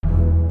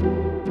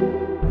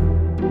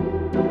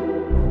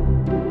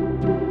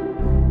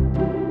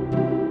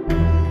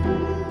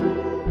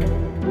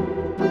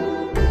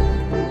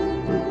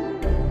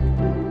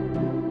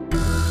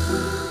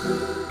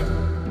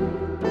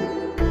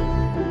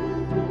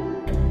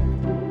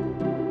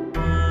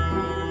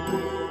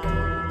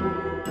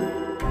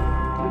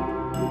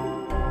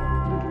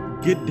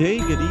Good day,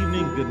 good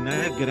evening, good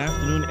night, good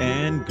afternoon,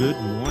 and good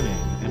morning,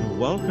 and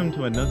welcome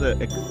to another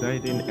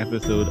exciting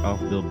episode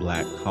of The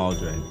Black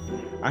Cauldron.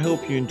 I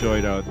hope you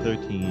enjoyed our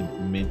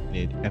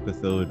 13-minute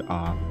episode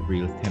of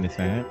Real Tennis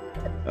Fan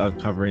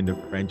covering the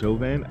French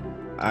Open.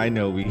 I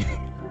know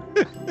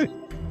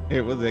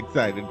it was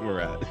exciting for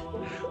us.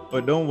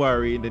 But don't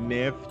worry, in the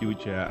near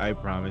future, I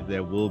promise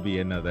there will be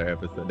another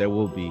episode. There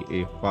will be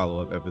a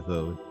follow-up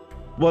episode.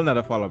 Well, not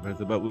a follow-up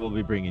episode, but we will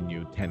be bringing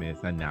you tennis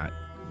and not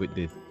with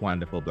this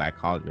wonderful Black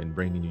Cauldron,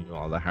 bringing you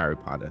all the Harry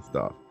Potter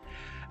stuff.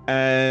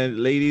 And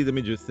ladies, let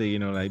me just say,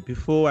 like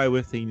before I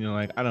was saying,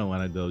 like I don't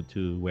want to go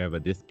to wherever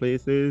this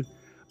place is,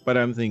 but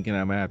I'm thinking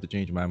I might have to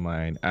change my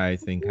mind. I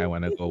think I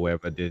want to go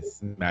wherever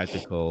this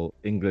magical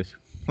English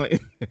place.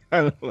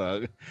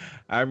 Look,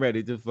 I'm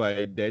ready to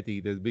fight Death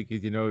Eaters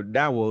because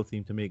that will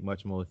seem to make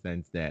much more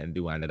sense than the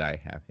one that I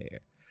have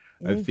here.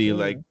 I feel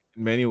like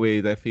in many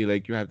ways, I feel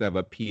like you have to have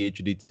a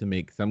PhD to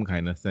make some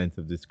kind of sense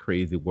of this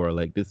crazy world.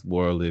 Like this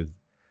world is,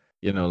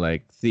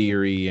 like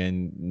theory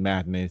and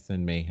madness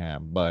and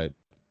mayhem. But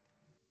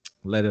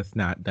let us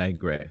not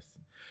digress.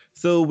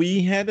 So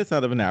we had a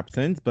sort of an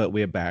absence, but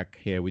we're back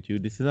here with you.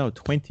 This is our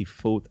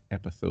 24th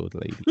episode,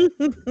 lady.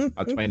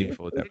 Our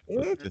 24th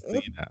episode, just so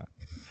you know.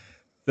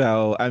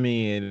 So, I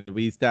mean,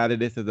 we started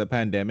this as a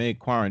pandemic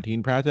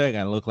quarantine project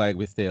and look like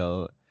we're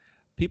still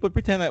people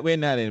pretend that we're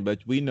not in, but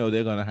we know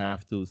they're gonna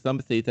have to.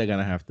 Some states are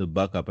gonna have to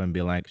buck up and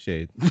be like,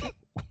 "Shit,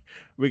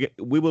 we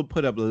will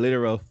put up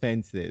literal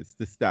fences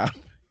to stop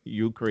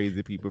you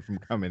crazy people from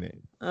coming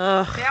in."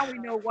 Now we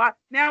know why.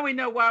 Now we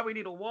know why we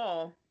need a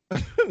wall.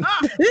 Ah,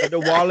 But the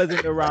wall is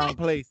in the wrong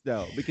place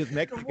though, because the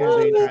Mexicans wall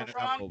is ain't in trying the to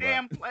come wrong over.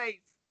 damn place.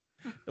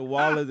 The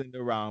wall Ah, is in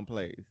the wrong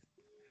place.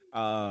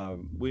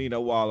 We need a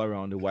wall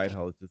around the White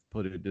House.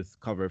 Just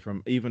cover it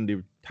from even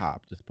the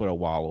top. Just put a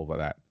wall over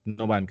that.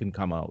 No one can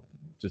come out.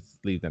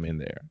 Just leave them in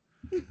there.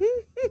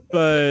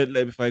 But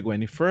before I go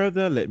any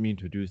further, let me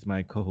introduce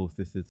my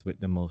co-hostesses with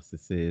the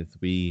mostesses.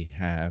 We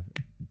have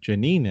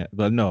Janina.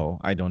 Well, no,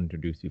 I don't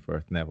introduce you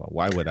first. Never.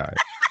 Why would I?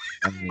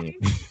 I mean,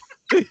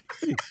 Oh,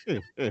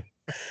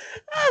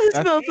 this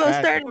that's mofo madness.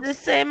 started to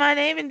say my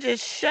name and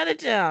just shut it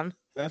down.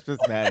 That's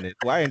just madness.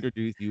 Why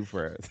introduce you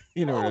first?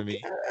 You know what I Okay,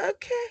 mean?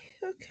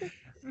 okay.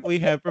 We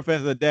have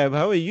Professor Deb.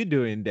 How are you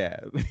doing,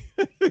 Deb?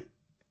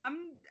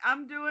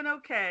 I'm doing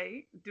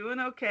okay. Doing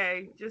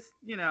okay. Just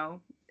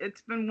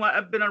it's been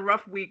a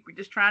rough week. We're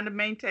just trying to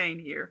maintain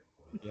here.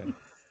 Yes,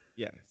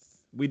 yes.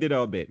 We did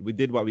our bit. We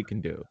did what we can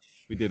do.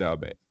 We did our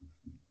bit.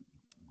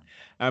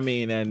 I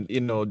mean, and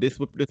this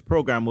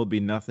program will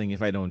be nothing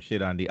if I don't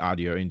shit on the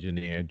audio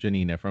engineer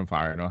Janina from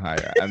Fire in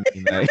Ohio. I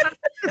mean, like,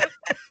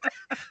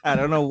 I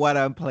don't know what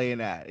I'm playing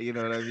at. You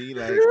know what I mean?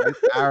 Like this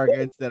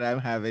arrogance that I'm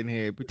having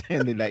here,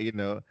 pretending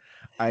that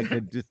I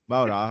could just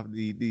mount off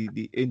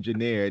the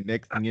engineer.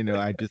 Next thing you know,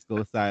 I just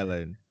go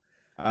silent.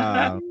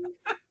 Um,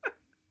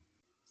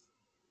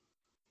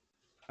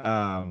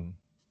 um.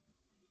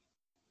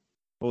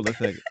 Hold a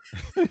second.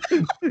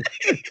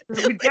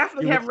 We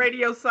definitely You have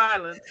radio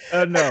silence.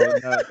 no, no,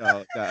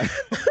 no, no.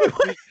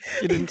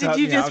 She didn't Did cut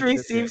you me just off just yet.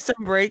 receive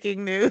some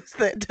breaking news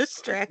that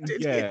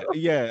distracted you? Yeah,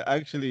 yeah.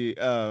 Actually,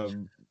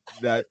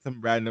 that some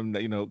random,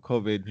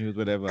 COVID news,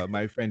 whatever.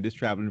 My friend is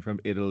traveling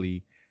from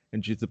Italy,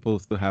 and she's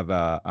supposed to have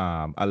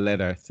a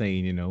letter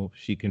saying,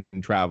 she can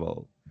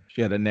travel.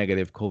 She had a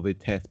negative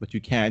COVID test, but you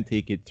can't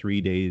take it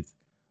 3 days,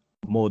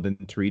 more than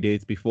 3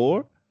 days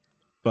before.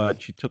 But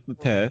she took the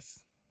test.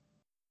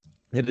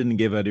 They didn't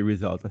give her the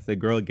results. I said,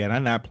 "Girl, get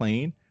on that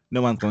plane.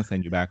 No one's gonna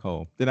send you back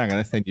home. They're not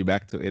gonna send you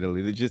back to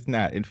Italy. They're just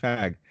not. In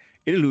fact,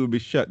 Italy will be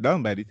shut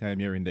down by the time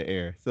you're in the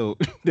air. So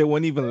they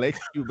won't even let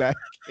you back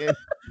in.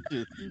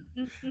 Just,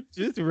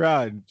 just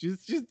run.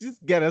 Just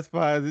get as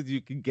far as you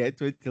can get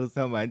to it till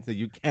someone says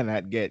you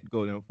cannot get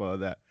go no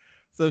further."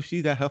 So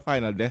she's at her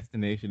final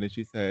destination, and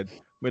she said,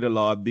 "May the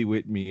Lord be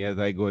with me as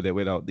I go there,"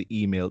 without the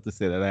email to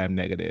say that I am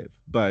negative.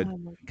 But Oh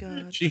my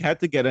god. she had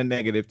to get a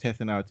negative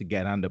test in order to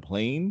get on the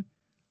plane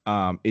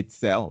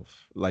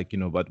itself, like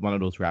but one of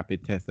those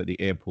rapid tests at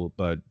the airport.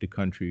 But the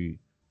country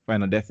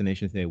final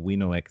destination said, "We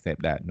don't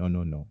accept that. No,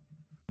 no, no.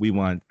 We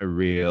want a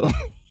real,"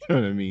 you know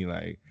what I mean?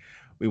 Like,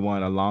 we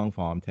want a long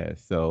form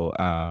test. So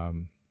I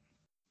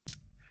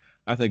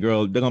said,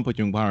 "Girl, they're gonna put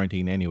you in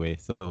quarantine anyway,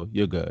 so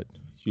you're good.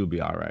 You'll be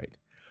all right."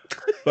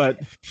 But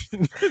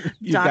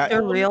you got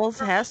Dr. Oh, Reels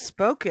Lord. has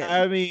spoken.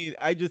 I mean,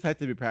 I just had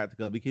to be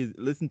practical because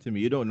listen to me,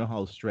 you don't know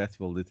how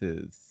stressful this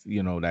is,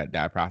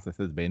 that process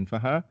has been for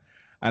her.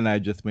 And I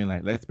just been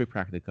like, let's be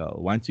practical.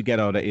 Once you get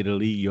out of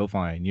Italy, you're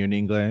fine. You're in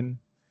England.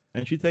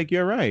 And she's like,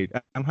 "You're right.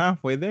 I'm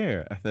halfway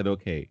there." I said,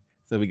 "Okay."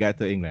 So we got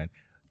to England.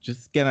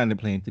 Just get on the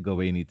plane to go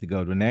where you need to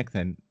go to next.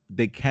 And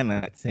they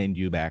cannot send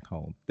you back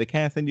home. They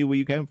can't send you where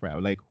you came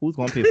from. Like, who's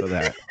going to pay for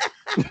that?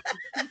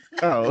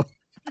 Oh,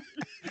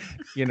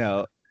 you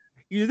know,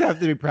 you just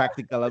have to be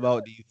practical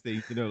about these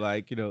things.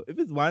 Like, if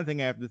it's one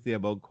thing I have to say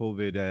about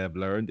COVID that I've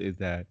learned is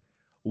that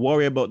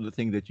worry about the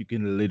things that you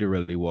can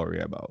literally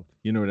worry about.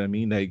 You know what I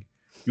mean? Like,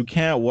 you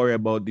can't worry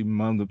about the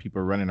amount of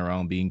people running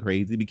around being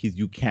crazy because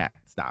you can't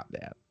stop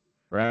them,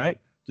 right?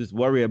 Just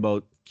worry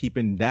about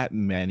keeping that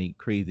many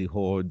crazy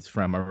hordes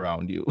from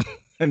around you.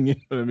 And you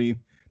know what I mean?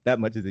 That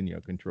much is in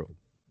your control.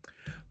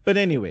 But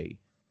anyway,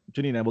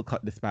 Janina will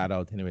cut this part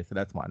out anyway, so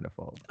that's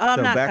wonderful. Oh, I'm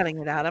So not back, cutting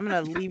it out. I'm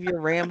going to leave your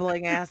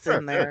rambling ass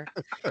in there.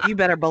 You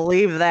better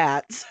believe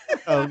that.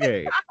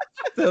 okay.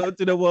 So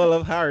to the world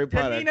of Harry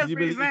Potter. Janina's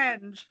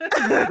revenge.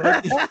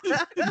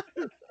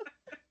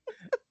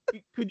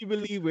 Could you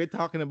believe we're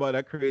talking about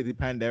a crazy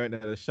pandemic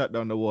that has shut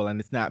down the world and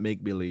it's not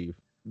make believe?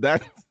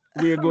 That's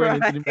we're going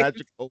into the Right.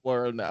 magical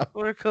world now.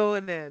 We're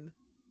going in.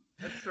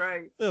 That's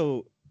right.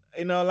 So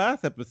in our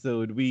last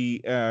episode,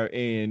 we are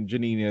in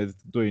Janina's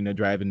doing a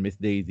driving Miss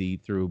Daisy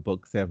through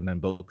book 7 and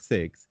book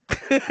 6.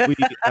 We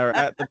are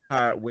at the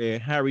part where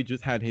Harry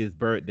just had his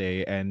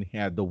birthday and he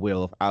had the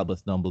will of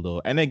Albus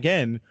Dumbledore. And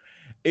again,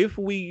 if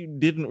we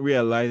didn't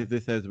realize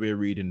this as we're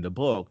reading the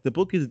book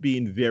is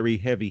being very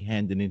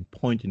heavy-handed in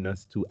pointing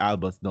us to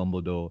Albus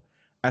Dumbledore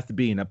as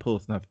being a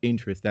person of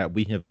interest that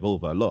we have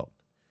overlooked.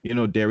 You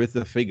know, there is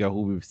a figure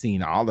who we've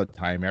seen all the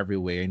time,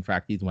 everywhere. In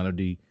fact, he's one of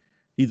the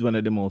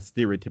most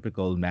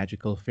stereotypical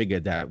magical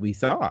figure that we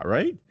saw,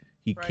 right?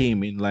 He Right.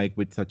 came in like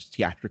with such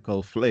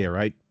theatrical flair,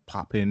 right?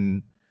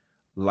 Popping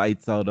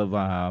lights out of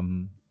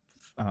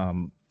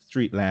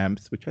street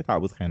lamps, which I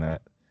thought was kind of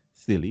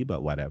silly,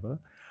 but whatever.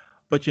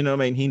 But you know,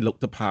 what I mean, he looked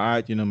the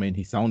part, you know, what I mean,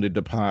 he sounded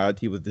the part,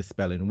 he was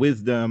dispelling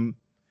wisdom.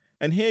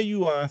 And here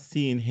you are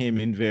seeing him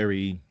in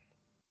very,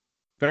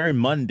 very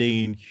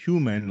mundane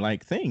human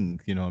like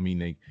things, you know, what I mean,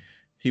 like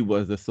he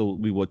was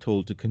we were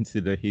told to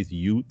consider his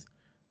youth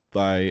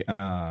by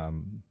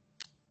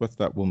what's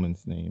that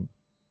woman's name?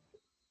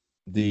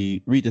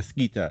 The Rita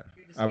Skeeter.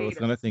 I was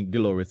gonna think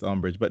Dolores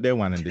Umbridge, but they're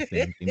one and the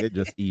same thing. They're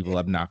just evil,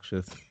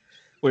 obnoxious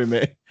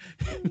women.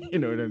 You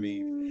know what I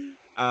mean?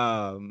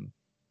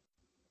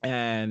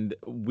 And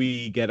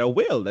we get a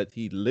will that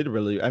he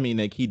literally, I mean,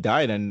 like he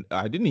died, and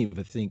I didn't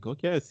even think, oh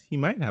yes, he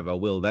might have a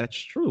will. That's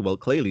true. Well,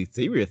 clearly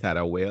Sirius had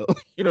a will.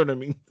 You know what I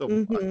mean? So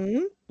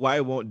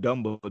why won't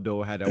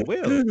Dumbledore had a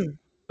will?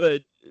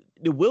 But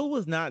the will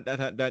was not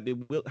that the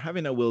will,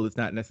 having a will is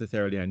not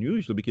necessarily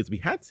unusual because we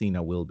had seen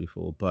a will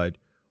before. But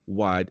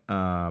what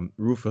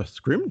Rufus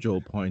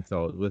Scrimgeour points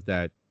out was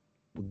that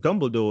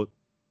Dumbledore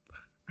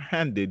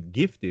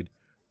gifted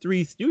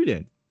three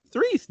students,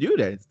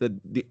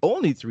 the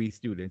only 3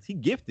 students. He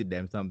gifted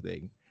them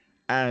something,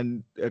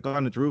 and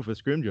according to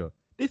Rufus Scrimgeour,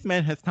 this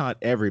man has taught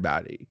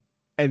everybody,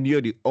 and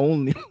you're the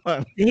only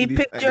one. He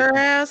picked your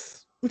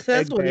ass.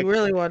 That's what he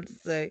really wanted to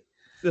say.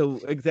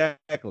 So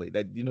exactly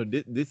that, you know,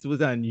 this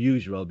was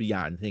unusual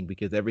beyond thing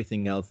because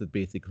everything else has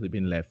basically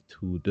been left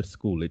to the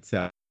school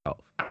itself,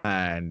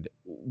 and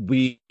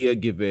we are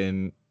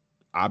given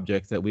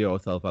objects that we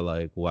ourselves are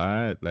like,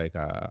 what, like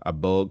a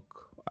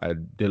book, a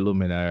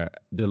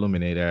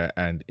deluminator,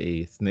 and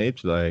a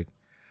snitch. Like,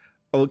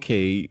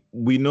 okay,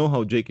 we know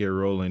how J.K.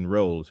 Rowling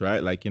rolls,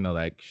 right? Like, you know,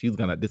 like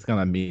this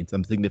gonna mean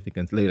some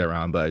significance later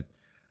on, but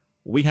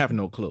we have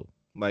no clue.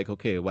 Like,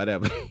 okay,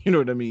 whatever, you know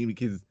what I mean?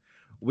 Because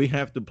we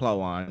have to plow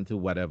on to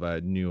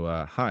whatever new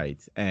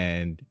heights,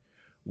 and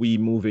we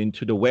move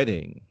into the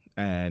wedding,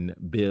 and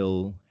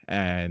Bill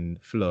and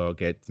Fleur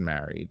gets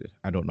married.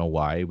 I don't know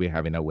why we're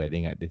having a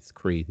wedding at this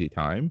crazy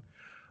time,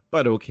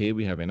 but okay,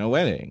 we're having a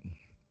wedding.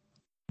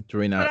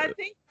 But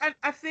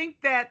I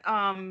think that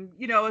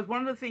you know, is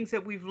one of the things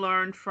that we've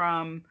learned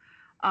from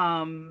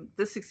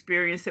this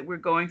experience that we're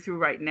going through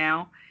right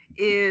now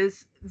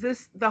is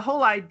the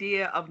whole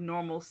idea of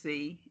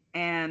normalcy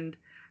and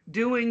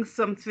doing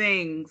some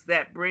things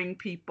that bring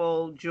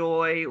people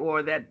joy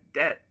or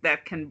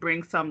that can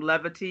bring some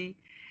levity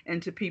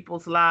into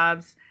people's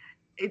lives.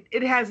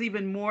 It has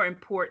even more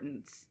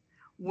importance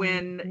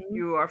when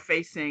you are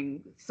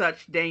facing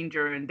such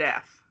danger and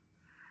death.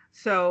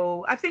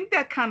 So I think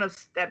that kind of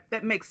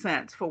that makes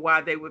sense for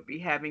why they would be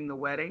having the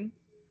wedding.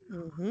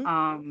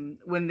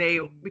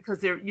 Because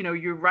they're, you know,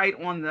 you're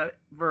right on the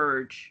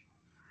verge,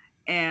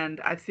 and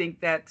I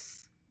think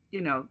that's, you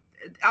know,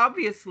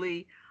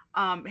 obviously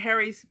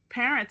Harry's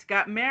parents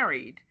got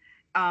married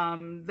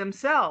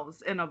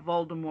themselves in a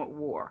Voldemort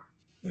war.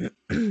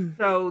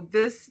 So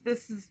this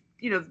is,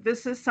 you know,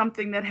 this is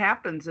something that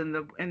happens in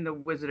the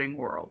wizarding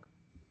world.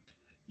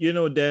 You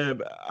know,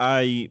 Deb,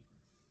 I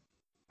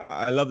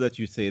love that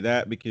you say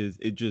that because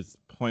it just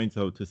points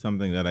out to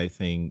something that I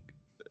think,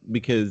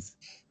 because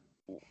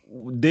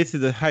this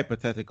is a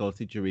hypothetical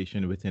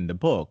situation within the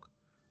book,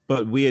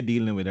 but we are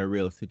dealing with a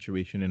real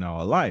situation in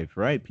our life,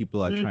 right?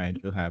 People are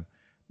trying to have,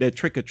 they're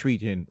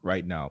trick-or-treating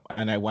right now,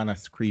 and I want to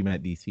scream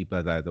at these people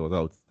as I was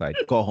outside,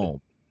 go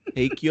home,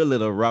 take your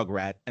little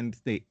rugrat and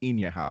stay in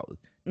your house.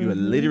 You are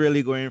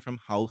literally going from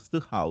house to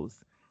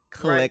house,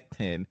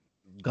 collecting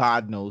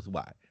God knows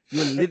what.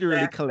 You're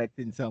literally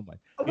collecting someone.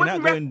 You're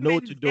not going door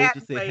to door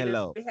to say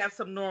hello. We have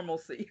some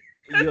normalcy.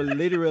 You're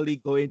literally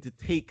going to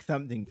take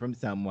something from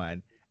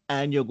someone,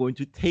 and you're going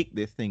to take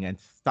this thing and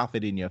stuff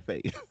it in your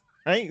face,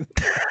 right?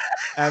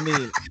 I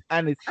mean,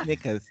 and it's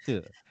Snickers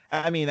too.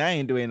 I mean, I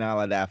ain't doing all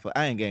of that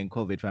I ain't getting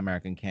COVID for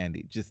American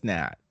candy, just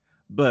not.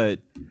 But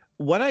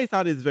what I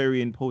thought is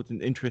very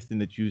important, interesting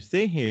that you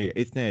say here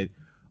is that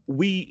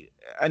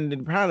and the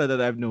parallel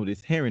that I've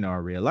noticed here in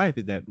our real life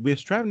is that we're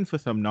striving for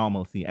some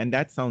normalcy, and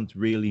that sounds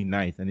really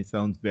nice, and it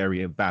sounds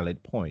very a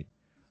valid point.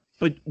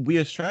 But we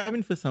are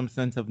striving for some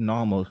sense of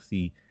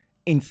normalcy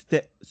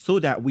instead, so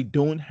that we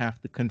don't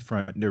have to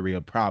confront the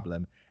real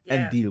problem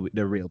and Yes. deal with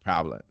the real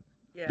problem.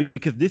 Yeah.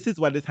 Because this is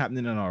what is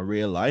happening in our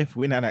real life.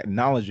 We're not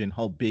acknowledging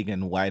how big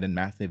and wide and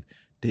massive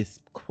this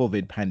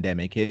COVID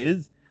pandemic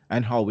is,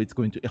 and how it's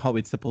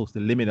supposed to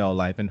limit our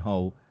life, and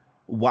how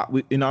what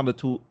we in order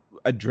to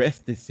address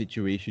this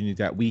situation is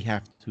that we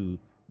have to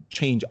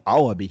change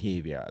our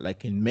behavior,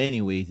 like in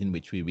many ways in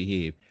which we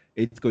behave.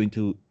 It's going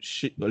to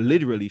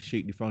literally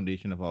shake the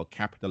foundation of our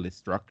capitalist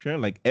structure,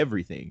 like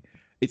everything.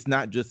 It's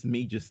not just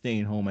me just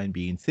staying home and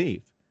being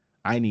safe.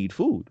 I need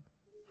food,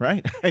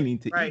 right? I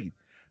need to Right. eat.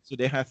 So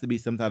there has to be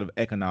some sort of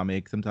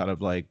economic, some sort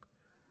of like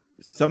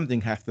something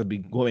has to be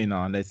going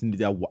on. That's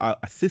a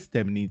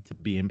system needs to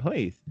be in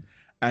place.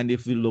 And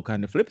if we look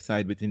on the flip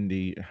side within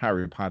the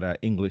Harry Potter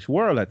English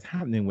world that's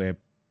happening where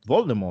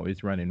Voldemort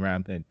is running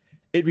rampant,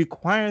 it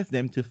requires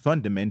them to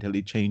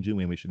fundamentally change the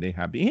way in which they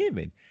have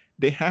behaving.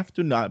 They have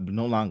to not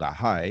no longer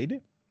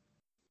hide.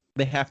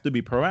 They have to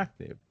be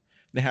proactive.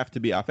 They have to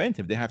be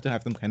offensive. They have to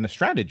have some kind of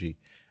strategy.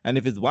 And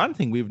if it's one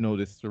thing we've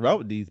noticed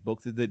throughout these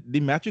books is that the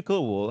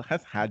magical world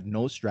has had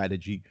no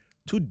strategy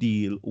to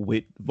deal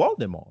with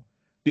Voldemort.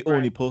 The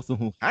only Right. person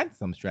who had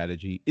some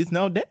strategy is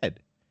now dead.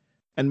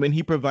 And when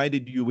he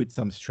provided you with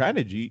some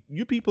strategy,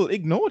 you people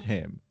ignored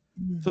him.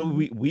 So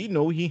we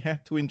know he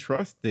had to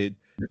entrust it,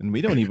 and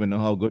we don't even know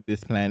how good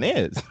this plan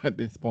is at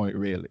this point,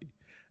 really.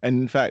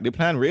 And in fact, the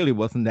plan really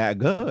wasn't that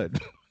good.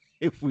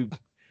 if we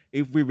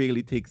if we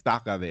really take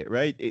stock of it,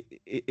 right?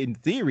 In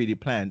theory, the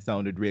plan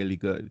sounded really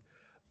good,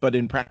 but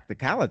in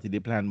practicality, the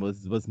plan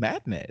was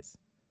madness,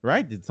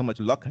 right? Did so much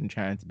luck and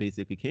chance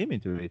basically came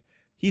into it.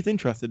 He's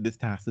entrusted this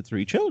task to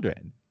three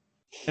children,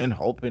 and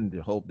hoping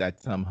to hope that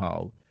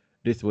somehow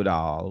this would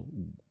all,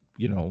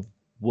 you know,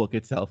 work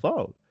itself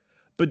out.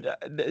 But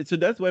so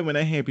that's why when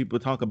I hear people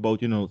talk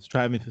about,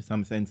 striving for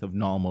some sense of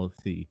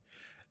normalcy,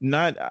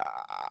 not,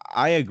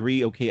 I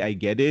agree. Okay, I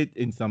get it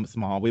in some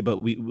small way,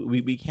 but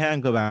we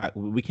can't go back.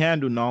 We can't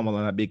do normal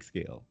on a big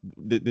scale.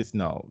 This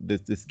no,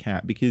 this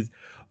can't, because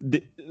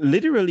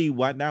literally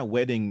what that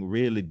wedding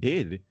really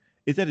did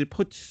is that it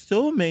put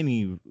so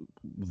many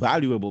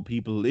valuable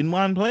people in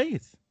one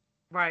place.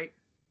 Right.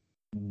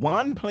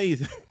 One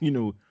place,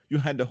 you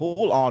had the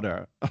whole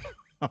order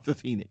of the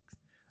Phoenix,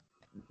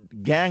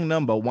 gang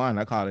number one,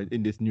 I call it,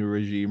 in this new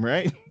regime,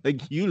 right?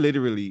 Like you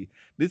literally,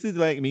 this is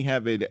like me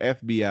having the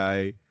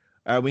FBI.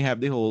 We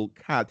have the whole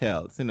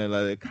cartel,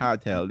 like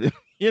cartel.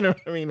 You know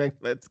what I mean? Like,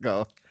 let's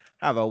go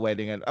have a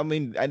wedding, and I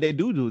mean, and they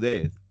do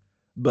this.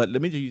 But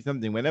let me tell you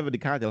something. Whenever the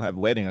cartel have a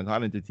wedding,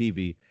 according to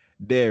TV,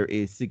 there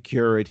is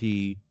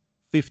security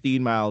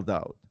 15 miles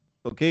out.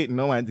 Okay,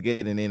 no one's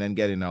getting in and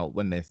getting out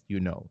unless you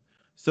know.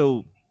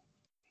 So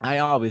I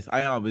always,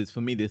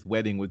 for me, this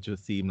wedding would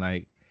just seem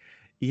like,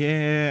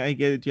 yeah, I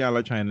get it. Y'all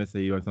are trying to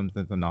say you're some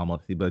sense of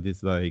normalcy, but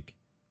it's like,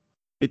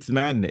 it's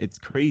man, it's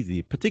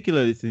crazy.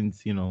 Particularly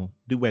since the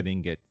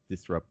wedding gets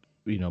disrupted.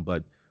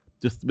 But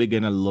just we're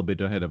getting a little bit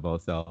ahead of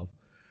ourselves.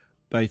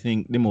 But I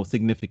think the most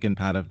significant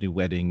part of the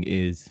wedding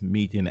is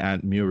meeting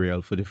Aunt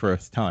Muriel for the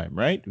first time,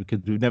 right?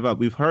 Because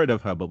we've heard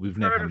of her, but we've Heard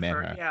never of met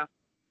her. her. Yeah.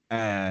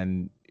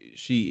 And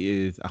she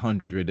is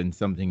 100 and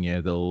something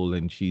years old,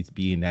 and she's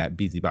being that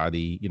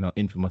busybody,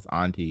 infamous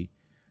auntie.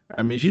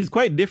 I mean, she's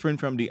quite different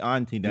from the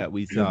auntie that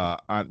we saw,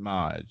 Aunt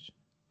Marge,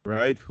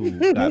 right?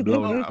 Who got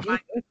blown Oh up. my.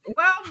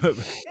 Well,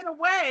 in a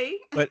way.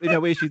 But in a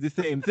way, she's the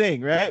same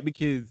thing, right?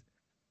 Because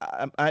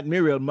Aunt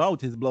Muriel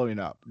mouth is blowing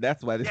up.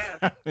 That's what is Yes.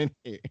 happening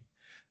here.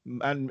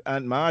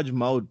 Aunt Marge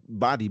mouth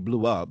body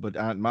blew up, but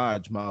Aunt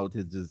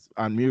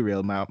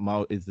Muriel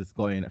mouth is just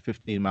going at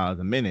 15 miles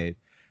a minute.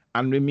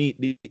 And we meet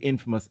the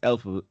infamous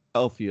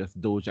Elphius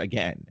Doge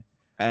again.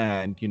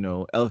 And,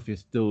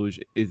 Elphius Doge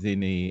is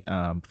in a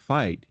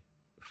fight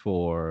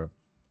for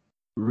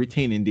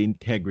retaining the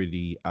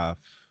integrity of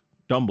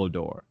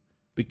Dumbledore.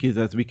 Because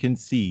as we can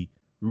see,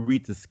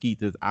 Rita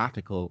Skeeter's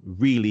article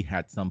really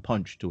had some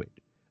punch to it.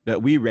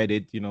 That we read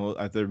it,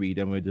 as a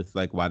reader, and we're just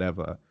like,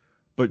 whatever.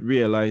 But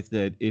realize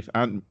that if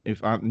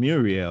Aunt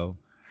Muriel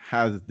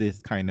has this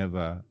kind of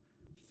a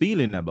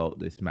feeling about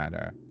this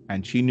matter,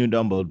 and she knew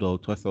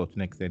Dumbledore to a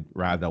certain extent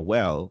rather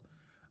well,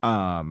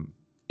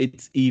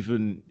 it's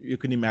even, you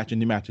can imagine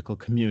the magical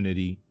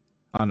community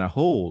on a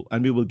whole,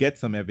 and we will get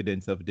some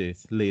evidence of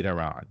this later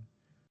on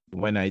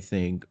when I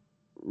think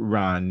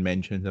Ron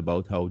mentions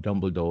about how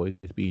Dumbledore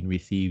is being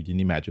received in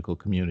the magical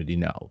community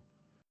now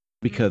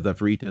because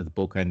of Rita's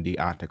book and the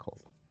article.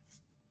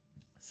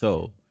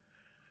 So,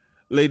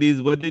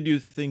 ladies, what did you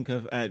think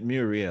of Aunt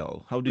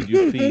Muriel? How did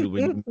you feel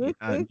when you meet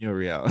Aunt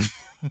Muriel?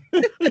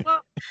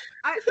 Well,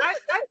 I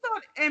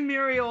thought Aunt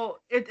Muriel,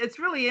 it's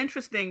really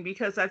interesting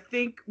because I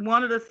think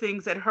one of the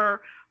things that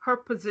her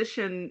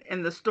position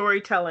in the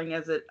storytelling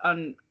as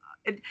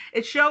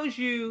it shows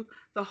you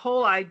the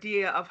whole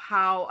idea of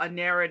how a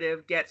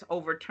narrative gets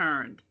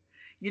overturned.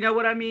 You know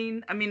what I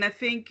mean? I mean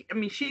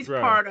she's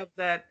Right. part of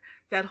that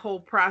whole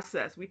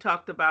process. We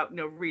talked about,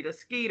 Rita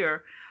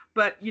Skeeter,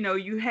 but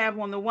you have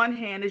on the one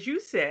hand, as you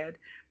said,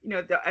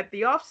 at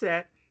the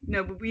offset,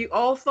 we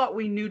all thought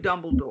we knew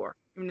Dumbledore.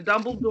 I mean,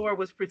 Dumbledore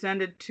was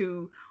presented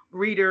to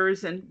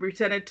readers and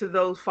presented to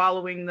those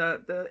following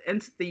the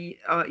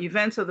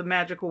events of the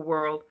magical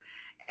world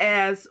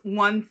as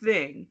one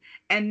thing,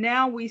 and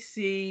now we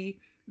see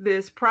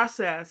this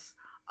process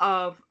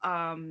of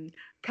kind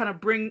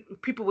of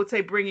people would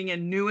say bringing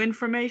in new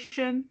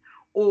information,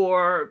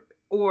 or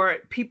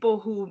people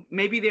who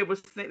maybe there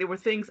were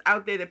things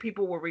out there that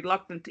people were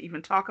reluctant to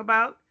even talk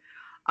about.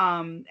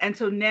 And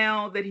so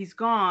now that he's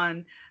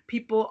gone,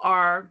 people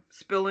are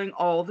spilling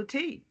all the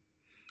tea.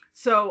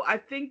 So I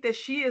think that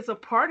she is a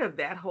part of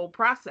that whole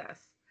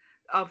process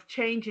of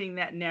changing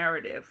that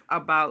narrative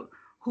about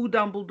who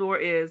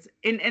Dumbledore is.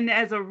 And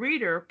as a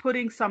reader,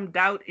 putting some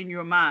doubt in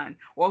your mind,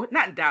 or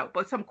not doubt,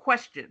 but some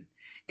question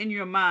in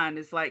your mind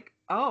is like,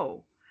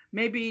 oh,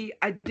 maybe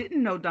I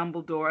didn't know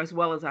Dumbledore as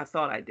well as I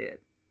thought I did.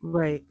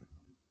 Right.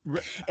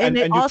 And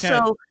you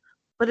can't.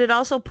 But it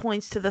also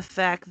points to the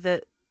fact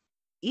that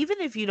even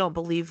if you don't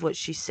believe what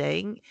she's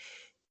saying,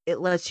 it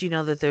lets you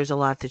know that there's a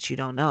lot that you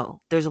don't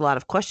know. There's a lot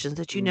of questions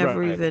that you never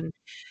Right.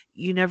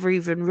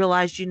 even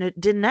realized you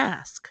didn't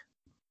ask.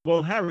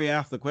 Well, Harry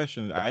asked the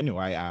question. I knew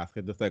I asked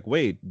it. Just like,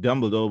 wait,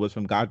 Dumbledore was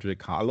from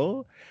Godric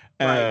Hollow,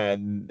 Right.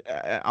 and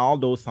all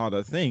those sort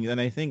of things.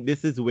 And I think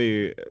this is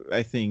where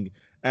I think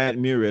Aunt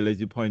Muriel, as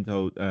you point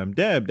out,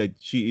 Deb, that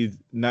she is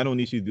not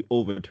only she's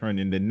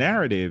overturning the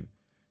narrative,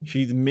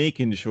 she's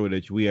making sure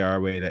that we are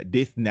aware that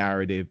this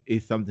narrative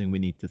is something we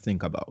need to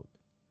think about.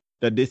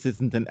 That this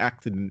isn't an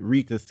accident.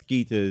 Rita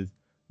Skeeter's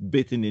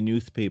bit in the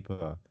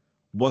newspaper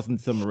wasn't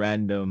some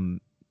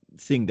random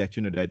thing that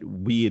that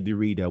we the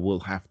reader will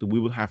have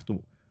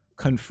to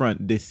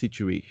confront this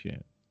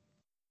situation.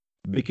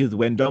 Because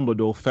when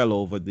Dumbledore fell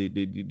over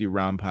the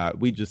rampart,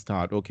 we just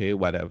thought, okay,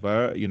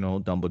 whatever,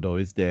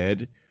 Dumbledore is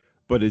dead.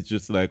 But it's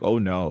just like, oh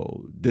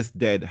no, this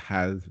death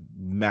has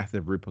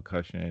massive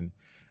repercussion.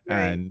 Right.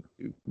 And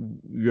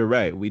you're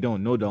right, we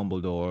don't know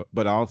Dumbledore,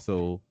 but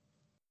also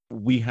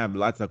we have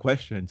lots of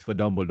questions for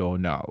Dumbledore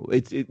now.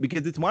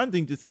 Because it's one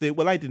thing to say,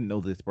 well, I didn't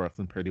know this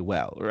person pretty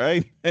well,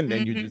 right? And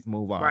then you Mm-hmm. just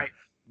move on. Right.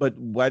 But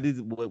what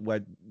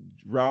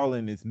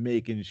Rowling is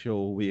making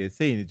sure we are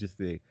saying is just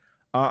say,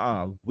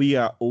 we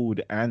are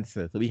owed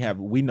answers.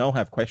 We now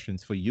have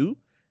questions for you,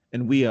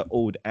 and we are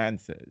owed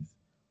answers,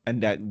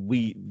 and that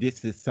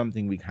this is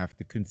something we have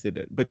to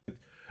consider. But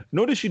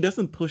notice she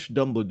doesn't push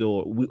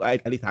Dumbledore.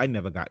 At least I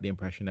never got the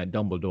impression that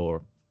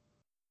Dumbledore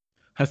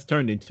has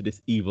turned into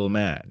this evil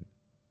man.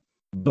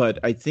 But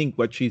I think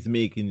what she's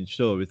making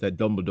sure is that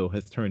Dumbledore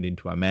has turned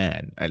into a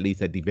man, at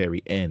least at the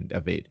very end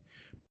of it.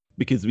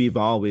 Because we've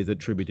always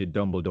attributed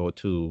Dumbledore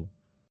to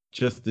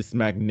just this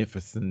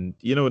magnificent,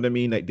 you know what I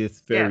mean? Like this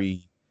Yes.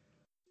 very.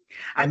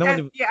 I don't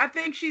even. Yeah, I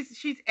think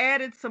she's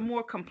added some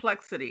more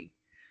complexity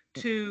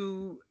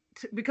to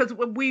because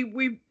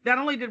we not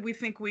only did we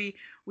think we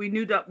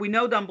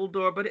know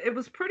Dumbledore, but it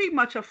was pretty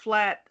much a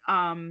flat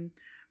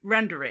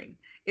rendering.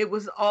 It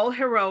was all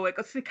heroic,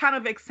 a kind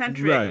of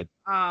eccentric Right.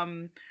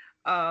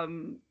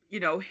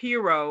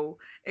 hero,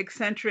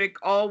 eccentric,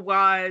 all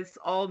wise,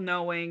 all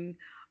knowing,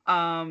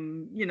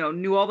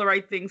 knew all the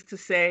right things to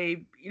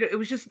say. It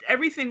was just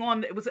everything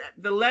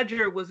the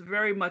ledger was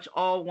very much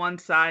all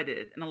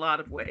one-sided in a lot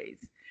of ways.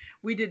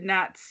 We did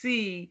not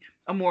see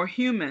a more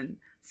human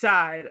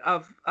side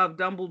of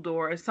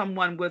Dumbledore as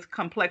someone with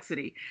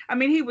complexity. I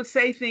mean, he would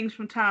say things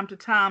from time to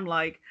time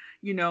like,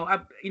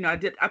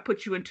 I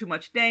put you in too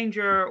much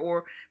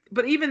danger,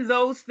 but even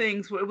those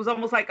things, it was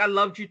almost like I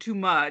loved you too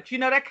much,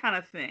 that kind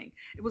of thing.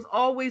 It was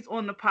always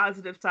on the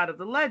positive side of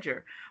the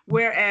ledger.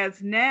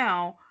 Whereas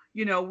now,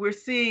 we're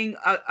seeing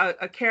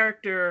a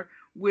character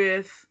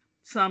with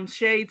some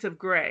shades of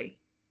gray,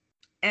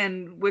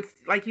 and with,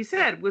 like you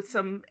said, with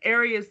some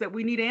areas that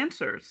we need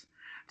answers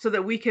so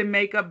that we can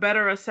make a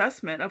better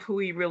assessment of who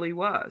he really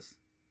was.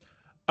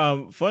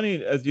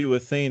 Funny as you were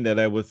saying that,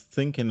 I was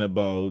thinking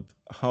about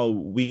how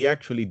we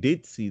actually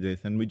did see this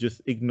and we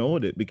just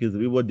ignored it because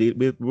we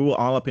were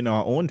all up in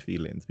our own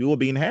feelings. We were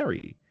being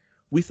Harry.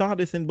 We saw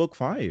this in book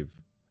 5.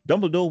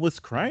 Dumbledore was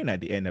crying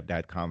at the end of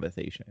that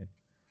conversation. And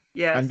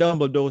Yes.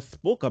 Dumbledore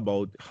spoke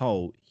about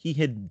how he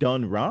had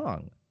done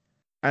wrong.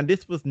 And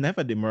this was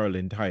never the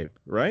Merlin type,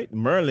 right?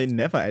 Merlin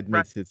never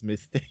admits his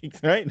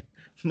mistakes, right?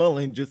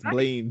 Merlin just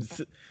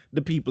blames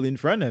the people in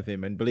front of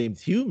him and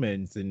blames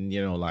humans. And,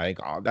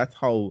 that's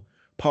how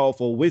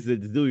powerful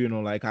wizards do,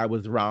 like I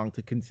was wrong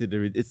to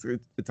consider it.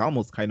 It's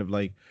almost kind of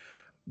like,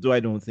 though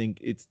I don't think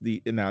it's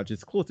the analogy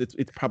is close.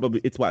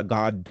 It's what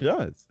God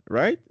does,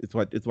 right?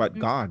 It's what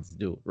gods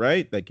do,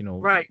 right? Like,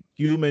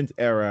 humans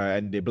error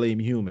and they blame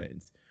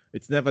humans.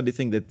 It's never the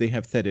thing that they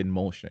have set in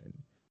motion.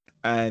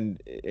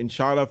 And in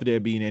short of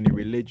there being any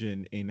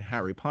religion in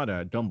Harry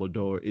Potter,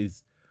 Dumbledore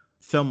is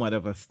somewhat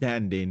of a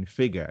stand-in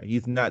figure.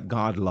 He's not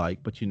godlike,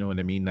 but you know what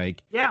I mean?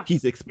 Like,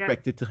 he's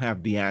expected to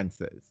have the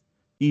answers.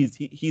 He's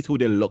who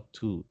they look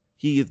to.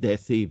 He is their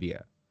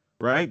savior.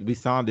 right? We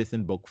saw this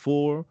in book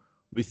 4.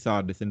 We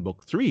saw this in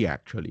book 3,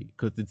 actually,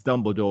 because it's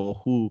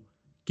Dumbledore who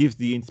gives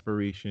the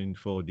inspiration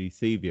for the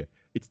savior.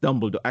 It's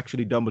Dumbledore.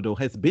 Actually, Dumbledore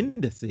has been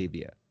the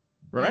savior,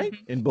 right?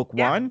 Mm-hmm. In book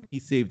 1, he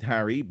saved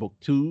Harry. Book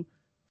 2,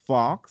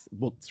 Fox.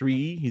 Book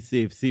 3, he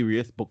saved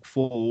Sirius. Book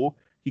 4,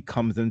 he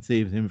comes and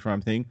saves him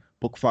from thing.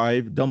 Book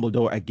 5,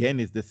 Dumbledore again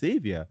is the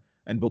savior.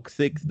 And book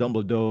 6,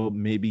 Dumbledore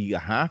maybe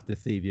half the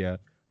savior,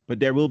 but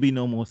there will be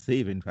no more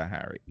saving for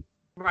Harry.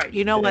 Right.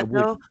 You know There what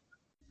would. though?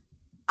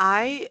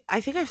 I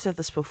think I've said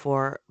this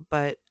before,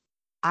 but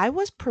I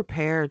was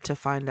prepared to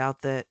find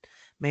out that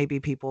maybe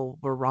people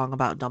were wrong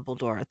about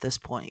Dumbledore at this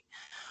point.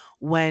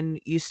 When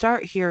you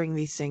start hearing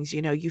these things,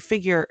 you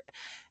figure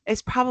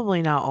it's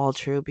probably not all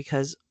true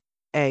because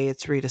A,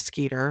 it's Rita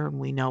Skeeter and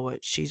we know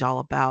what she's all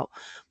about.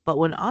 But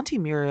when Auntie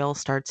Muriel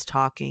starts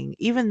talking,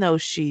 even though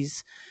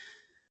seems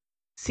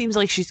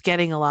like she's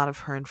getting a lot of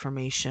her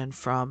information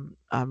from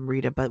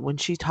Rita, but when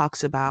she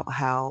talks about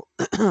how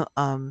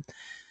um,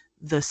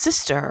 the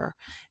sister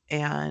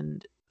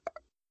and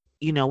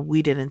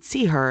we didn't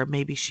see her.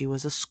 Maybe she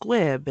was a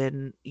squib.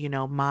 And,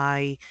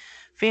 my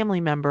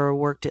family member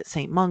worked at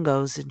St.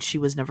 Mungo's and she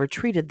was never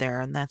treated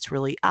there. And that's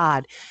really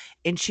odd.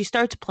 And she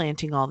starts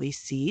planting all these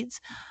seeds.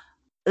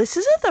 This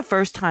isn't the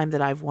first time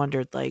that I've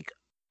wondered, like,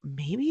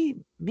 maybe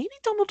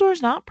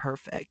Dumbledore's not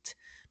perfect.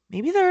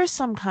 Maybe there is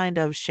some kind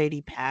of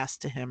shady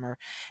past to him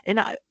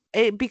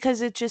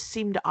because it just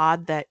seemed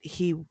odd that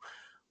he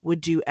would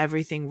do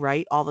everything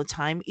right all the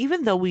time,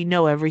 even though we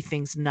know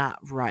everything's not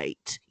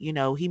right.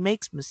 He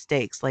makes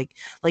mistakes, like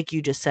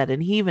you just said,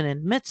 and he even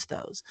admits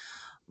those.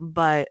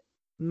 But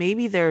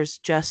maybe there's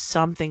just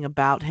something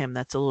about him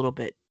that's a little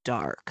bit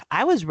dark.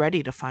 I was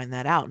ready to find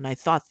that out, and I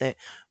thought that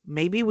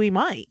maybe we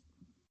might.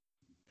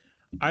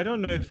 I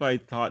don't know if I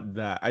thought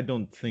that. I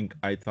don't think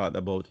I thought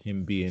about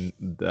him being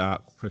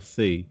dark per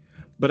se,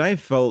 but I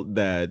felt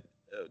that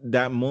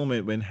that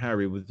moment when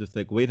Harry was just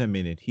like, "Wait a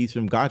minute, he's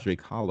from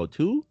Godric Hollow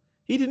too."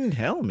 He didn't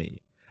tell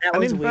me, That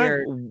and was in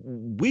fact,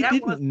 weird. we That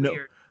didn't was know.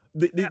 weird.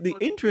 The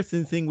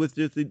interesting thing was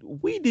just that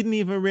we didn't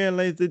even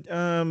realize that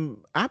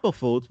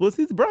Aberforth was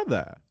his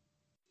brother.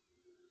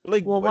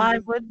 Like, Well, why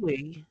would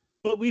we?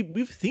 but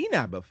we've seen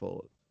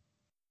Aberforth.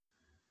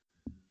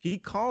 He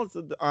calls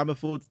the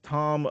Aberforth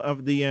Tom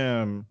of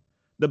the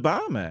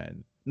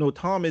barman. No,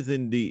 Tom is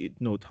in the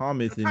no,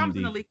 Tom is Tom's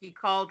in the leaky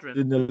cauldron.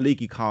 in the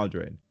leaky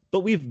cauldron. But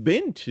we've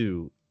been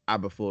to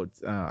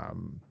Aberforth's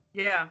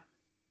Yeah.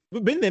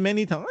 we've been there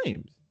many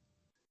times.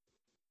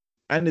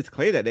 And it's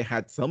clear that they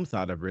had some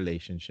sort of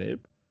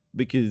relationship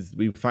because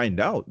we find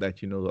out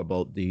that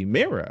about the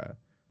mirror,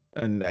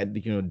 and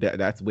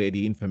that's where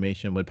the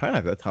information would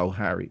pass. That's how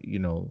Harry.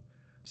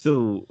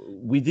 So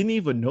we didn't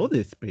even know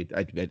this bit.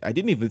 I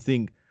didn't even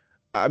think.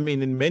 I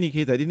mean, in many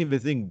cases, I didn't even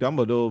think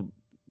Dumbledore.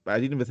 I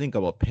didn't even think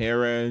about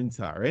parents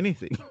or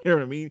anything. You know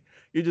what I mean?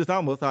 You just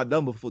almost thought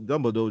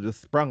Dumbledore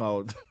just sprung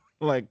out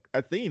like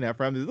Athena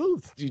from the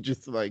Zeus. You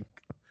just like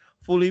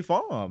fully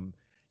formed.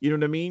 You know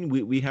what I mean?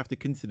 We have to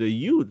consider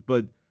youth,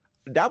 but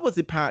that was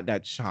the part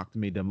that shocked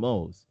me the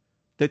most.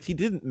 That he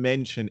didn't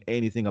mention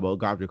anything about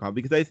Godric Hall,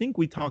 because I think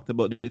we talked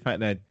about the fact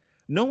that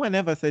no one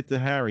ever said to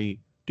Harry,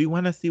 "Do you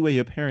want to see where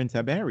your parents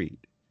are buried?"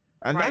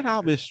 And Right. that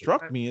always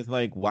struck me as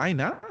like, why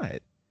not?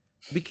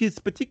 Because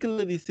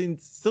particularly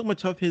since so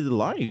much of his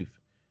life,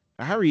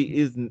 Harry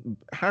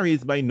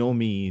is by no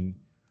means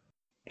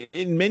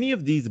in many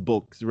of these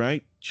books,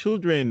 right?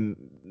 Children,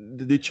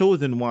 the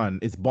chosen one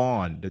is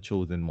born the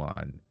chosen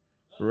one,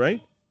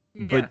 right?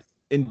 Yes. But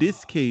in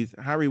this case,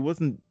 Harry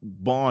wasn't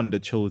born the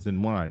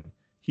chosen one.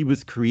 He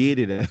was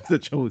created as the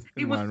chosen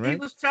one, right? He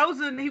was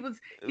chosen. He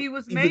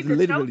was made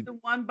the chosen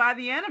one by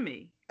the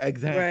enemy.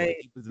 Exactly. Right.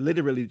 He was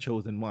literally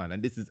chosen one,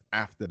 and this is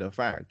after the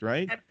fact,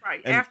 right? That's right.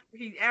 And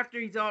After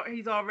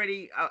he's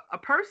already a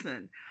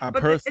person. But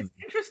person. it's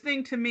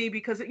interesting to me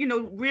because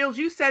Reels,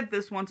 you said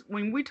this once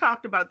when we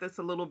talked about this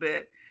a little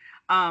bit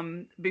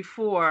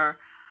before.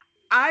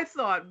 I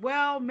thought,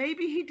 well,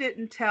 maybe he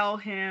didn't tell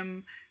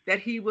him that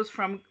he was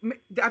from.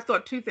 I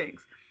thought two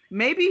things.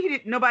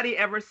 Maybe nobody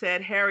ever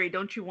said, "Harry,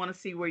 don't you want to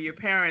see where your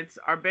parents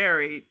are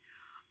buried?"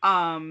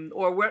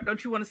 Or where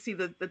don't you want to see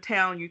the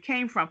town you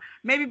came from?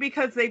 Maybe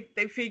because they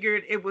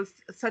figured it was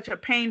such a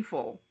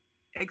painful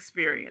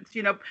experience.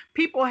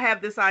 People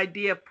have this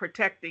idea of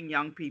protecting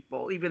young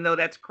people, even though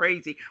that's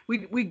crazy.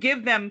 We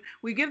give them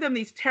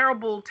these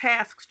terrible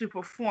tasks to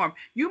perform.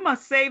 You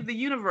must save the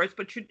universe,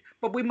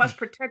 but we must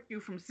protect you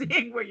from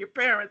seeing where your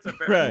parents are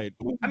buried.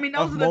 Right. I mean,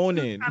 those are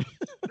the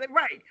two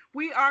right.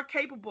 We are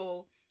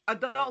capable.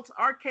 Adults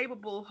are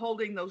capable of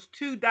holding those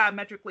two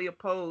diametrically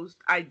opposed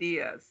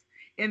ideas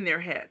in their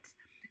heads.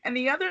 And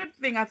the other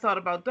thing I thought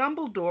about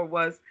Dumbledore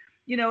was,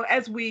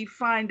 as we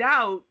find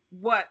out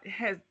what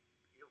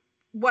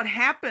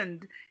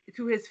happened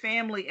to his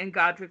family in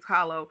Godric's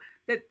Hollow,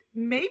 that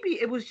maybe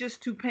it was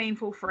just too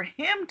painful for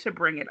him to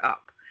bring it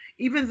up,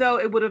 even though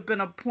it would have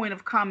been a point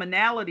of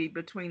commonality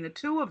between the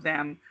two of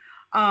them.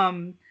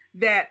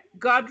 That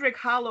Godric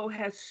Hollow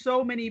has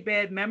so many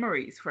bad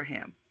memories for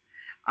him.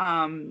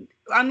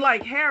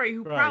 Unlike Harry,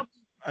 who probably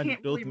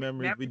can't really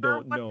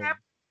remember what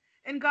happened.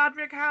 in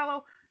Godric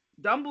Hollow,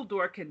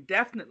 Dumbledore can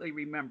definitely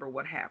remember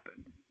what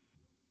happened.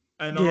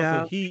 And also,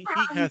 Yeah. he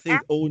How he has his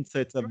acted, own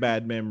sets of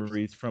bad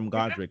memories from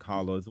remember, Godric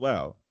Hollow as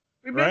well,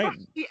 remember right?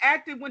 how he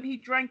acted when he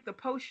drank the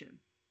potion.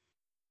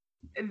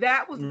 And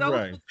that was those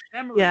Right. were the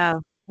memories. Yeah,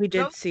 we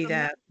Those did see are the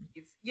that.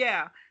 memories.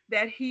 Yeah,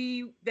 that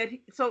he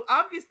so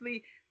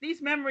obviously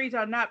these memories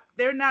are not,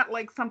 they're not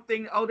like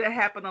something, oh, that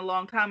happened a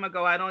long time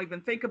ago, I don't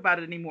even think about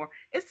it anymore.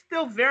 It's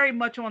still very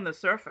much on the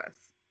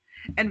surface,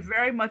 and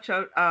very much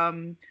a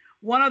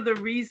one of the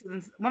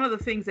reasons, one of the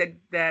things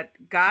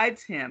that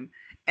guides him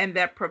and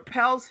that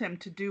propels him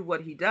to do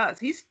what he does.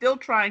 He's still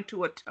trying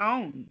to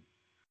atone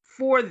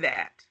for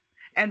that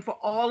and for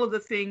all of the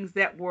things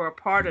that were a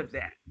part of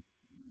that.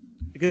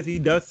 Because he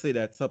does say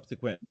that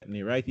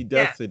subsequently, right? He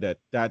does Yes, say that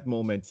that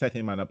moment set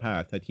him on a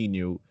path that he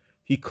knew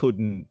he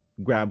couldn't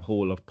grab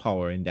hold of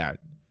power in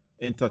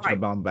such a right,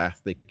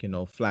 bombastic,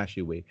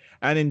 flashy way.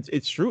 And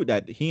it's true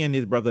that he and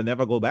his brother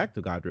never go back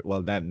to Godric.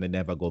 Well, that they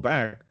never go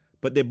back,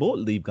 but they both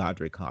leave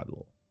Godric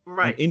Hollow. And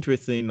right,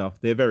 interesting enough,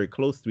 they're very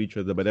close to each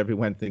other, but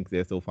everyone thinks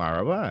they're so far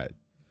apart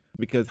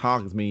because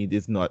Hogsmeade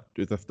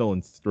is a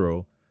stone's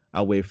throw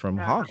away from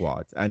yeah,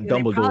 Hogwarts, and Yeah,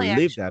 they Dumbledore probably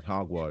lived actually at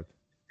Hogwarts.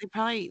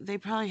 they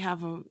probably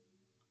have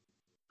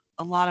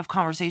a lot of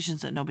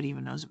conversations that nobody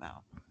even knows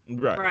about.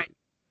 Right. right,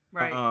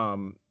 right.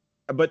 Um,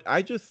 but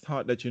I just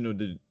thought that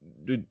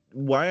the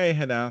why I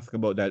had asked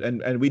about that,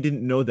 and we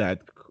didn't know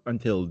that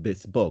until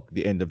this book,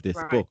 the end of this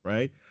Right. book,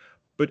 right?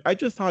 But I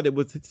just thought it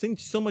was seeing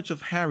so much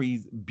of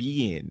Harry's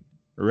being,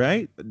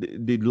 right?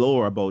 The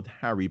lore about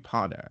Harry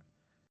Potter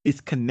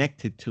is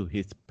connected to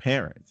his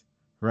parents,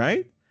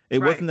 right? It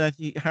Right. wasn't that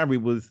Harry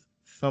was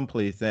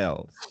someplace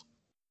else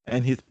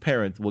and his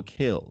parents were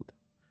killed,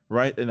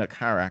 right, in a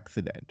car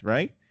accident,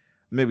 right?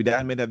 Maybe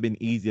that might have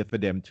been easier for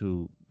them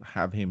to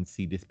have him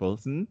see this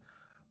person,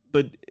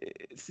 but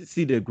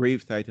see the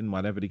gravesite and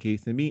whatever the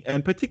case may be,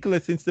 and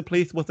particularly since the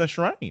place was a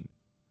shrine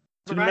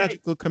to the Right.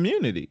 magical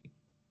community.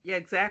 Yeah,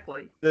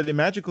 exactly. That the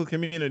magical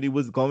community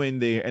was going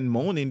there and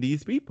mourning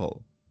these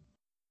people.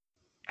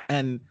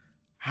 And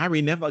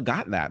Harry never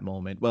got that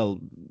moment. Well,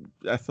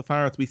 as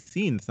far as we've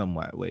seen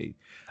somewhat way.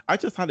 I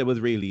just thought it was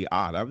really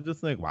odd. I was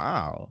just like,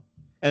 wow.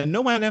 And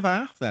no one ever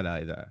asked that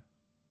either.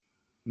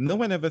 No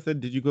one ever said,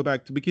 "Did you go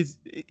back to?" Because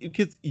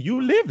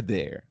you lived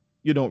there.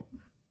 You don't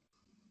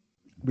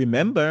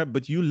remember,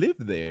 but you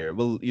lived there.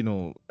 Well,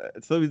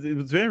 so it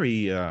was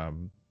very.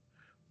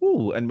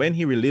 Ooh, and when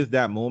he relived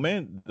that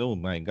moment, oh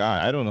my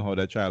God, I don't know how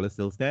that child is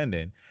still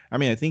standing. I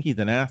mean, I think he's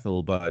an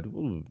asshole, but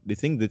the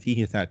thing that he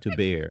has had to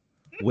bear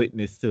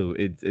witness to,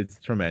 it's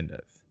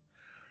tremendous.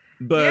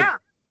 But Yeah.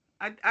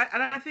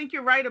 I think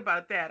you're right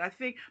about that.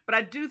 But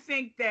I do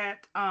think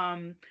that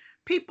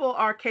people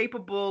are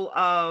capable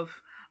of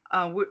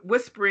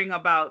whispering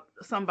about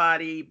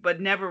somebody, but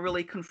never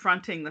really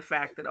confronting the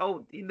fact that,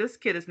 oh, this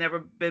kid has never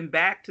been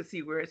back to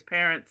see where his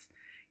parents,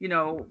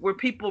 where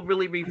people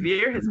really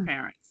revere his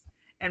parents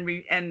and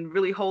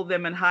really hold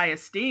them in high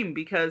esteem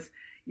because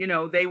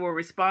they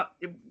were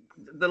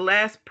the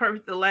last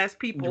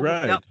people who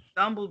dealt right, with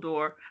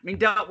Dumbledore, I mean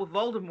dealt with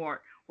Voldemort,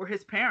 were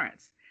his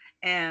parents,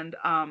 and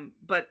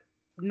but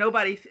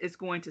nobody is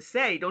going to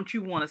say, don't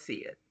you want to see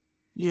it?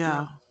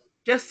 Yeah.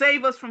 Just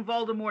save us from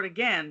Voldemort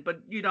again,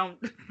 but you don't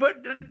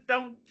but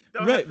don't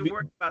have right, to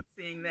worry about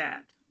seeing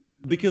that.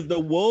 because the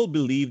world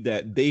believed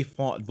that they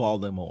fought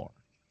Voldemort.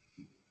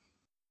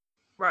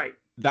 Right,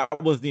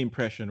 That was the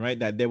impression, right?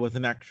 That there was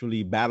an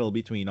actually battle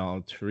between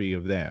all three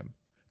of them,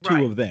 two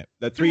right. of them.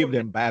 The three Two of of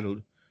them. them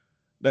battled.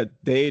 That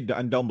they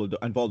and Dumbledore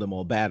and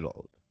Voldemort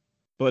battled.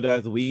 But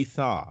as we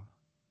saw,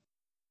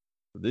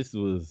 this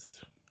was.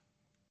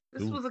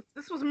 This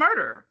was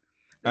murder.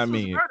 I This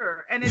was mean,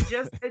 murder, and it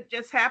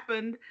just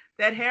happened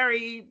that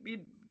Harry,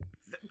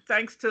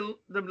 thanks to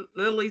the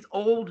Lily's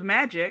old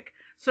magic,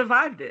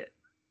 survived it.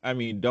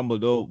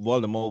 Dumbledore,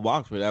 Voldemort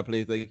walked through that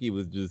place like he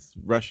was just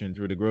rushing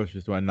through the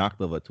grocery store and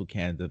knocked over two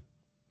cans.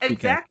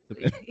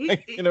 Exactly.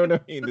 You know what I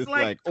mean? Was It's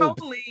like like,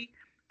 oops.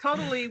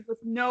 totally with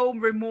no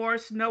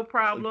remorse, no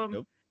problem,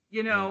 Nope.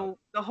 Yeah.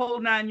 the whole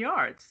 9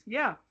 yards.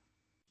 Yeah.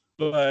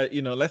 But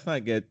let's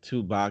not get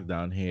too bogged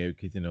down here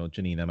because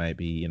Janina might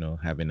be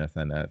having us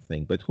on that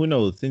thing. But who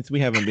knows? Since we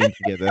haven't been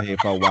together here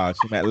for a while,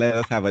 she might let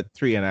us have a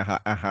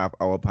 3.5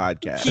 hour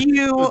podcast.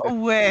 You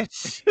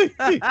wish.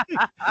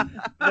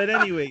 But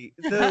anyway,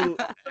 so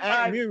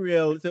Survived.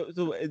 Muriel,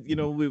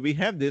 we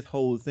have this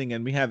whole thing,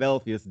 and we have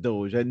Elphius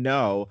Doge, and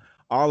now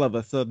all of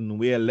a sudden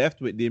we are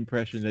left with the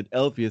impression that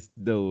Elphius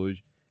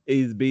Doge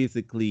is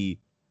basically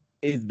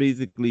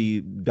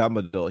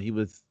Dumbledore.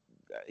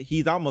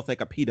 He's almost like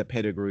a Peter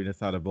Pettigrew in a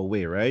sort of a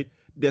way, right?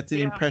 That's the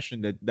Yeah.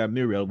 impression that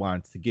Muriel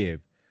wants to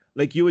give.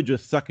 Like you were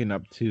just sucking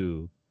up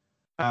to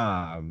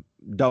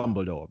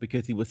Dumbledore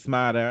because he was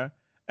smarter,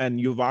 and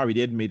you've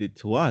already admitted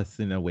to us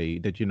in a way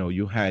that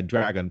you had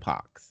dragon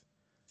pox.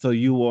 So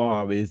you were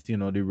always, the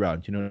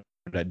runt,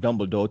 that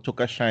Dumbledore took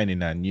a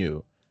shining on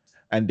you,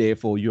 and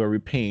therefore you're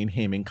repaying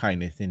him in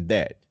kindness in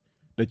that.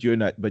 That you're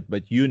not, but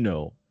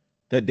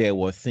that there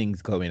was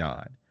things going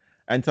on.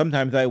 And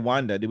sometimes I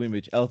wonder the way in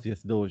which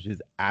Elphias Doge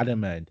is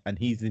adamant and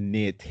he's in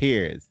near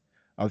tears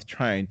of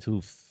trying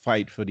to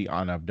fight for the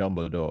honor of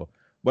Dumbledore,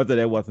 whether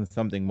there wasn't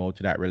something more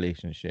to that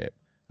relationship.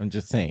 I'm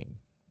just saying.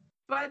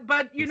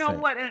 But you Just know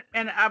saying. what?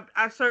 And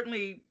I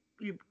certainly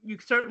you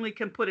certainly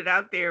can put it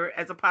out there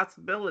as a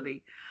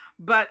possibility,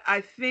 but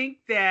I think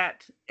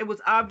that it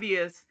was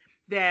obvious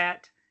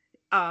that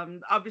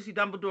obviously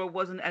Dumbledore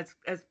wasn't as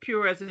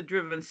pure as a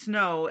driven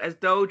snow as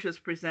Doge was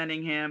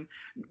presenting him,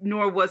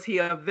 nor was he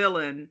a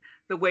villain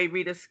the way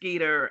Rita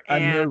Skeeter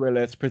And and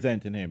Norrell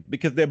presenting him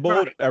because they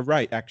both right. are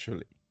right,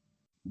 actually.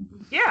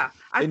 Yeah,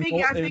 I In, think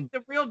mo- I think in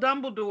the real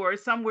Dumbledore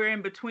is somewhere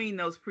in between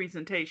those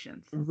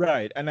presentations.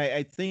 Right, and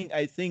I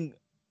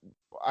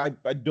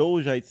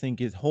Doge I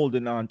think is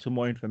holding on to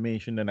more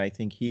information than I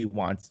think he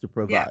wants to Yes,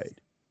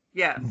 provide.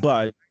 yes,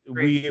 But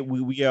great.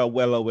 we are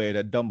well aware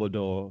that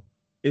Dumbledore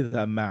is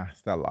a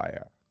master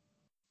liar.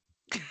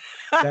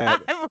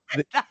 That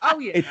Oh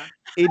it, yeah.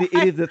 it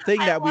is a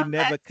thing I that we love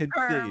that never term,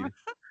 consider.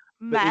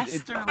 But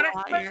master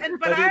liar.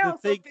 But I it's a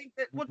also thing think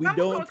that well, we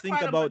don't Dumbledore's think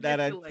quite a about that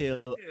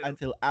manipulator too.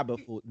 until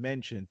Aberforth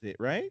mentions it,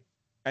 right?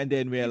 And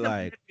then we're He's a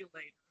like,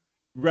 manipulator.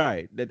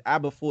 right, that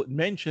Aberforth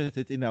mentions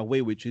it in a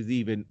way which is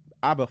even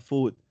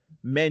Aberforth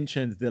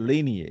mentions the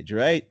lineage,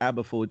 right?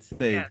 Aberforth says,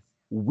 Yes,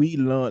 we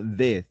learned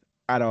this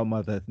at our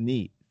mother's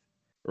knees,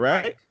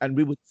 right? right. And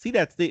we would see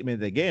that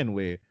statement again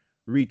where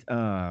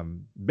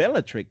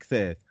Bellatrix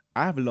says,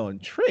 I've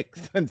learned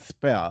tricks and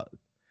spells.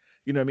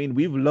 You know what I mean?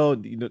 We've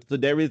learned, so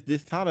there is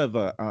this sort of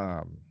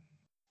a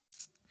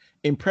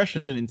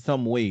impression in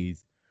some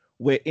ways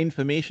where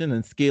information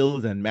and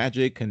skills and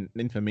magic and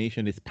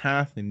information is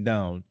passing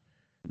down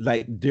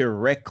like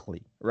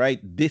directly, right?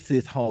 This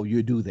is how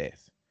you do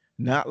this.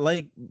 Not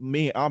like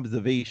mere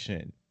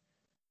observation.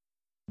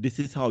 This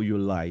is how you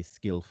lie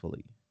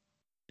skillfully.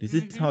 This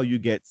is how Hmm. you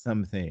get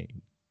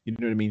something. You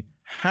know what I mean?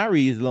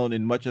 Harry is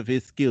learning much of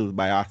his skills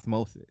by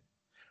osmosis.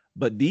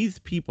 But these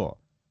people,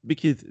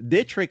 because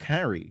they trick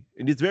Harry,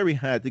 and it's very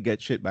hard to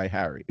get shit by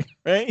Harry,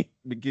 right?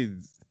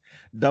 Because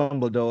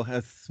Dumbledore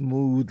has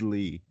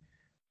smoothly,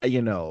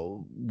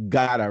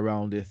 got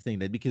around this thing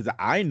that because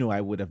I know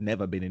I would have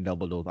never been in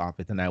Dumbledore's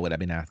office and I would have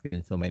been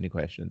asking so many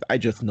questions. I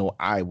just know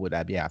I would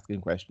have been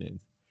asking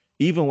questions.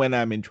 Even when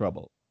I'm in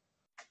trouble.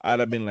 I'd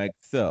have been like,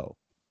 so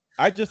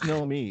I just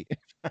know me.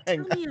 Tell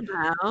me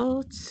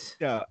about.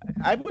 Yeah,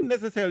 I wouldn't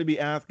necessarily be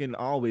asking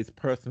always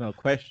personal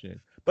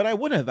questions, but I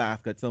would have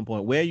asked at some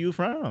point, where are you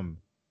from?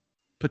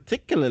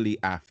 Particularly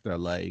after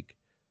like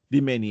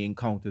the many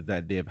encounters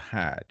that they've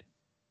had.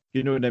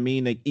 You know what I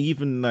mean? Like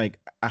even like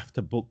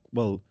after book,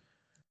 well,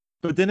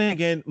 but then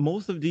again,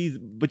 most of these,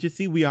 but you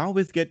see, we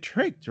always get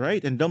tricked,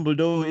 right? And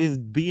Dumbledore is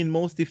being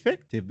most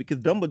effective because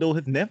Dumbledore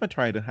has never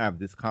tried to have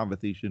this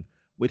conversation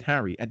with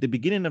Harry at the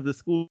beginning of the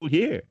school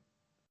year.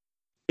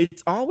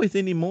 It's always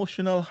an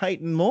emotional,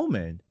 heightened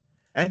moment,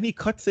 and he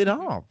cuts it Hmm.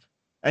 off.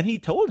 And he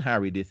told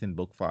Harry this in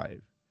book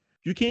 5.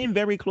 You came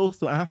very close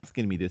to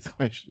asking me this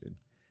question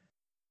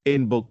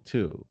in book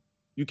 2.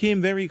 You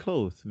came very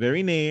close,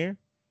 very near,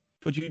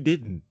 but you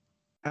didn't.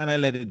 And I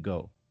let it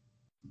go.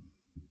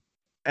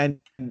 And,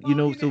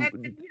 Well, so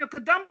and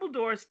 'cause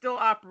Dumbledore is still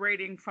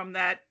operating from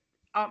that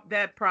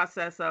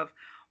process of,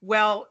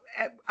 well,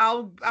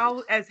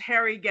 I'll as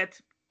Harry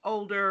gets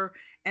older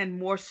and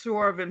more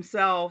sure of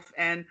himself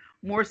and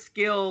more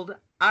skilled,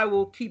 I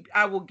will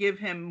give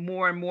him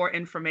more and more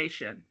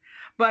information.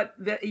 But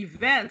the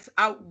events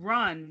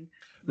outrun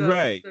the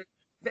right. the,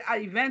 the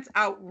events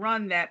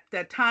outrun that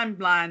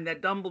timeline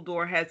that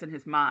Dumbledore has in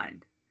his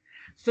mind.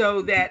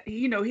 So that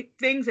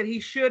things that he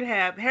should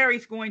have,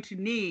 Harry's going to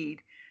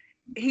need,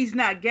 he's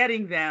not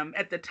getting them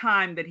at the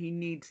time that he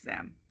needs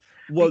them,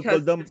 Well,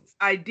 because this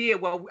idea,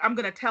 well, I'm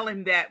going to tell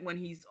him that when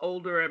he's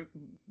older and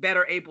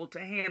better able to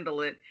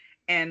handle it,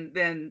 and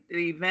then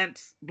the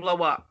events blow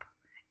up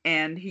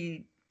and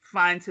he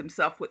finds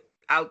himself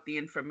without the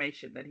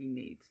information that he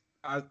needs.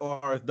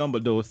 or as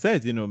Dumbledore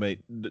says,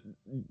 mate,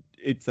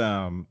 it's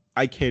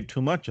I cared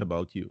too much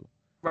about you.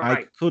 I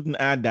Right. couldn't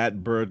add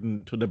that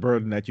burden to the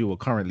burden that you were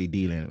currently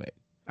dealing with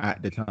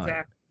at the time.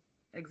 Exactly.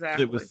 So it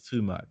Exactly. was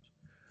too much.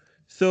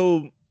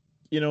 So,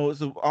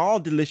 so all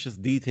delicious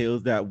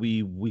details that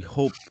we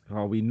hope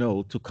or we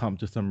know to come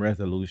to some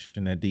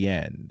resolution at the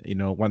end.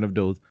 One of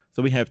those.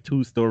 So we have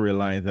two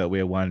storylines that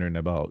we're wondering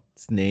about.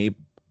 Snape,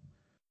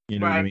 you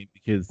know what I Right. mean?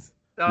 Because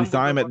we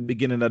saw him at Dumbledore. the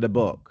beginning of the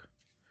book.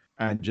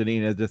 And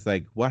Janina's just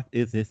like, what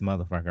is this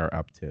motherfucker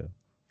up to?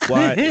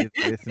 What is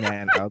this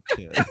man up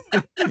to?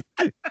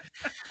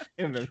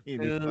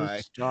 It's True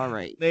like,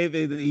 story. Snape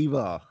is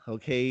evil,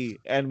 okay?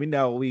 And we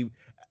know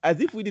as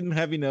if we didn't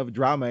have enough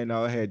drama in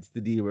our heads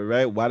to deal with,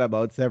 right? What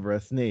about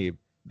Severus Snape?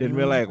 Then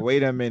we're like,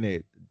 wait a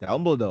minute,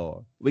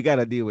 Dumbledore. We got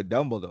to deal with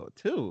Dumbledore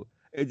too.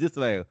 It's just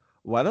like,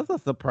 what other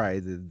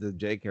surprises does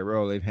J.K.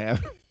 Rowling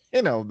have,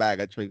 bag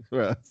of tricks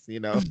for us?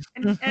 and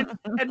and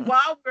and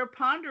while we're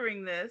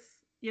pondering this,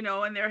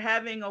 and they're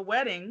having a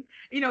wedding,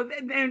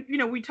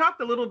 and we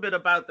talked a little bit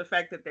about the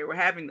fact that they were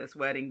having this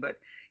wedding, but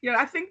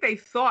I think they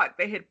thought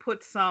they had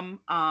put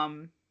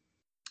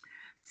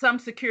some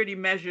security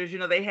measures.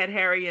 They had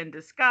Harry in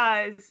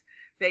disguise.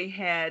 They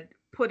had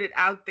put it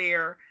out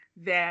there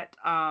that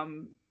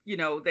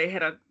they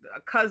had a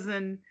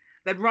cousin,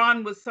 that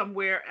Ron was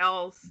somewhere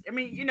else. I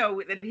mean,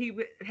 that he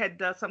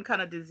had some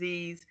kind of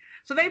disease.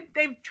 So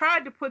they've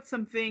tried to put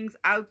some things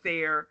out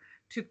there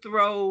to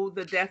throw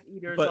the Death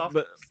Eaters off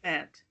the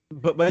scent.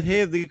 But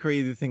here's the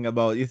crazy thing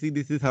about, you see,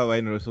 this is how I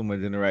know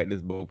someone didn't write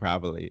this book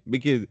properly,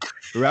 because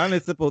Ron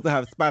is supposed to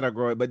have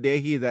Spider-Groid, but there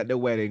he is at the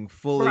wedding,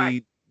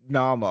 fully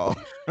normal.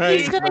 Right?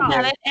 He's gonna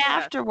get it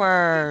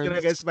afterwards. He's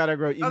gonna get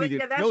Spider-Groid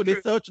immediately. No,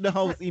 they searched the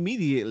house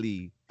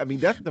immediately. I mean,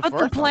 that's the first.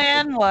 But the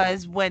plan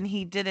was, when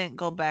he didn't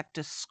go back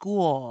to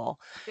school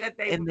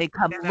and they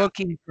come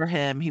looking for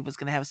him, he was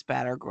gonna have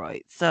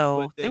Spider-Groid.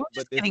 So they were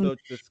just getting.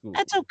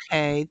 That's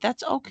okay.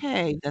 That's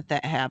okay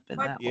that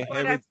happened.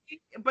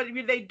 But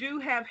they do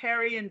have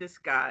Harry in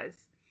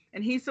disguise,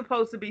 and he's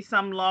supposed to be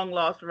some long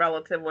lost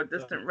relative or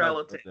distant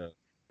relative.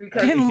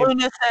 And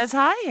Luna says,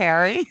 "Hi,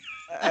 Harry."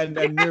 and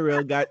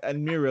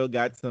Muriel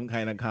got some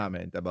kind of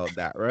comment about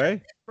that,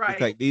 right? Right.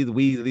 It's like these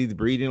Weasleys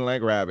breeding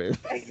like rabbits.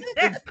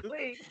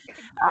 Exactly.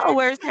 Oh,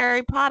 where's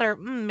Harry Potter?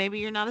 Maybe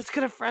you're not as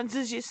good of friends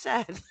as you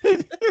said.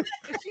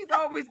 She's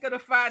always gonna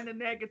find the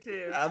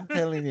negative. I'm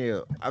telling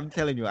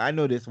you. I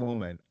know this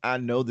woman. I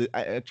know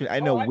that. I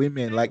know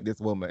women like this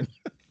woman.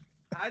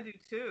 I do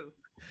too.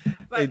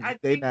 But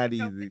they're not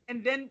easy.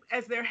 And then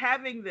as they're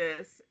having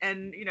this,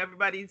 and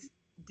everybody's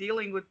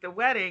dealing with the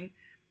wedding,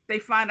 they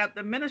find out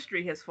the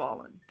Ministry has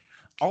fallen.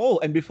 Oh,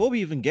 and before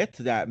we even get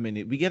to that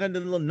minute, we get a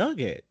little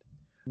nugget.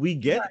 We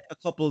get a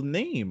couple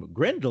name,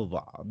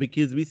 Grindelwald,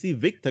 because we see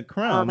Victor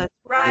Crumb, the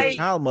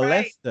child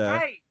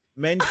molester,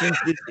 mentions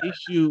this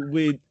issue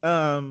with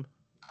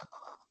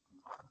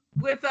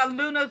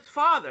Luna's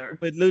father.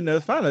 With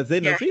Luna's father,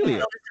 Xenophilia.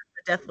 The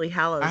Deathly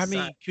Hallows. I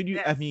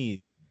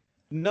mean,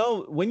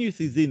 no, when you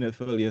see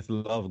Xenophilius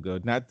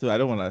Lovegood, I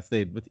don't want to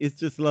say it, but it's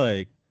just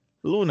like,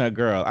 Luna,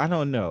 girl, I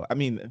don't know. I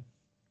mean,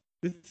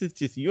 this is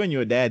just you and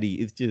your daddy.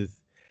 It's just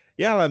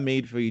y'all are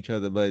made for each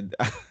other, but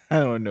I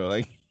don't know.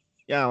 Like,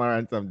 y'all are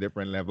on some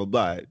different level.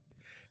 But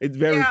it's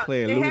very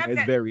clear Luna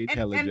is very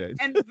intelligent.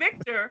 And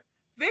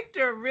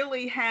Victor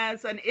really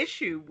has an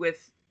issue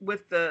with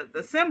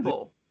the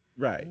symbol,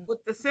 right?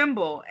 With the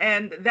symbol,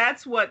 and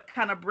that's what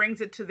kind of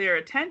brings it to their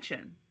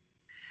attention.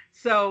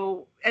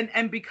 So,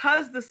 and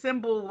because the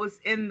symbol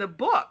was in the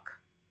book,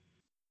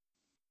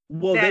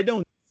 they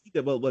don't.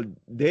 But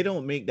they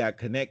don't make that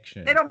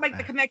connection. They don't make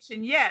the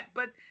connection yet,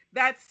 but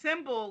that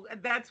symbol,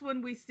 that's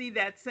when we see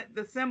the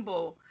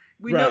symbol.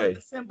 We know that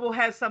the symbol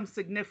has some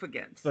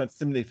significance.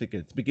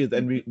 Because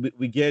and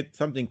we get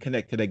something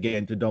connected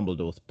again to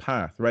Dumbledore's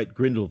past, right?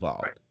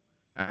 Grindelwald. Right.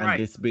 And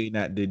this being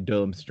at the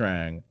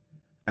Durmstrang,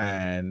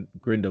 and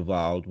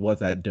Grindelwald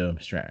was at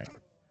Durmstrang.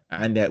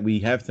 And that we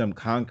have some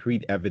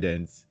concrete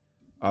evidence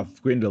of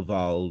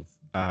Grindelwald's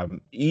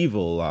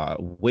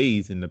evil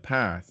ways in the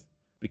past.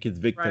 Because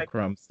Victor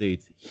Crumb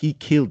states, he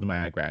killed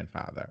my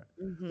grandfather.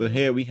 Mm-hmm. So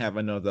here we have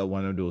another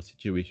one of those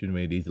situations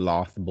where these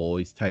lost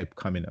boys type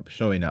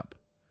showing up,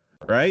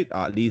 right?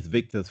 At least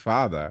Victor's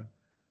father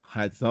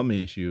had some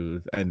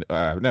issues, and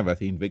I've never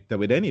seen Victor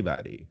with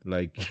anybody.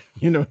 Like,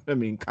 you know what I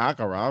mean?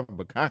 Karkaroff,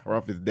 but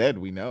Karkaroff is dead,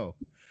 we know.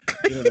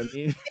 You know what I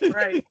mean?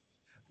 Right.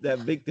 That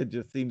Victor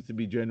just seems to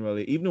be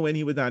generally, even when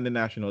he was on the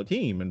national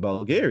team in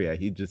Bulgaria,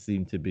 he just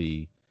seemed to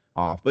be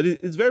off. But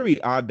it's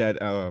very odd that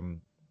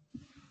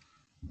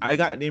I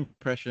got the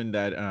impression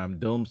that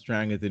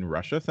Durmstrang is in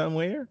Russia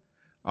somewhere,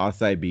 or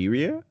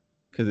Siberia,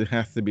 because it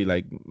has to be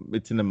like,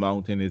 it's in the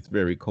mountain, it's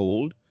very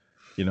cold,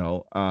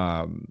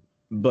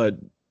 but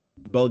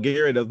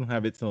Bulgaria doesn't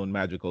have its own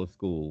magical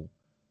school,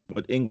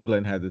 but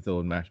England has its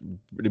own,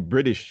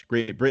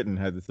 Great Britain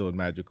has its own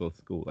magical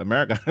school,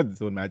 America has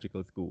its own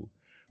magical school,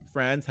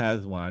 France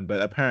has one, but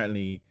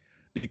apparently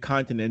the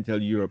continental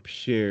Europe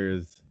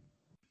shares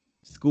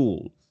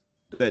schools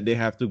that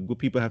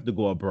people have to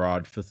go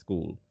abroad for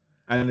school.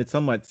 And it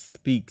somewhat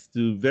speaks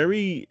to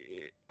very,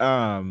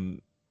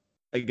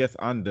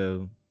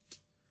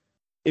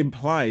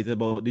 implies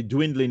about the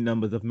dwindling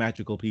numbers of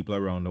magical people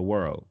around the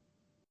world.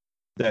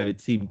 That it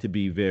seemed to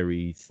be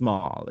very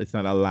small. It's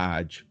not a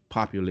large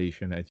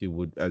population as we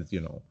would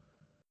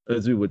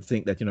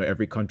think that,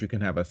 every country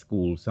can have a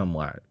school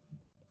somewhat.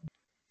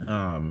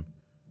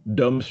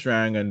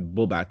 Durmstrang and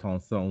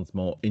Beauxbatons sounds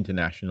more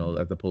international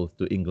as opposed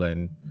to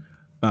England.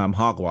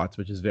 Hogwarts,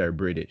 which is very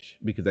British,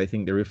 because I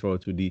think they refer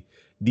to the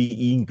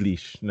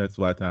English. That's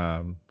what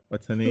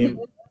what's her name?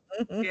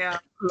 Yeah,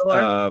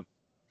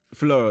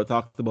 Fleur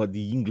talks about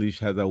the English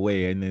has a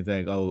way, and it's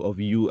like, of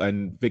you,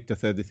 and Victor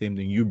said the same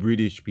thing. You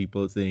British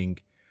people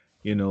think,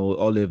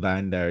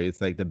 Ollivander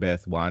is like the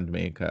best wand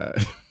maker,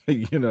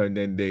 and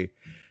then they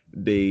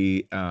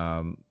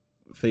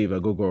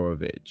favor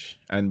Gogorovich,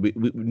 and we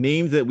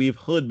names that we've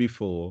heard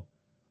before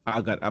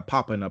are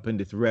popping up in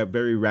this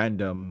very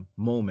random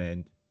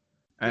moment.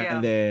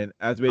 And then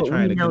as we're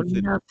trying to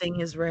consider,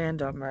 nothing is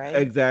random, right?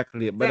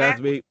 Exactly.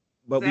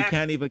 But we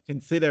can't even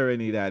consider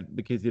any of that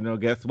because,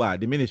 guess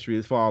what? The Ministry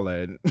is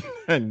fallen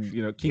and,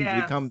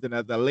 Kingsley comes in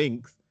as a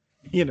lynx,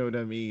 you know what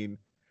I mean?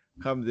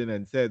 comes in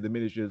and says the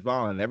ministry is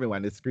fallen,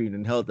 everyone is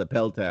screaming helter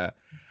pelter,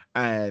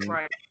 and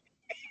Right.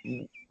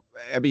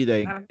 I mean,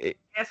 like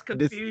That's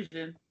this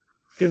confusion.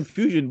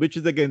 confusion, which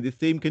is again the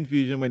same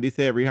confusion when they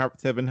say every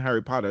seven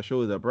Harry Potter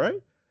shows up,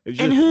 right? It's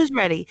And just who's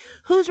ready?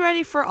 Who's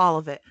ready for all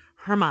of it?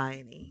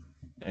 Hermione.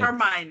 ex,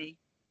 Hermione.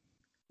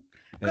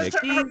 Because ex,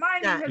 She's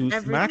got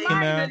everything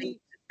machina. ready to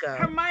go.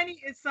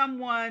 Hermione is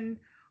someone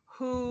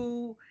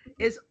who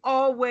is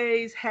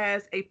always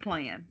has a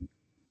plan.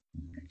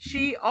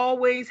 She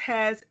always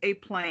has a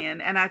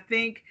plan. And I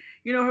think,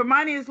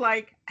 Hermione is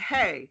like,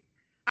 hey,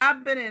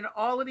 I've been in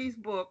all of these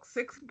books,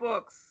 6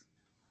 books,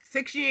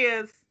 6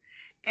 years,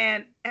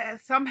 and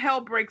some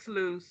hell breaks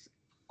loose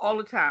all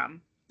the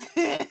time.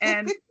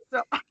 And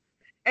so,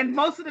 and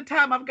most of the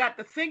time I've got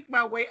to think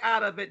my way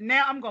out of it.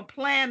 Now I'm going to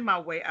plan my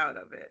way out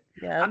of it.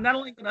 Yeah. I'm not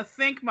only going to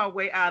think my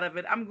way out of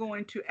it, I'm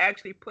going to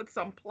actually put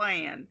some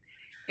plan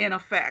in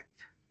effect.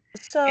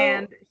 So,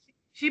 and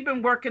she's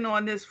been working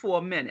on this for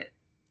a minute.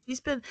 He's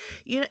been,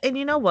 and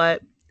you know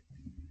what?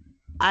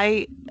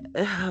 I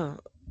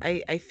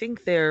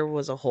think there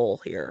was a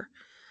hole here,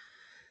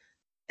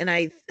 and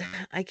I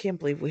can't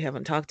believe we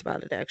haven't talked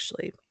about it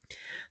actually.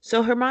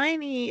 So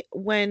Hermione,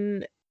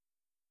 when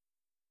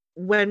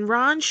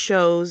Ron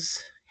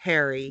shows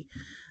Harry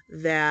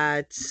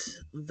that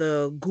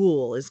the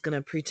ghoul is going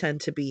to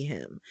pretend to be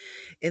him,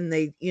 and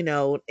they,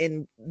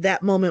 in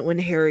that moment when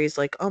Harry's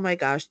like, oh my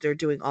gosh, they're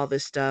doing all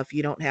this stuff,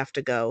 you don't have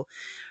to go,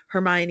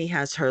 Hermione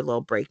has her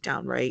little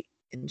breakdown, right?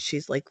 And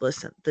she's like,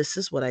 listen, this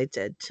is what I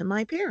did to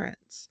my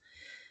parents.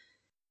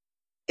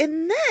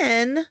 And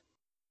then,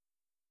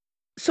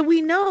 so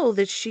we know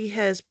that she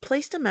has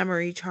placed a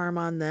memory charm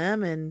on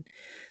them, and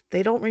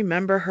they don't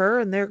remember her,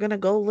 and they're going to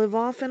go live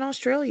off in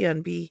Australia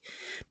and be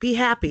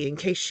happy in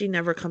case she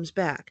never comes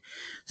back.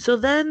 So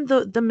then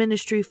the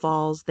ministry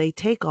falls, they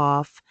take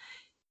off,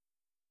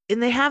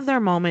 and they have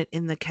their moment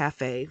in the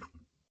cafe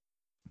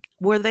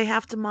where they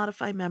have to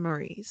modify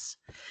memories.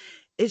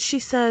 And she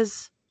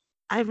says,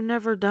 I've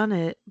never done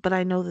it, but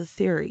I know the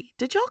theory.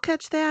 Did y'all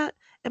catch that?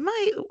 That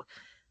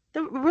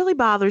really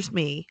bothers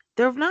me.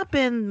 There have not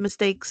been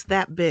mistakes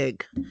that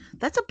big.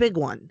 That's a big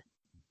one.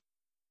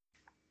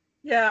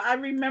 Yeah, I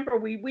remember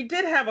we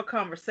did have a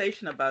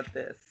conversation about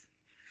this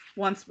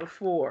once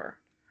before,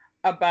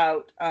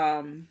 about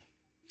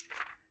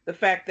the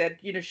fact that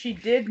she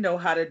did know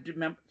how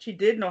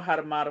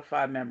to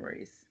modify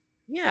memories.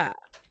 Yeah.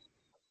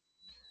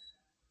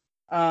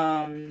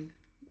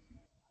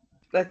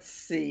 Let's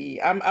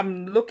see.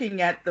 I'm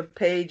looking at the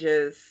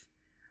pages.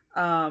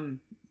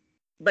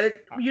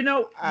 But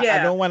yeah.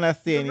 I don't want to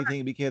say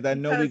anything because I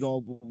know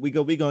we're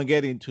gonna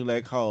get into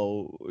like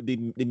how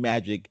the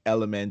magic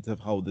elements of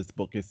how this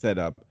book is set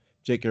up.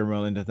 J.K.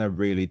 Rowling does a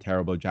really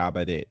terrible job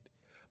at it.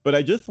 But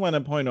I just want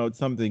to point out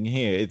something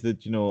here. Is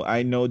that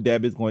I know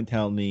Deb is going to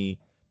tell me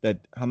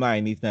that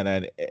Hermione's not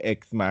an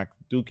ex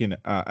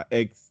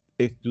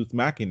Deus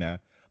Machina,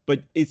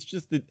 but it's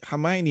just that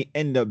Hermione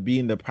end up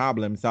being the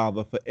problem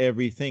solver for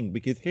everything.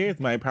 Because here's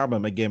my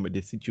problem again with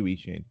this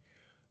situation.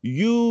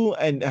 You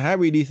and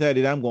Harry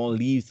decided I'm going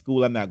to leave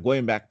school. I'm not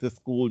going back to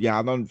school.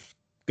 Y'all don't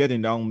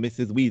getting down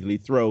Mrs.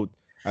 Weasley's throat.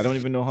 I don't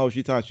even know how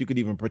she thought she could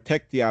even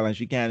protect y'all, and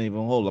she can't even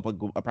hold up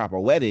a proper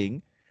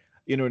wedding.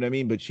 You know what I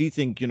mean? But she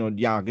think,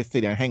 y'all can stay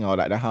there and hang out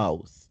at the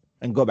house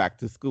and go back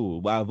to school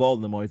while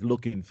Voldemort is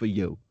looking for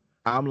you.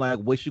 I'm like,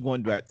 what's she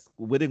going to do at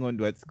school? What are they going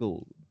to do at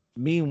school?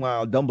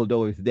 Meanwhile,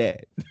 Dumbledore is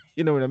dead.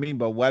 You know what I mean?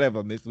 But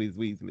whatever, Mrs.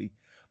 Weasley.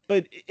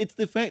 But it's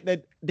the fact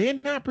that they're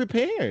not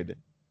prepared.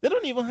 They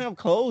don't even have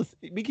clothes,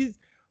 because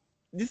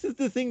this is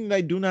the thing that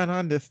I do not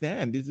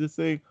understand. It's just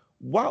like,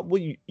 what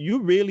would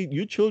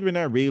you children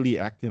are really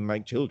acting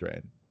like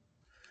children.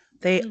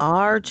 They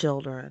are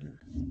children.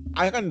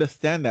 I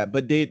understand that,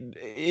 but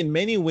in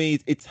many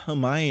ways, it's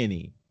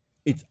Hermione.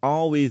 It's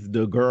always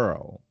the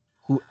girl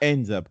who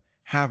ends up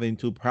having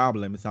to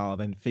problem solve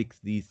and fix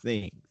these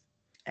things.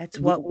 That's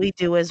what we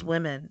do as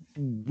women.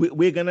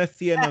 We're going to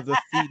see another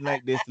scene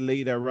like this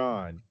later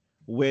on,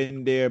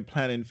 when they're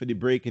planning for the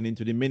breaking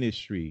into the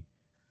ministry.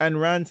 And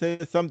Ron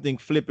says something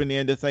flippantly,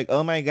 and it's like,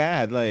 oh my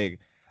God, like,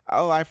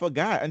 oh, I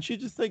forgot. And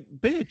she's just like,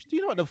 bitch, do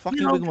you know what the fuck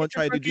we're going to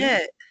try to do?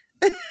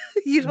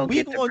 You don't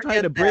we're get going to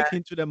try to break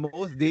into the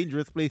most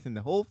dangerous place in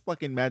the whole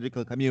fucking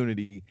magical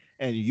community.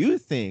 And you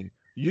think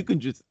you can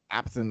just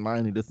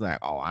absentmindedly just like,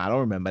 oh, I don't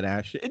remember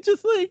that shit. It's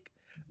just like,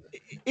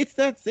 it's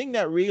that thing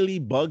that really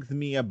bugs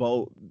me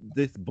about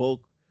this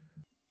book,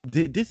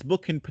 this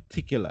book in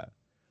particular.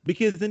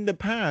 Because in the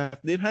past,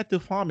 they've had to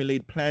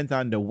formulate plans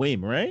on the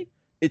whim, right?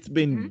 It's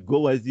been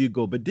go as you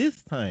go. But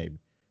this time,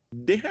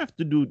 they have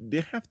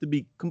to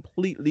be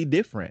completely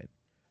different.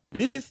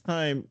 This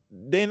time,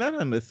 they're not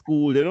on the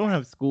school. They don't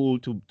have school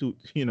to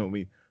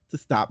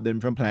stop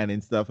them from planning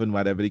stuff and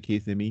whatever the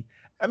case may be.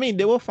 I mean,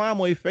 they were far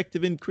more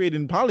effective in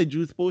creating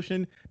Polyjuice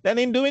Potion than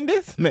in doing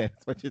this mess,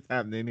 which is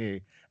happening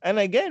here. And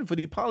again, for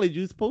the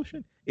Polyjuice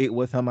Potion, it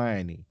was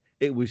Hermione.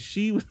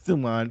 She was the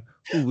one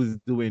who was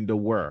doing the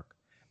work.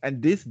 And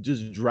this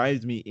just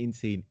drives me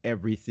insane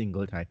every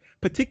single time,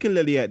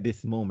 particularly at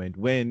this moment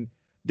when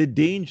The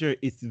danger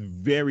is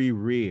very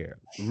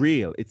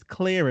real. It's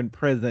clear and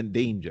present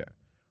danger.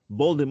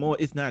 Voldemort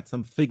is not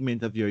some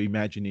figment of your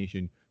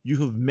imagination. You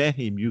have met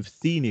him, you've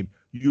seen him.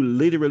 You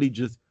literally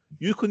just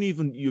you couldn't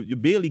even you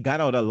barely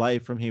got out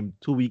alive from him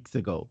 2 weeks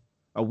ago,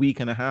 a week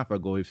and a half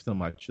ago, if so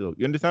much. So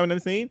you understand what I'm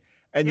saying?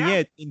 And Yeah.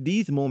 yet in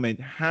these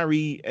moments,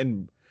 Harry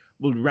and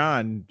well,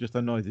 Ron just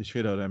annoys the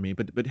shit out of me.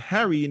 But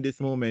Harry in this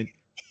moment,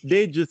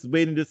 they just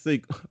waiting to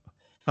say,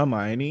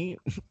 Hermione,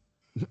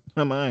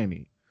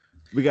 Hermione,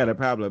 we got a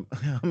problem.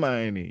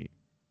 Hermione,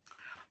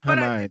 But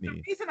the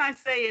Hermione. reason I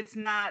say it's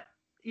not,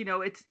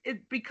 it's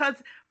because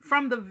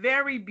from the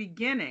very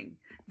beginning,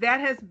 that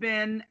has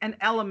been an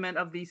element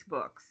of these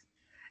books,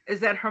 is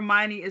that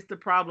Hermione is the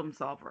problem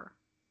solver.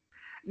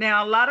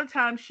 Now, a lot of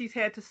times she's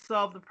had to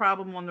solve the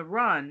problem on the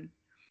run,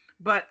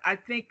 but I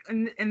think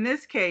in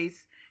this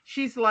case,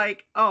 she's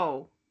like,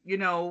 oh,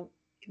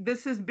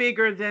 this is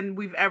bigger than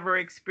we've ever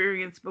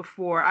experienced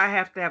before. I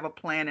have to have a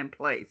plan in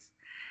place.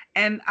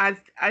 And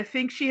I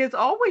think she has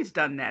always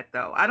done that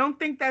though. I don't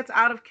think that's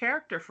out of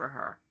character for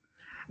her.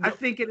 I No,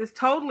 think it is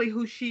totally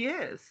who she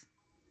is.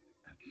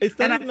 it's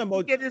not And I even think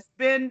about it has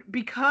been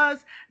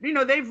because,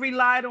 they've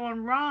relied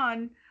on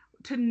Ron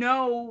to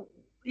know,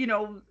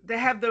 to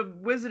have the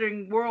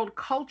Wizarding World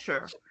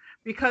culture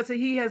because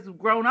he has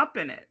grown up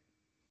in it.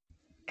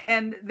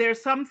 And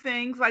there's some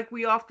things like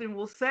we often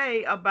will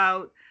say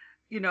about,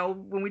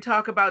 when we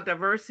talk about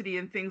diversity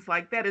and things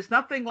like that, it's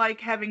nothing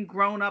like having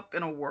grown up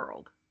in a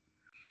world.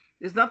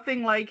 There's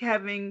nothing like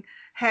having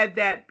had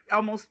that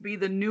almost be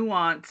the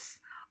nuance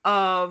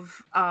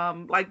of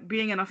like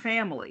being in a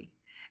family.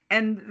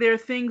 And there are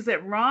things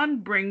that Ron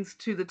brings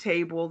to the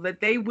table that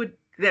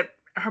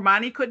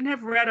Hermione couldn't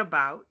have read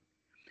about,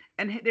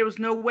 and there was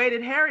no way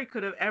that Harry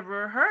could have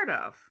ever heard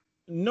of.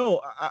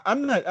 no.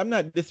 I'm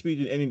not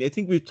disputing anything. I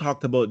think we've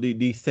talked about the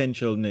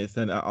essentialness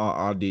and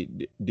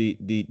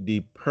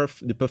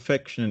the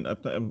perfection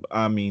of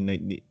I mean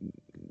like,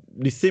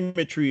 the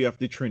symmetry of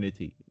the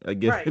Trinity. I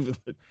guess Right, you know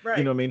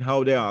right. what I mean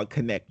how they all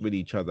connect with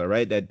each other,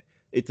 right? That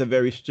it's a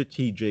very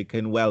strategic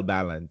and well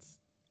balanced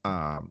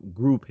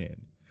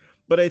grouping.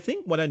 But I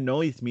think what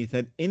annoys me is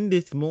that in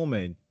this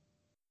moment,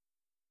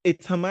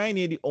 it's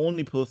Hermione the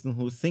only person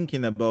who's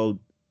thinking about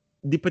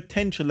the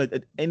potential that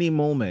at any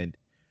moment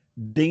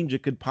danger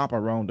could pop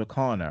around the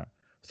corner.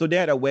 So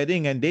they're at a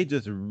wedding and they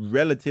just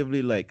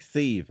relatively like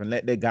safe and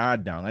let their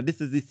guard down. And this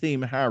is the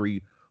same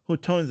Harry who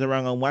turns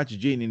around and watch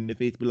Jane in the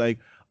face, be like,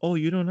 "Oh,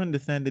 you don't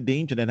understand the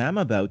danger that I'm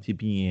about to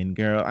be in,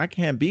 girl. I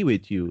can't be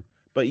with you."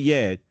 But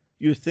yet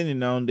you're sitting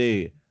down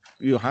there.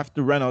 You have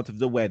to run out of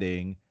the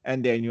wedding,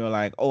 and then you're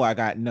like, "Oh, I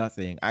got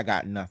nothing. I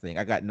got nothing.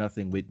 I got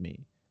nothing with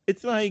me."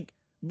 It's like,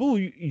 boo,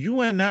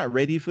 you are not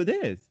ready for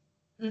this.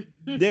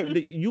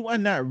 You are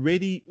not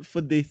ready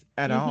for this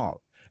at Mhm.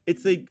 all.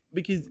 It's like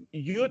because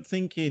you're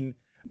thinking,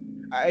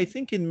 I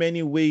think in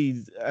many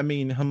ways, I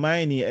mean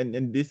Hermione,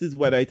 and this is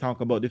what I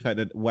talk about the fact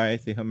that why I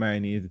say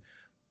Hermione is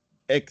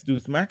ex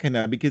Deus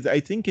Machina, because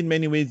I think in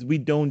many ways we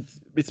don't.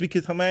 It's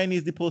because Hermione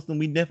is the person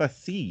we never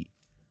see.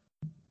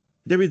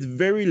 There is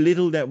very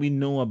little that we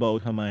know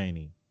about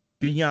Hermione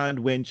beyond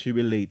when she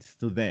relates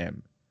to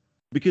them.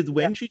 Because Yeah.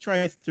 when she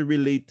tries to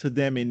relate to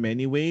them in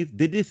many ways,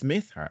 they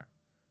dismiss her.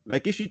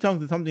 Like if she talks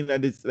to something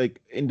that is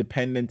like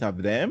independent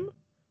of them,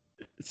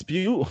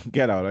 spew,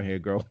 get out of here,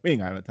 girl. We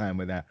ain't got no time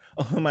with that.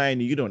 Oh,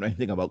 Hermione, you don't know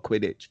anything about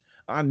Quidditch.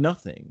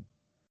 Nothing.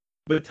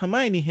 But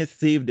Hermione has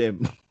saved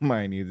them.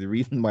 Hermione is the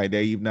reason why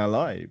they're even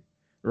alive,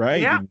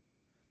 right? Yeah. And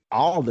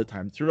all the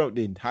time throughout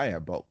the entire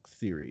book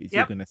series,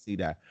 you're Yep. gonna see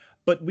that.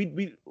 But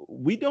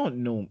we don't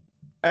know.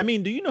 I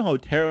mean, do you know how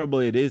terrible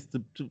it is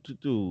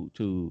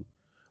to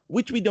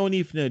which we don't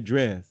even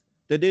address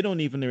that they don't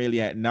even really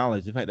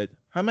acknowledge the fact that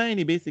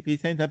Hermione basically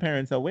sent her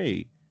parents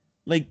away,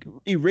 like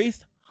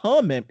erased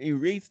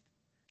erased.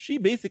 She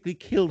basically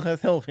killed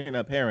herself in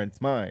her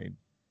parents' mind.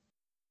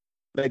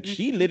 Like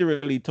she Mhm.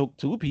 literally took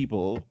two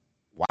people,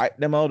 wiped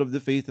them out of the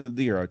face of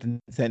the earth, and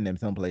sent them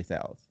someplace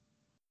else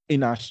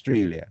in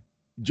Australia,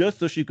 just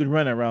so she could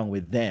run around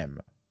with them.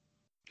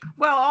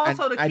 Well, And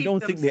also to I keep don't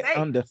them think they safe.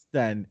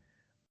 understand,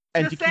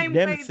 and The to keep same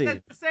them way that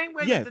safe. the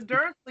Yes,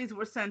 Dursleys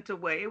were sent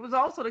away, it was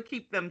also to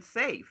keep them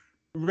safe.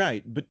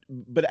 right,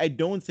 but I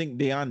don't think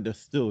they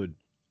understood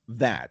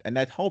that, and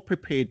that's how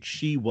prepared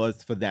she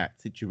was for that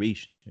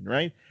situation,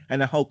 right?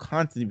 And how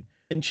constantly,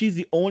 and she's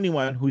the only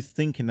one who's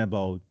thinking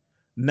about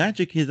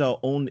magic is our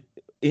own.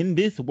 In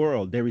this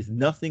world, there is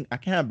nothing. I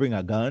can't bring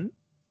a gun.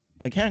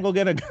 I can't go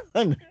get a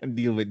gun and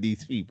deal with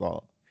these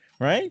people,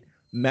 right?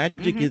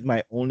 Magic Hmm. is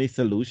my only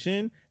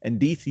solution, and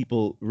these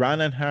people,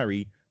 Ron and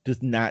Harry,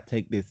 does not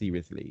take this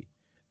seriously.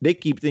 They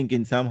keep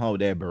thinking somehow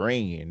their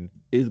brain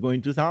is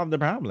going to solve the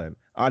problem,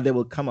 or they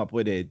will come up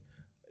with it.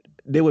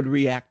 They would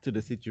react to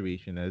the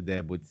situation, as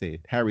they would say.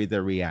 Harry's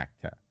a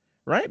reactor,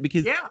 right?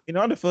 Because Yeah. in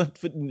order for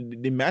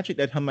the magic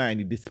that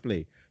Hermione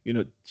display,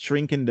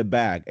 shrinking the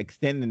bag,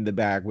 extending the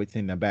bag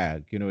within the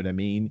bag, you know what I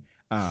mean?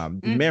 The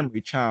Hmm.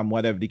 memory charm,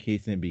 whatever the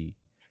case may be,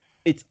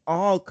 it's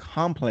all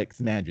complex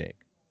magic.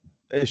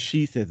 As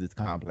she says, it's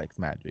complex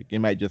magic. It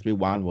might just be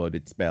one word.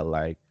 It's spelled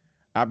like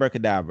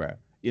abracadabra.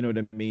 You know what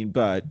I mean?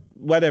 But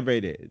whatever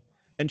it is.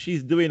 And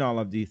she's doing all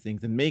of these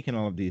things and making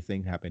all of these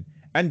things happen.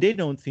 And they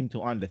don't seem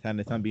to understand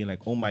this and being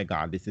like, oh my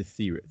God, this is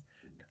serious.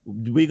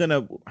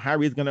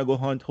 Harry's gonna go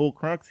hunt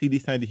Horcrux. He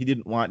decided he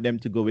didn't want them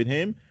to go with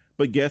him.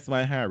 But guess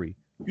what, Harry?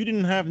 You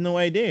didn't have no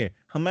idea.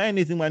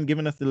 Hermione's the one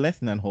giving us the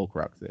lesson on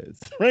Horcruxes,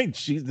 right?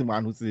 She's the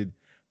one who said,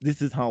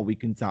 this is how we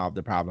can solve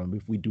the problem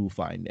if we do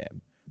find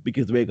them,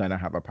 because we're gonna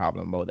have a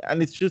problem about it.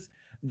 And it's just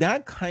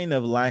that kind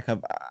of lack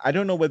of, I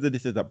don't know whether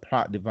this is a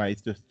plot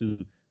device just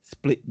to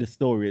split the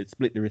story,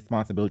 split the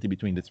responsibility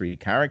between the three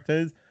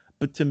characters.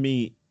 But to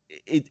me,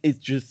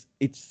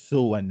 it's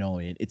so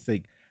annoying. It's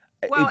like,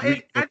 well,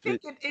 I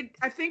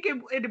think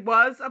it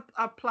was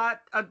a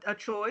plot, a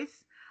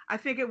choice. I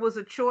think it was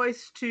a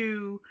choice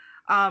to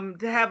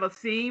have a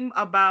theme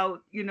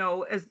about,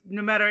 as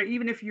no matter,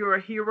 even if you're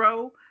a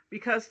hero,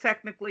 because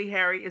technically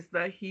Harry is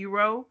the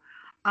hero,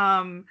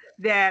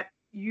 that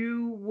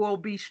you will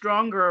be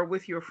stronger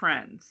with your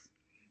friends.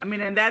 I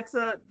mean, and that's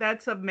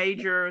a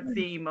major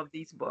theme of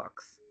these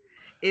books,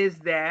 is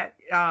that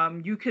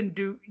you can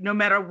do, no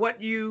matter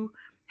what you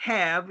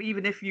have,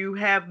 even if you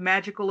have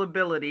magical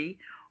ability,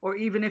 or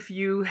even if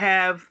you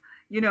have,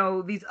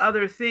 these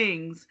other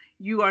things,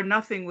 you are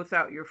nothing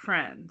without your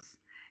friends.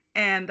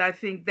 And I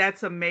think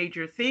that's a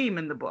major theme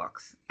in the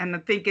books. And I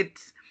think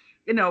it's,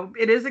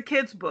 it is a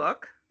kid's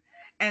book.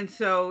 And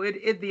so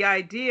the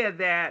idea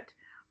that,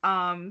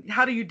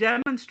 how do you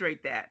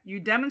demonstrate that? You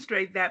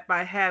demonstrate that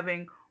by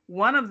having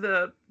one of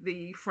the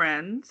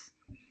friends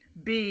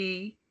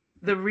be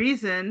the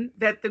reason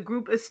that the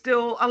group is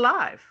still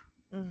alive.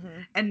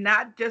 Mm-hmm. And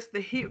not just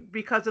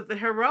because of the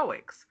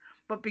heroics,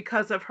 but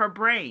because of her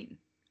brain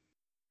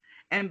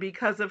and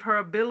because of her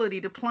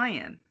ability to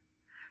plan.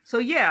 So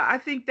yeah, I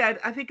think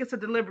it's a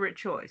deliberate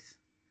choice.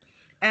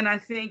 And I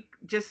think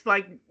just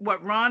like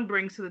what Ron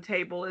brings to the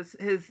table is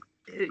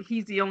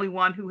he's the only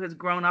one who has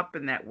grown up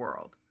in that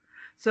world.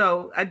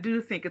 So I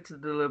do think it's a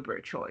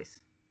deliberate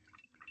choice.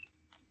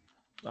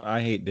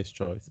 I hate this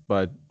choice,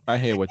 but I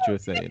hear what you're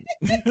saying.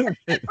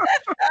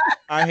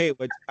 I hate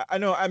what I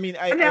know. I mean,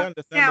 I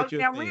understand what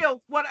you're saying.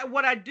 Real,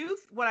 what I do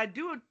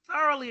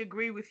thoroughly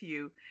agree with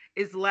you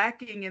is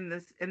lacking in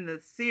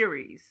the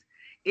series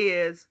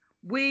is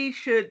we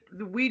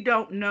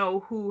don't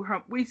know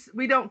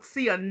we don't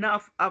see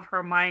enough of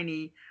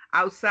Hermione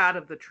outside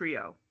of the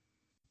trio.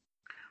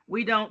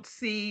 We don't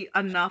see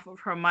enough of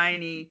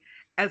Hermione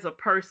as a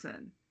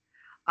person.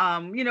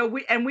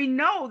 We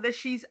know that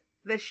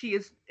she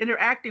is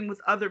interacting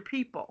with other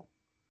people.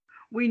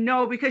 We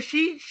know because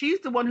she's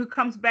the one who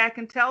comes back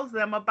and tells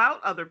them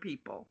about other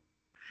people.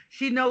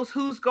 She knows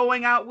who's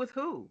going out with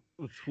who.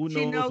 Who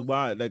knows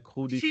why? Like,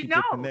 who these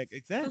people connect?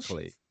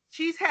 Exactly. So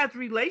she's had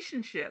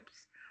relationships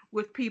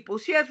with people.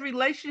 She has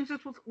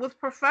relationships with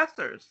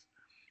professors.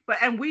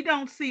 And we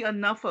don't see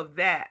enough of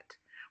that.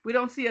 We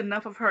don't see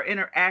enough of her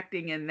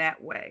interacting in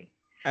that way.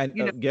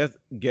 And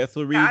guess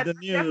who reads the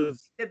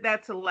news?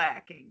 That's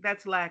lacking.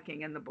 That's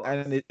lacking in the book.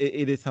 And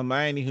it is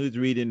Hermione who's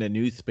reading the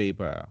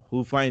newspaper,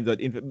 who finds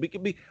out.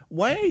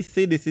 Why I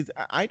say this is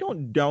I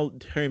don't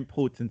doubt her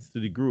importance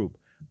to the group.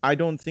 I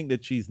don't think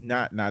that she's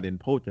not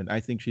important. I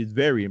think she's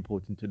very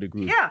important to the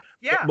group.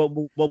 Yeah. But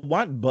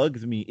what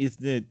bugs me is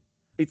that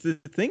it's a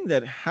thing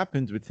that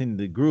happens within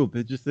the group.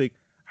 It's just like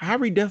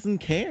Harry doesn't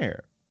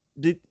care.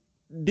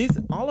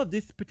 All of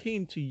this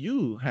pertains to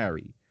you,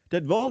 Harry.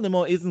 That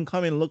Voldemort isn't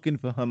coming looking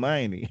for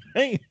Hermione.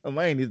 Right?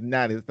 Hermione is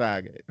not his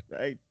target,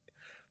 right?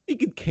 He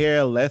could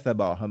care less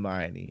about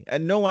Hermione,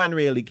 and no one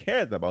really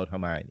cares about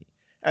Hermione.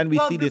 And we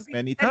see this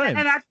many times.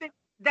 And I think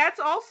that's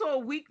also a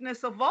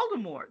weakness of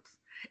Voldemort's,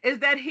 is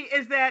that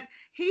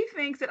he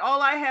thinks that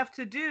all I have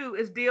to do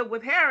is deal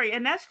with Harry,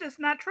 and that's just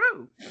not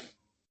true.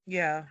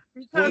 Yeah,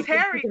 because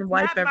Harry can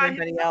wipe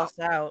everybody else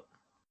out.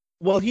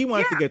 Well, he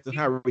wants to get to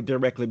Harry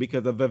directly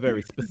because of a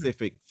very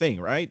specific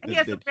thing, right? He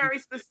has a very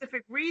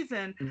specific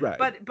reason. Right.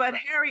 But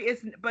Harry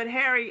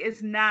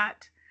is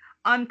not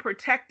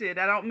unprotected.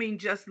 I don't mean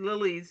just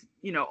Lily's,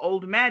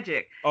 old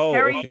magic. Oh,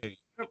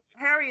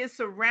 Harry is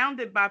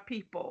surrounded by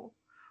people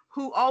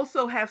who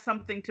also have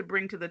something to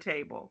bring to the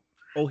table.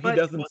 Oh, he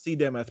doesn't see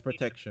them as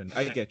protection.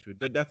 I get you.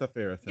 That's a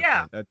fair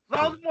assessment. Yeah,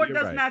 Voldemort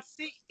does not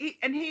see,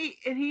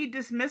 he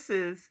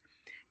dismisses.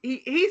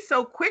 He's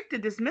so quick to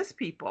dismiss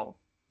people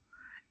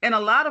in a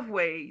lot of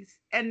ways,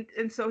 and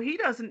so he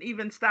doesn't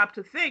even stop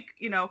to think.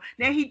 Now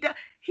he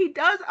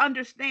does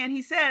understand.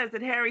 He says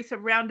that Harry's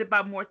surrounded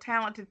by more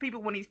talented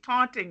people when he's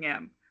taunting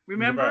him.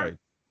 Remember?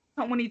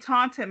 Right. When he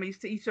taunts him,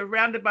 he's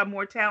surrounded by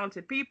more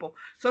talented people.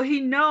 So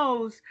he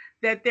knows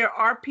that there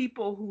are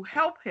people who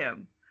help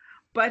him,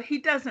 but he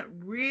doesn't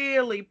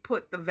really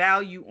put the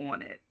value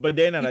on it. But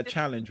they're not a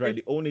challenge, right?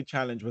 The only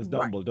challenge was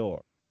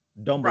Dumbledore.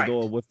 Right.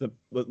 Dumbledore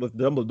was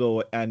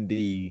Dumbledore and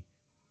the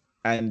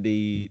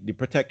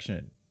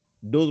protection.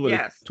 Those were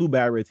the two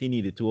barriers he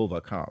needed to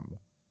overcome.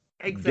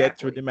 Exactly. Get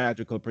through the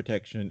magical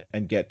protection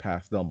and get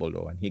past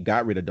Dumbledore. And he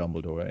got rid of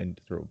Dumbledore and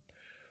through.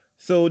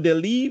 So they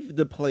leave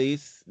the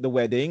place, the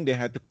wedding. They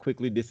had to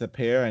quickly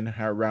disappear. And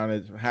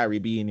Harry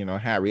being,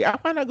 Harry, I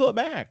want to go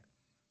back.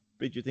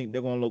 But you think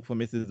they're gonna look for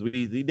Mrs.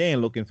 Weasley? They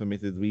ain't looking for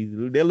Mrs.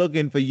 Weasley. They're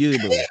looking for you,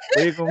 boo.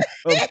 Where you gonna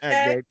go back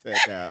there,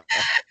 check out?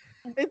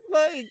 It's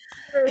like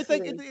it's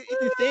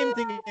the same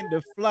thing in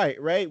the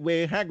flight, right?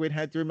 Where Hagrid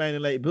had to remind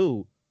him, like,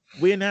 boo,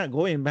 we're not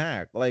going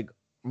back. Like,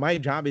 my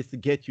job is to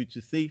get you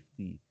to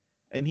safety.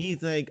 And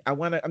he's like,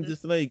 I'm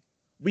just like,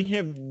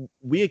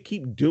 we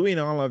keep doing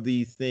all of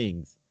these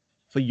things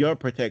for your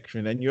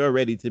protection, and you're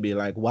ready to be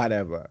like,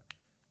 whatever.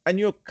 And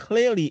you're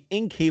clearly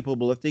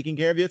incapable of taking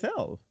care of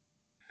yourself.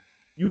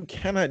 You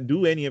cannot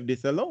do any of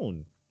this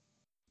alone.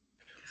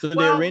 So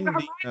they're in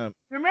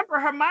remember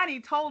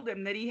Hermione told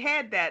him that he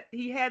had that,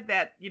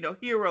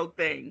 hero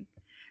thing,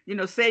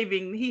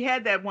 saving, he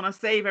had that want to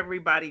save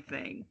everybody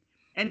thing.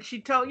 And she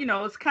told,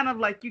 it's kind of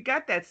like you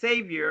got that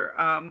savior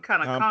kind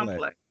of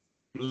complex.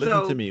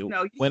 Listen to me.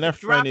 When a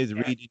friend is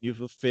reading you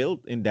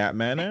fulfilled in that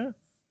manner,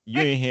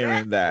 you ain't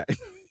hearing that.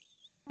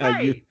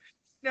 Right.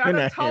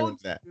 I told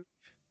you.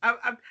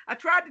 I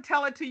tried to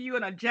tell it to you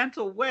in a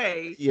gentle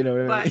way,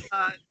 but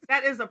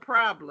that is a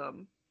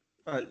problem.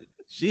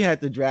 She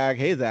had to drag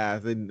his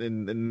ass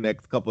in the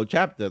next couple of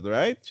chapters,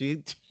 right?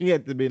 She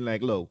had to be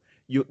like, look,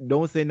 you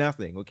don't say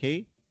nothing,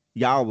 okay?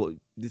 Y'all,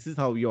 this is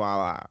how you all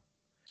are.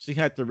 She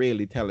had to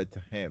really tell it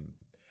to him.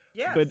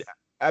 Yes. But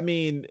I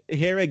mean,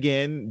 here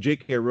again,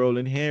 J.K.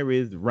 Rowling, here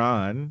is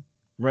Ron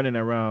running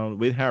around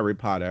with Harry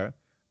Potter,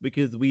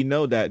 because we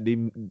know that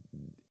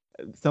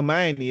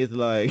Hermione is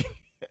like,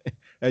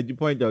 as you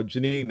point out,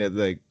 Janine is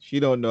like, she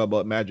don't know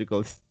about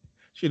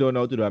she don't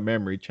know to do a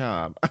memory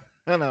charm.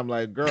 And I'm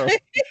like, girl,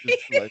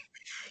 like,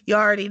 you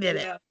already did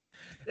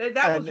it.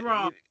 That was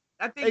wrong.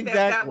 I think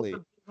that was a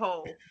big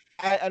hole.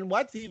 And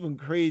what's even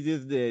crazy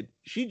is that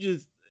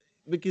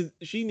because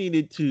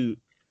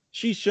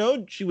she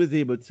showed she was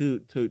able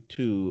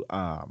to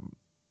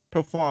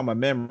perform a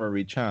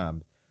memory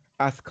charm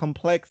as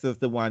complex as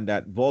the one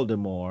that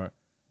Voldemort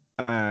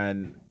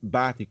and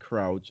Barty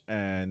Crouch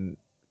and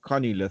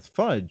Cornelius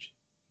Fudge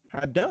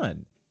had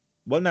done.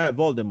 Well, not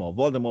Voldemort.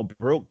 Voldemort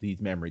broke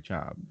these memory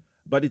charms.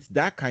 But it's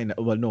that kind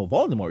of, no,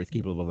 Voldemort is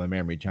capable of a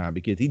memory charm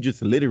because he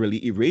just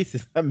literally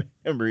erases a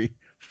memory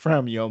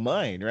from your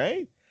mind,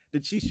 right?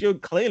 That she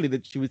showed clearly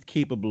that she was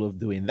capable of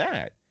doing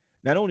that.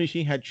 Not only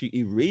she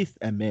erased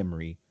a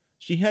memory,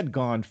 she had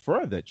gone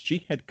further.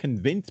 She had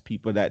convinced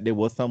people that there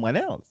was someone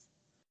else,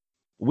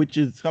 which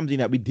is something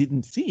that we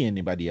didn't see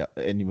any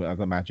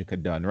other magic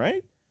had done,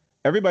 right?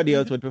 Everybody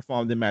else who had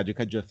performed the magic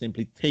had just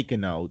simply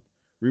taken out,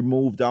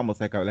 removed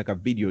almost like a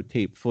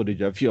videotape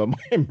footage of your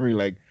memory,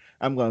 like,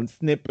 I'm going to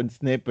snip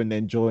and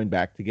then join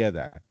back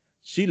together.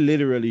 She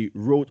literally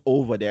wrote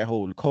over their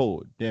whole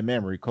code, their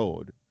memory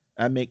code,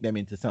 and make them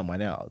into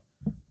someone else.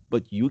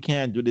 But you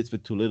can't do this for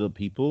two little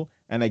people.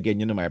 And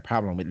again, my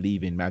problem with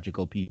leaving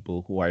magical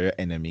people who are your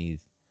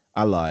enemies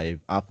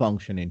alive are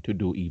functioning to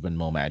do even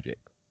more magic.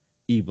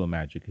 Evil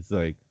magic. It's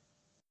like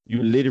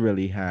you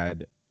literally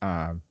had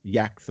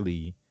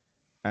Yaxley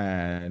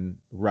and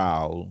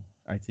Raoul,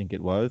 I think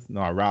it was.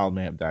 No, Raoul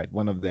may have died.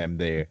 One of them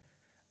there.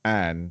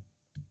 And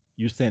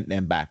you sent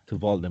them back to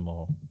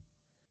Voldemort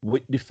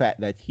with the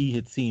fact that he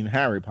had seen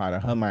Harry Potter,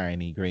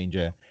 Hermione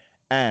Granger,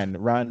 and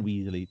Ron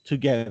Weasley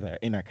together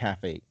in a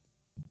cafe.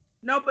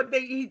 No, but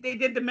they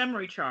did the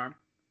memory charm.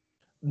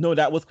 No,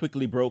 that was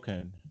quickly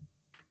broken.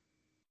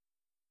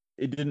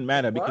 It didn't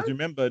matter because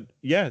remembered,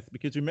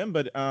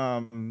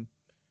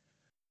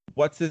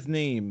 what's his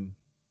name?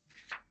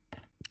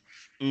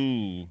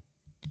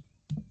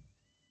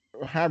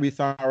 Harry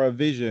saw a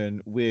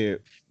vision where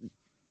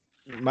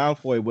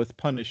Malfoy was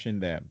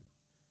punishing them.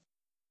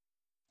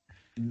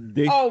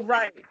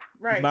 Right.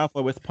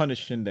 Malfoy was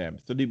punishing them.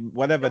 So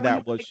whatever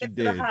that was, she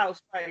did. The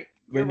house, right.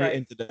 When they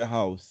entered the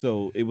house,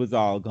 so it was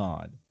all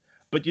gone.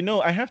 But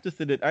I have to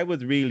say that I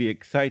was really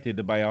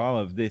excited by all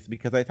of this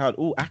because I thought,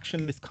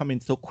 action is coming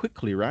so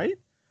quickly, right?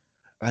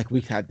 Like we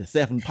had the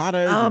 7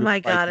 Potters. Oh my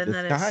god! And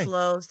then it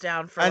slows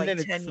down for like 10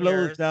 years. And then it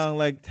slows down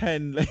like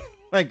 10,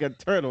 like a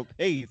turtle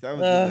pace. I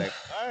was just like,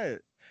 all right.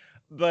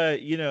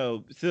 But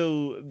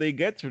so they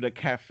get to the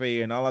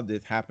cafe and all of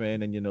this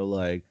happened, and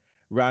like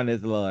Ron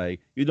is like,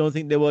 you don't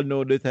think they will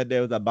notice that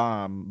there was a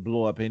bomb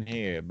blow up in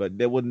here, but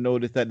they wouldn't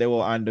notice that they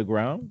were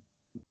underground?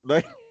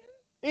 Like,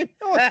 He's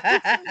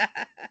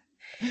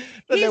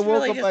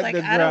really just like,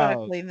 I don't want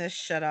to clean this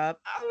shit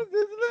up. I was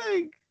just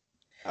like,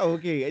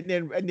 okay,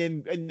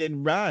 and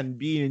then Ron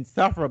being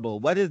insufferable.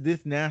 What is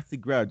this nasty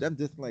grudge? I'm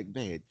just like,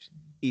 bitch,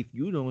 if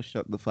you don't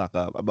shut the fuck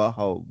up about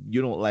how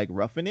you don't like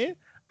roughing it,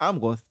 I'm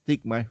gonna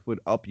stick my foot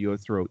up your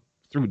throat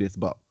through this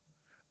book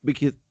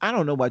because I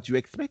don't know what you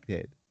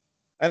expected.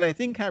 And I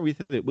think Harry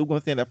said it. We're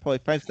gonna stay in a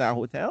 5-star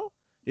hotel.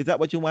 Is that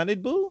what you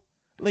wanted, boo?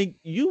 Like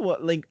you were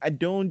like, I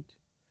don't.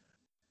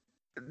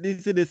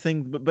 These are the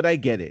things, but I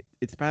get it.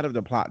 It's part of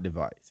the plot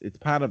device. It's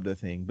part of the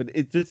thing. But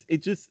it just.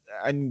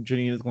 And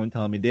Janina's going to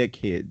tell me they're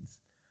kids,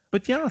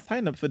 but y'all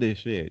signed up for this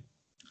shit.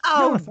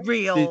 Oh,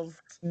 real.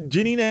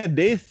 Janina,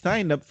 they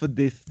signed up for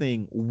this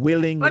thing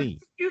willingly.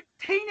 But you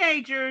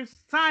teenagers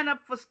sign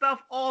up for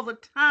stuff all the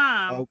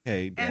time.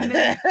 Okay, and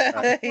then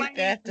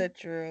that's the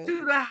truth.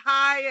 To the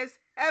highest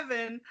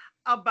heaven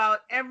about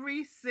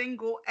every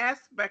single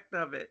aspect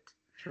of it.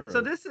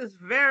 So True. this is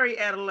very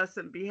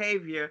adolescent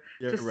behavior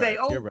You're to say,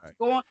 right. You're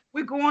 "Oh, right.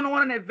 we're going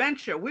on an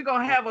adventure. We're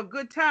gonna have a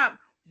good time."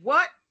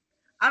 What?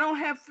 I don't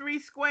have three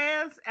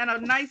squares and a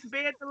nice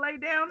bed to lay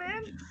down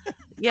in.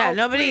 Yeah, Oh,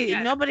 nobody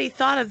please. nobody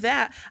thought of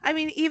that. I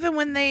mean, even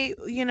when they,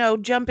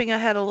 jumping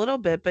ahead a little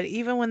bit, but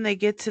even when they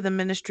get to the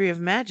Ministry of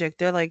Magic,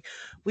 they're like,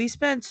 we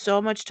spent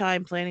so much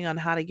time planning on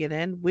how to get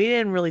in. We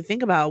didn't really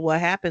think about what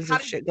happens How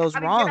if to shit goes how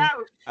to get wrong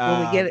out? when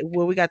we get Um, it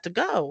where we got to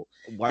go.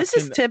 This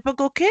is watching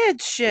typical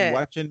kids shit.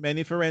 watching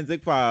many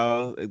forensic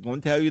files, it's gonna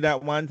tell you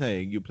that one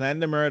thing. You plan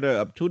the murder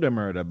up to the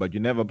murder, but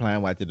you never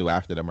plan what to do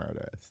after the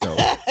murder. So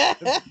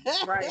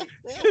Right.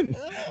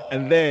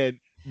 and then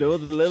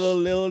those little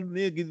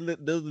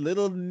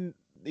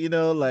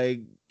like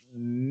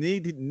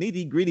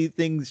nitty gritty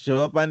things show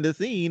up on the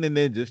scene and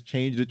then just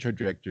change the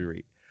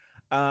trajectory.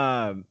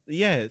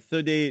 Yeah,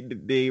 so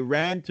they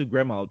ran to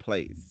Grimald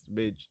Place,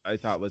 which I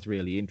thought was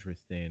really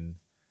interesting.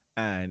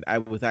 And I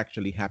was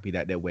actually happy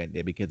that they went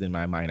there because in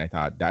my mind I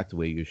thought that's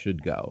where you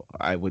should go.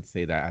 I would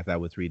say that as I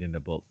was reading the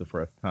book the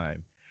first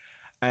time.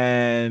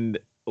 And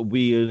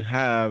we'll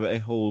have a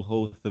whole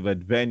host of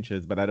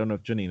adventures, but I don't know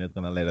if Janine is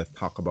gonna let us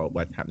talk about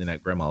what's happening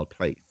at Grimald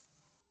Place.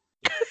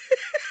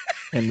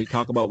 Can we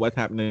talk about what's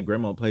happening at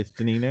Grimald Place,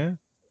 Janina?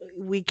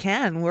 We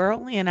can. We're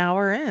only an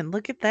hour in.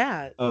 Look at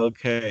that.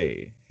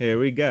 Okay, here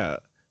we go.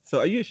 So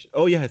are you?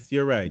 Oh yes,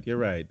 you're right. You're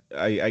right.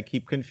 I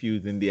keep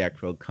confusing the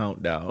actual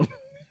countdown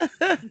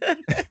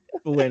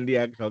for when the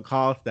actual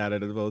call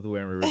started as opposed to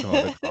when we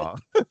record the call.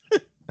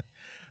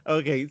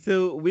 Okay,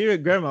 so we're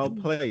at Grandma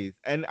Place,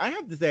 and I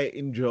have to say, I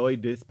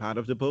enjoyed this part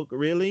of the book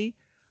really,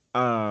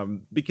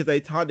 because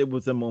I thought it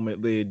was a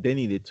moment where they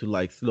needed to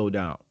like slow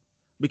down,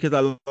 because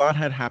a lot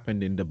had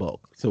happened in the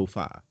book so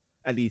far,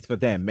 at least for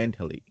them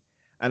mentally,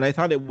 and I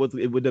thought it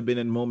would have been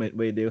a moment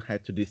where they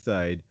had to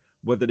decide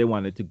whether they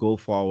wanted to go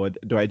forward,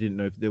 though I didn't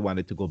know if they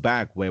wanted to go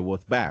back. Where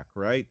was back,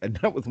 right? And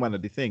that was one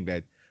of the things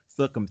that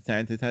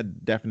circumstances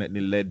had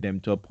definitely led them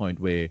to a point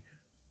where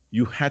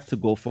you had to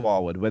go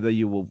forward, whether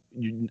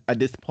at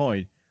this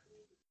point,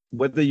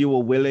 whether you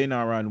were willing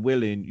or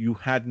unwilling, you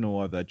had no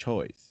other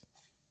choice,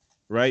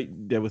 right?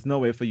 There was no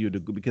way for you to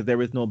go because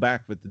there is no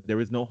back,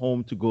 there is no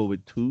home to go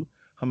with too.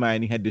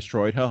 Hermione had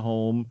destroyed her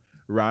home.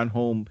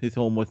 His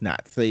home was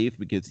not safe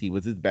because he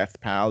was his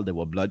best pal. There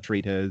were blood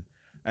traitors,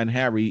 and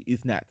Harry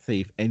is not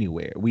safe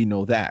anywhere. We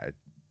know that.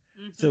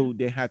 Mm-hmm. So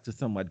they had to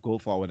somewhat go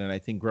forward, and I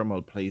think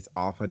Grimmauld Place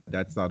offered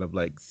that sort of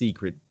like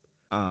secret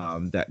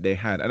that they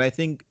had, and I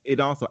think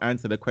it also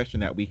answered the question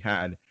that we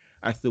had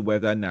as to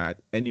whether or not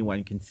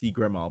anyone can see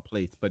Grimmauld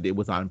Place, but it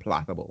was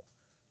unplottable.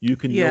 You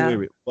can know Yeah.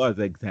 where it was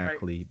Right.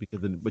 exactly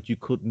but you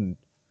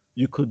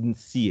couldn't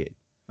see it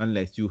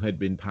unless you had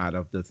been part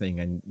of the thing,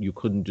 and you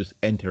couldn't just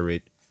enter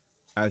it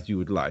as you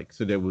would like.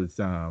 So there was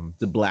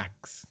the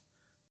blacks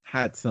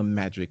had some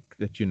magic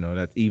that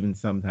that even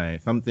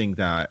sometimes some things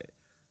are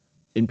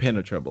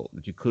impenetrable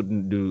that you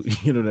couldn't do.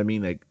 You know what I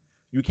mean? Like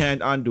you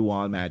can't undo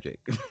all magic.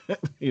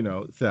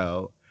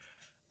 So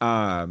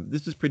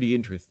this was pretty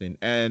interesting.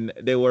 And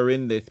they were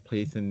in this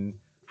place, and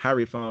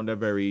Harry found a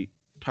very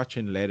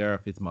touching letter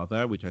of his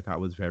mother, which I thought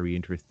was very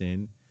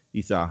interesting.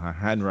 He saw her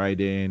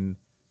handwriting.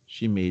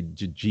 She made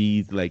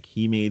G's like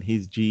he made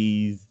his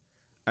G's.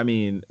 I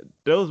mean,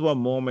 those were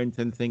moments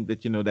and things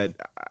that that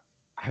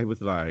I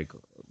was like,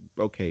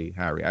 okay,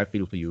 Harry, I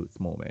feel for you at this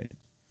moment.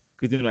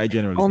 Because I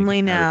generally think of Only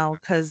Harry. now,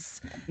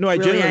 because No, I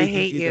really, I generally think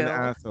hate he's an you.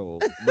 asshole.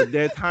 But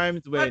there are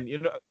times But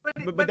when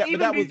but but even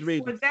that was before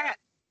really that,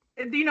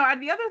 and the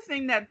other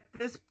thing that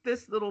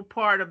this little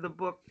part of the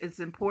book is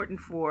important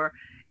for,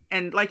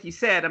 and like you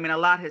said, I mean, a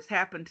lot has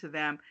happened to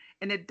them,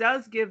 and it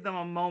does give them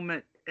a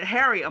moment,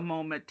 Harry, a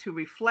moment to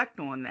reflect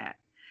on that.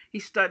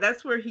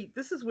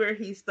 This is where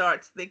he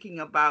starts thinking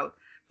about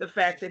the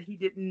fact that he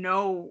didn't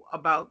know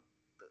about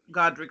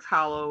Godric's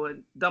Hollow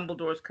and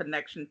Dumbledore's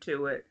connection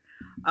to it.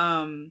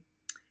 Um,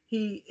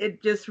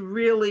 it just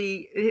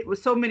really, it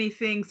was so many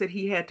things that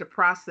he had to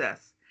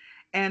process.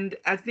 And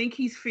I think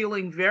he's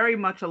feeling very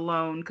much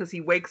alone because he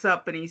wakes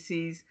up and he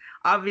sees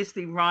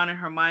obviously Ron and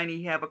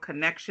Hermione have a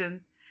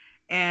connection,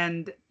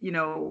 and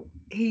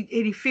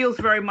he feels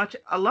very much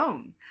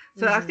alone.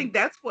 So I Hmm. think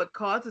that's what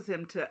causes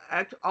him to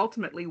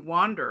ultimately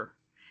wander,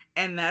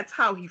 and that's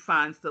how he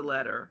finds the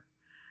letter,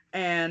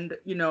 and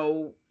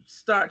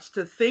starts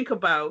to think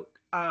about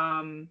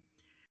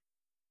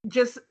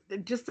just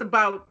just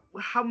about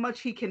how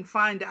much he can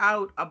find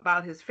out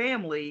about his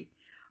family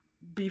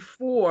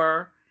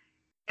before,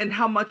 and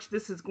how much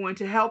this is going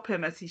to help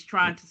him as he's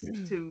trying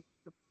to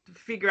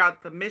figure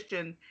out the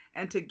mission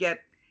and to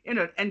get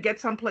and get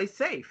someplace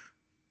safe.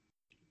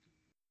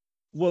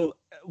 well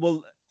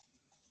well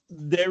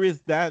there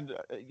is that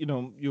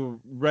you're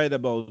right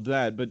about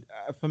that, but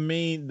for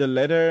me the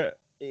letter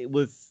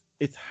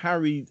it's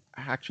Harry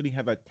actually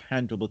have a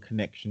tangible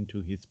connection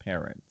to his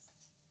parents.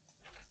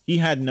 He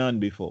had none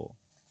before,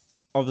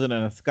 other than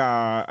a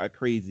scar, a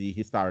crazy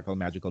historical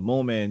magical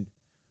moment.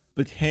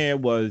 But here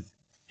was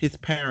his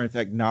parents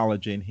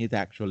acknowledging his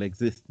actual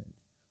existence,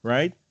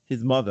 right?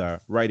 His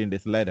mother writing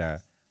this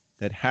letter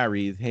that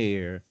Harry is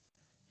here.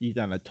 He's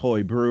on a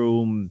toy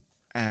broom,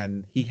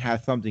 and he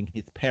has something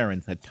his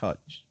parents had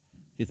touched,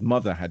 his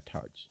mother had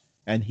touched,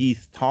 and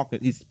he's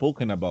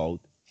spoken about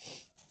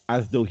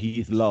as though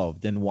he's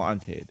loved and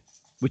wanted,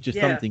 which is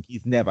Yeah. something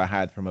he's never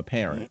had from a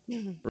parent,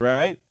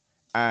 right?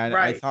 And I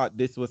Right. thought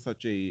this was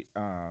such a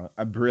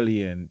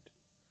brilliant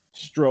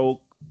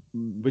stroke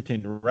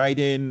written right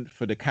in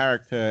for the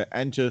character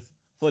and just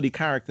for the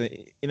character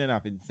in and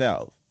of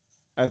itself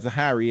as a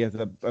Harry as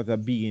a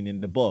being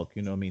in the book.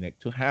 You know what I mean? Like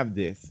to have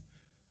this,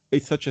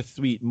 it's such a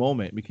sweet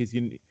moment because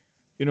you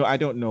know I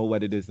don't know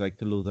what it is like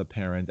to lose a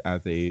parent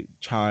as a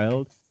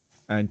child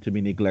and to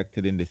be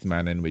neglected in this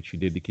manner in which he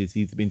did because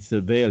he's been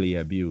severely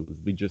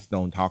abused. We just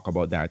don't talk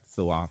about that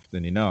so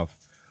often enough.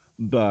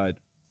 But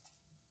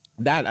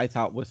that I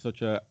thought was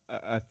such a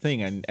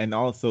thing, and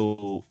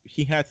also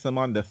he had some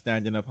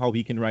understanding of how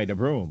he can ride a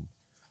broom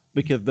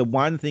because the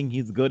one thing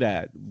he's good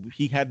at,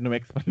 he had no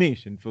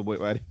explanation for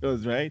what it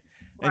was, right?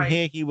 And Right.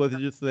 here he was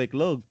just like,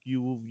 look,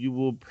 you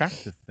will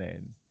practice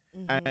then,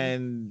 Mhm.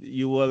 and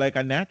you were like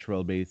a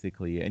natural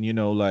basically, and you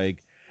know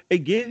like it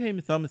gave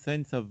him some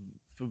sense of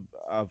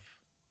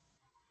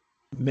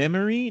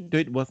memory. Though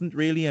it wasn't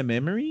really a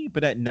memory,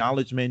 but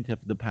acknowledgement of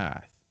the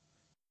past.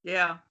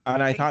 Yeah.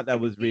 And I thought that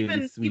was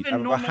really sweet. Even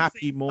Of a normal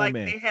happy things like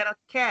moment. they had a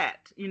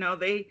cat,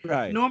 they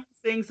Right. normal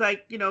things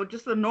like,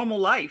 just a normal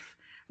life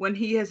when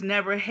he has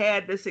never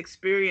had this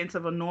experience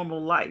of a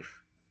normal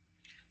life.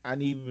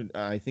 And even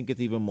I think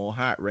it's even more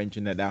heart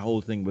wrenching that that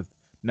whole thing was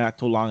not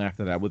too long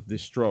after that was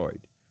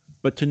destroyed.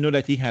 But to know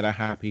that he had a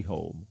happy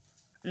home,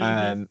 Mhm.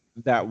 and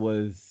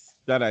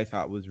that I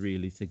thought was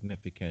really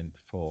significant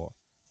for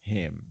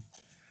him.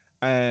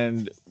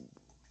 And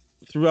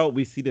throughout,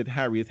 we see that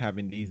Harry is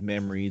having these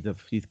memories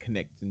of he's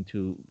connecting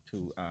to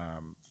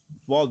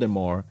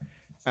Voldemort,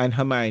 and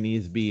Hermione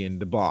is being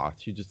the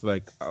boss. She's just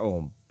like,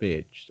 oh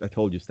bitch, I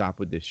told you stop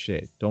with this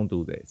shit. Don't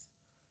do this.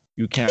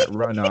 You can't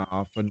run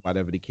off and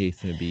whatever the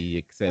case may be,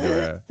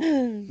 etc.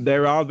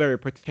 They're all very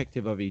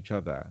protective of each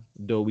other,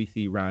 though we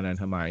see Ron and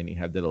Hermione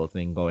have the little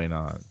thing going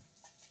on.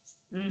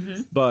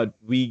 Mhm. But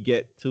we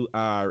get to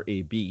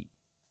RAB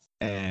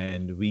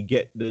and we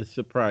get the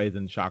surprise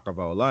and shock of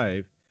our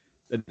life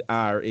that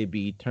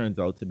RAB turns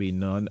out to be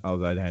none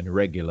other than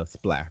Regulus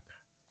Black,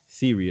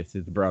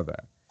 Sirius's brother.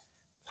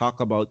 Talk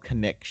about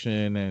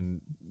connection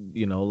and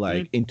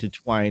like Mhm.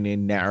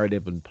 intertwining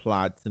narrative and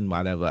plots and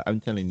whatever. I'm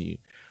telling you,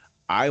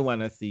 I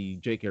want to see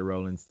J.K.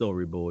 Rowling's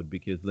storyboard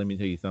because let me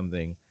tell you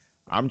something.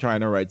 I'm trying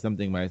to write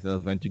something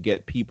myself, and to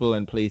get people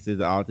and places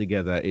all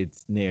together,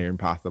 it's near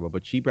impossible.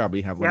 But she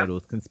probably have one of Yep.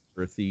 those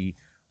conspiracy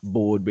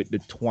board with the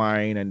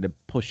twine and the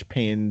push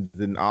pins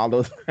and all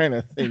those kind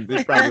of things.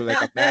 It's probably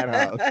like a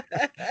madhouse.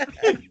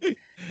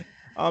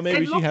 Or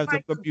maybe It she looked has some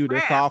like a computer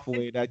graph.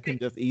 software that can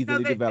just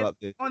easily develop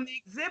this. On the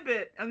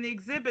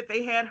exhibit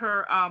they had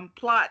her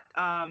plot,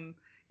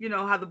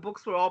 how the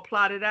books were all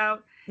plotted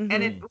out, and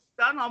Mhm. it Mm. was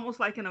done almost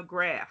like in a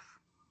graph,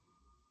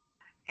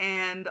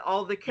 and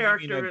all the What do you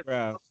mean a characters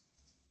graph?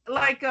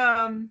 like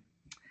um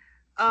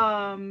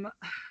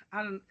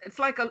I don't, it's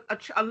like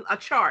a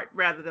chart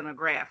rather than a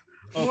graph,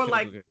 more Okay,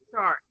 like okay. a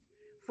chart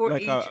for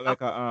each of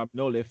Like a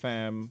Nole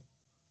fam,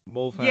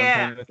 Mofam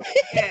yeah, kind of.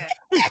 yeah,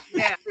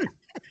 yeah.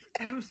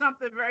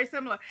 Something very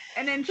similar.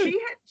 And then she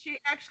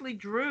actually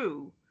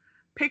drew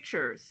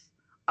pictures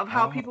of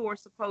how Oh, people were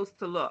supposed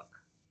to look.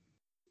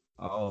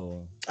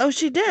 oh. Oh,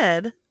 she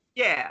did?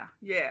 Yeah,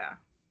 yeah.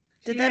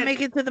 Did She that had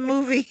make it to the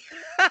movie?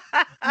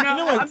 You know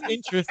no, what's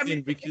interesting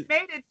it because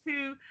made it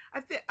to.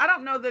 I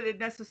don't know that it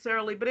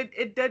necessarily, but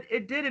it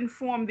did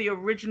inform the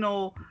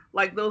original,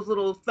 like those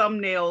little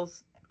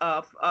thumbnails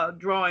of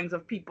drawings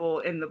of people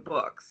in the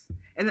books,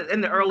 in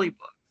the early Mhm.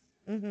 books.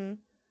 Mhm.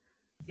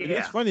 it's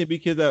Yeah, funny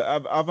because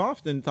I've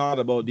often thought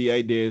about the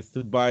ideas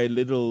to buy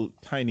little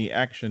tiny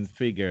action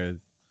figures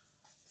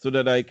so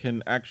that I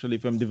can actually,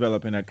 if I'm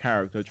developing a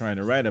character, trying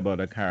to write about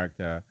a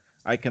character,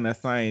 I can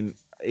assign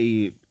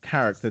a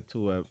character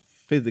to a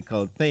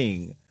physical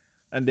thing,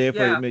 and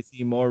therefore it yeah, may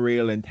seem more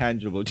real and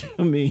tangible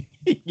to me.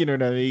 You know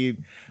what I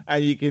mean?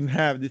 And you can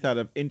have this sort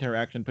of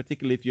interaction,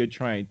 particularly if you're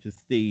trying to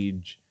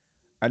stage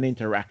an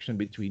interaction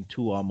between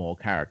two or more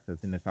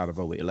characters in a sort of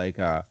a way, like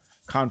a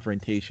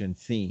confrontation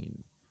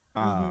scene.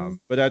 Mhm.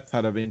 But that's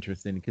sort of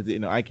interesting because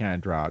I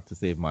can't draw to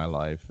save my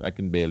life. I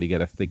can barely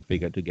get a stick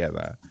figure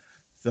together. I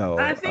So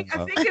think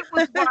I think it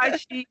was why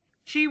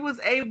she was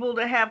able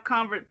to have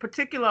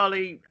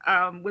particularly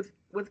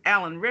with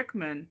Alan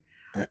Rickman.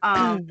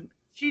 Um,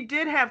 she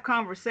did have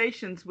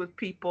conversations with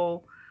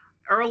people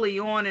early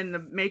on in the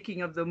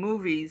making of the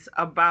movies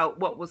about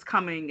what was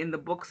coming in the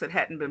books that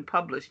hadn't been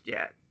published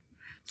yet.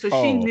 So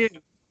she oh, knew.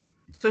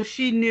 So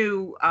she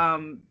knew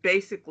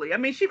basically. I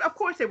mean, she of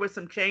course there were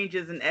some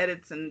changes and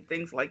edits and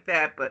things like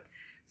that, but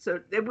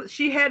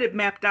she had it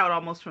mapped out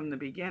almost from the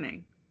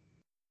beginning.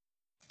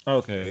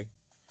 okay,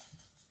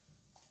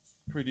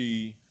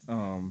 pretty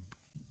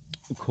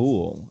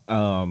cool.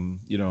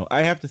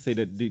 I have to say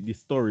that the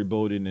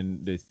storyboarding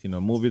in this,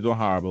 movies were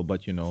horrible,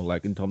 but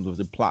like in terms of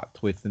the plot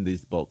twists in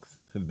these books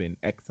have been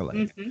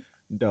excellent.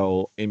 Hmm.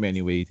 though in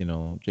many ways,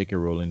 J.K.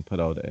 Rowling put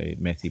out a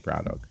messy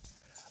product.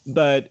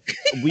 But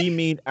we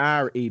meet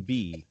RAB,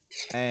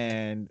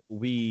 and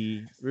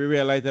we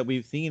realize that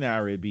we've seen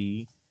RAB.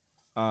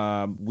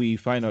 We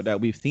find out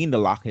that we've seen the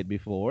locket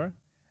before,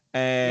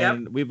 Yep.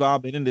 and we've all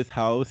been in this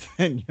house,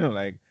 and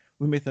like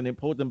we missed an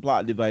important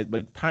plot device,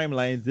 but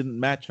timelines didn't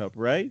match up,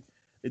 right?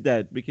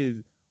 That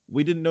because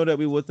we didn't know that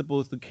we were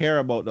supposed to care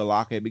about the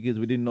locket because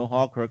we didn't know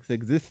Horcrux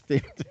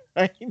existed,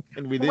 right?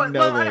 And we didn't know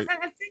Well, that.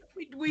 I think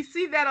we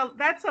see that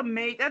that's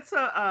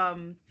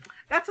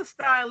a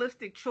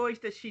stylistic choice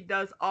that she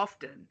does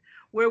often,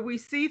 where we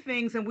see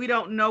things and we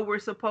don't know we're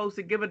supposed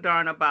to give a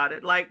darn about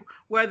it. Like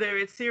whether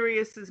it's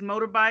Sirius's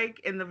motorbike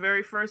in the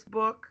very first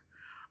book,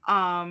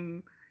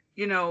 um,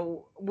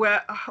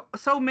 where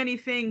so many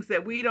things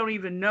that we don't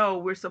even know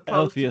we're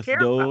supposed to Alpheus care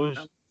about Doge.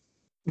 them.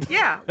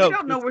 Yeah, we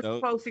don't know Alpheus we're Doge.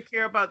 supposed to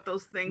care about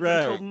those things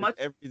until Right. much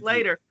Everything.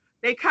 later.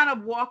 They kind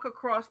of walk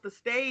across the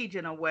stage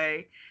in a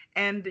way,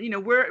 and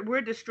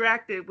we're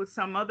distracted with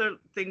some other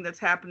thing that's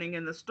happening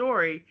in the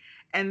story,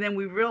 and then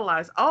we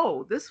realize,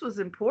 oh, this was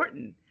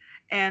important.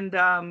 And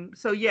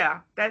so yeah,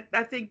 that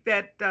I think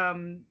that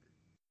and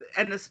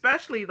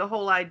especially the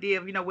whole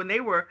idea of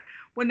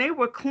when they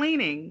were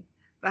cleaning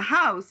the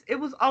house, it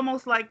was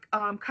almost like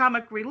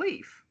comic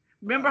relief.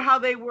 Remember how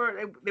they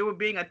were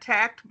being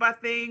attacked by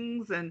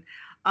things, and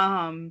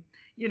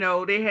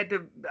they had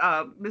to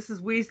Mrs.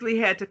 Weasley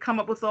had to come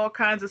up with all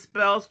kinds of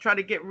spells, try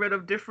to get rid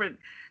of different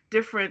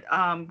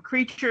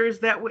creatures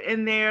that were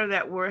in there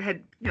that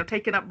had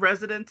taken up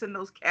residence in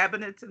those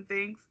cabinets and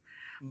things.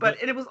 But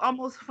it was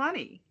almost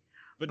funny.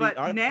 But the But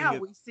odd thing now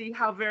is, we see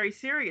how very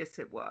serious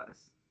it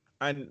was.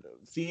 and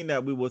seeing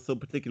that we were so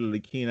particularly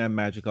keen on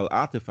magical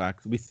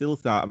artifacts, we still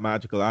saw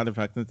magical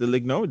artifacts and still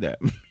ignored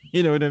them.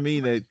 You know what I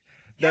mean? That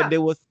Yeah.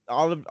 there was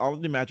all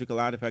of the magical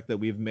artifacts that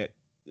we've met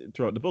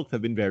throughout the books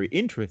have been very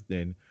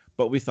interesting.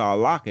 But we saw a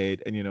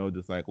locket, and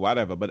just like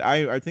whatever. But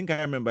I think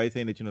I remember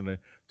saying that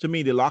to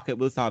me the locket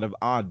was sort of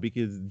odd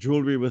because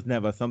jewelry was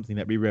never something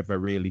that we ever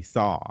really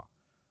saw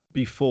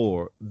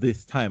before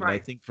this time. And I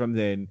Right. think from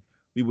then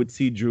we would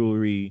see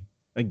jewelry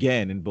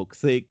again in book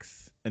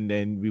 6, and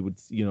then we would,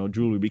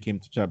 jewelry became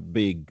such a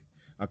Yeah.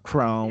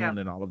 crown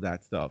and all of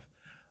that stuff.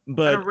 And a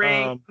But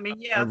ring. I mean, a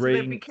yeah. So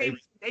ring,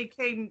 they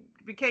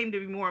became to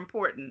be more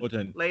important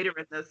important. later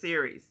in the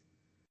series.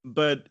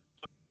 But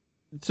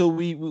so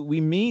we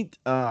meet.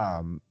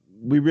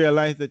 We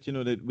realize that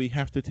that we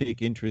have to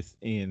take interest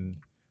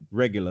in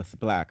Regulus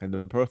Black, and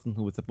the person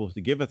who was supposed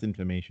to give us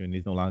information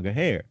is no longer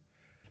here.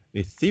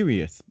 It's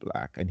Sirius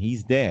Black, and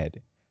he's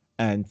dead.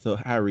 And so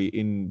Harry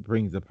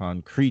brings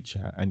upon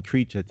Creature, and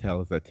Creature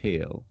tells a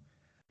tale,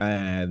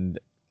 and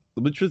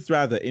which was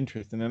rather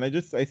interesting. And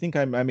I think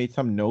I made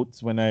some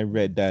notes when I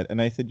read that,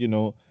 and I said,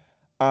 that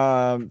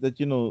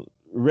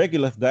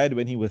Regulus died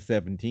when he was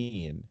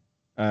 17,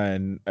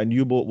 and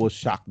you both was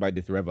shocked by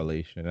this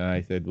revelation. And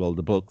I said, well,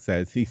 the book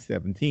says he's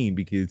 17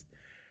 because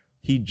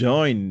he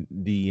joined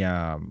the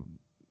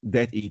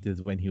Death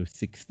Eaters when he was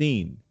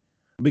 16.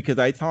 Because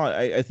I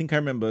think I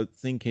remember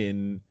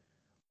thinking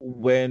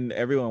when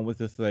everyone was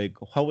just like,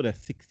 how would a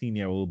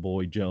 16-year-old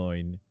boy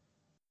join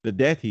the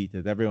Death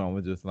Eaters? Everyone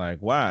was just like,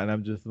 wow. And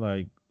I'm just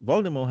like,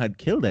 Voldemort had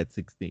killed at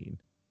 16.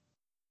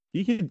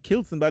 He had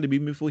killed somebody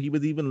before he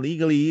was even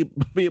legally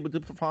be able to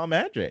perform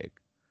magic.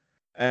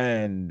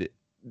 And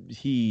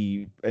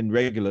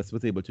Regulus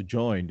was able to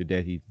join the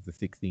Death Eaters at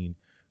 16.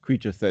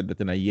 Creature said that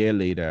then a year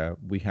later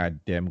we had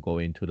them go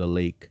into the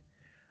lake,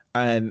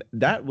 and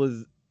that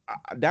was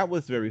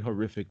very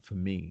horrific for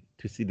me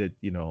to see that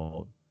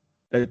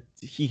that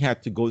he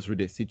had to go through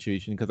this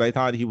situation, because I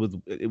thought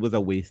it was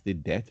a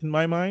wasted death in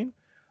my mind.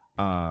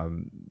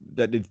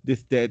 That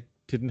this death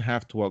didn't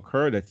have to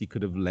occur, that he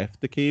could have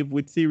left the cave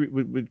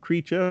with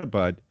Creature,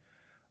 but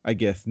I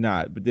guess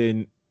not. But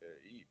then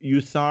you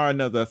saw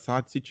another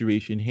sad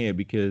situation here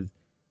because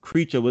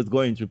Creature was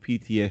going through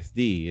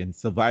PTSD and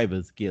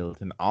survivor's guilt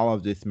and all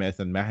of this mess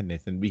and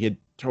madness, and we had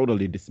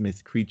totally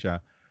dismissed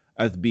Creature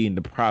as being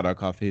the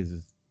product of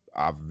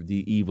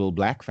the evil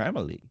Black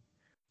family.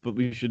 But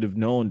we should have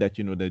known that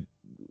that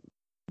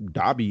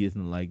Dobby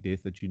isn't like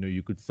this. That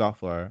you could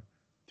suffer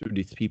through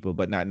these people,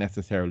 but not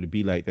necessarily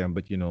be like them.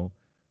 But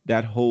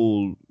that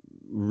whole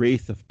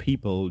race of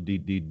people,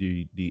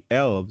 the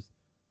elves,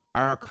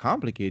 are a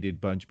complicated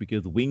bunch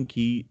because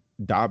Winky,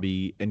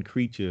 Dobby, and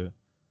Creature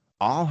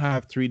all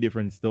have 3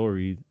 different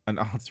stories, and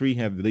all 3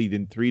 have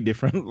leading 3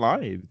 different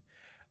lives,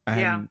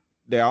 Yeah. and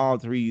they're all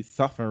 3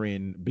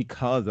 suffering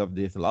because of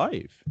this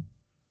life.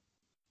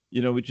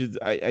 Which is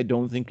I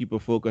don't think people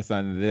focus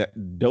on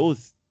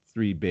those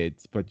 3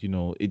 bits, but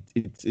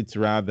it's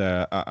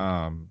rather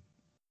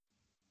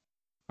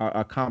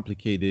a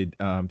complicated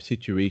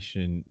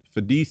situation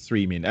for these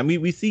 3 men. And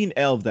we've seen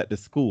elves at the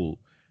school,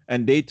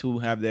 and they too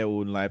have their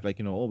own life.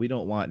 Like oh, we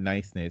don't want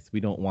niceness.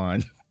 We don't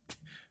want.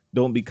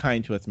 Don't be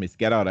kind to us, miss.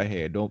 Get out of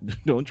here.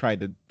 Don't try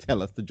to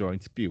tell us to join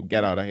Spew.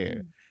 Get out of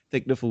here.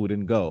 Take the food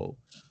and go.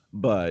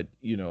 But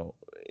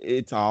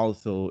it's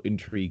also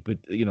intrigue. But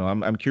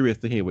I'm curious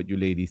to hear what you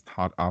ladies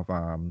thought of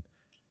Well,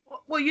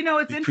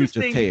 it's the Creature's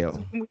interesting because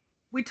tale.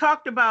 we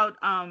talked about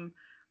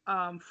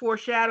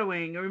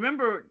foreshadowing.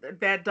 Remember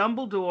that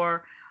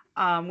Dumbledore,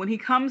 when he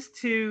comes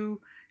to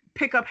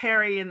pick up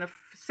Harry in the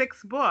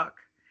sixth book,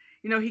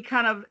 has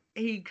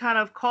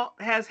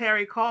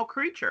Harry call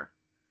Kreacher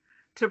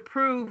to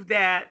prove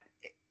that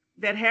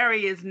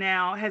Harry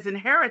has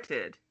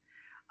inherited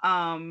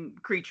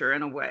Kreacher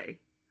in a way.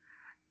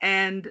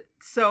 And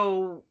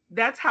so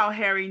that's how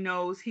Harry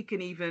knows he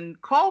can even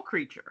call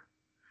Kreacher,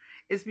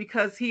 is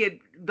because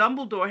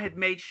Dumbledore had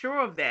made sure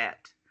of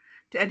that,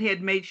 and he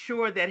had made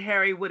sure that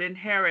Harry would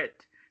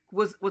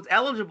was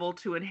eligible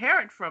to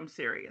inherit from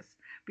Sirius,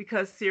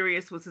 because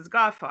Sirius was his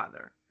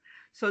godfather.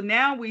 So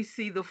now we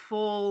see the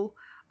fulfillment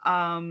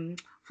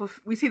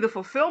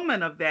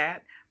of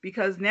that,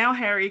 because now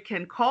Harry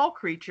can call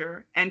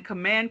Kreacher and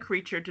command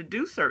Kreacher to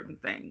do certain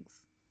things.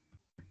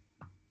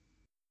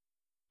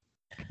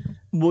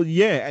 Well,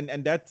 yeah,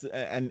 and that's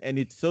and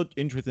it's so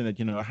interesting that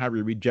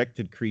Harry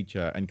rejected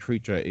Kreacher, and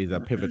Kreacher is a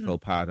pivotal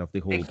part of the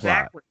whole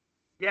plot.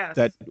 Yes.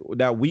 That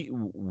we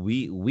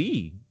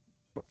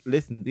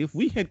listen. If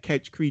we had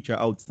catch Kreacher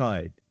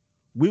outside,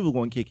 we were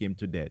going to kick him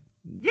to death.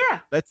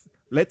 Yeah.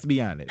 Let's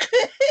be honest.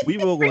 We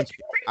were going to.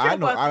 I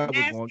know I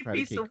was going to try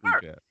to kick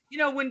Kreacher.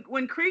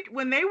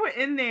 When they were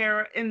in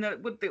there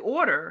with the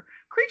order,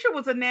 Kreacher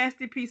was a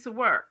nasty piece of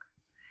work.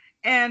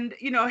 And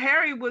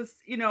Harry was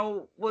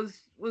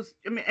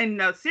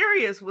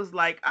Sirius was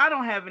like, I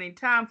don't have any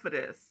time for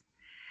this.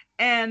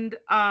 And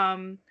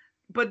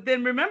but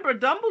then remember,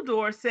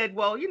 Dumbledore said,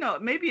 well,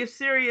 maybe if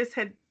Sirius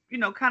had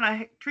kind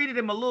of treated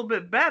him a little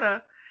bit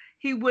better,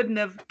 he wouldn't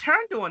have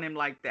turned on him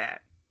like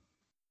that.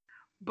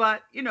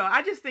 But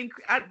I just think,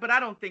 but I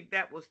don't think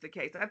that was the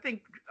case. I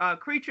think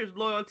Kreacher's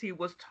loyalty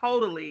was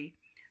totally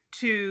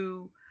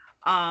to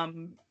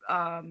the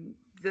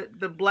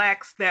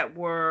blacks that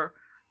were,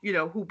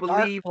 who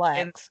believed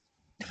in.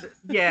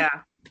 Yeah.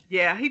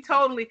 He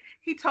totally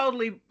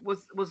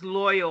was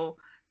loyal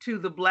to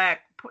the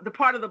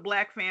part of the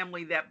black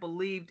family that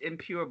believed in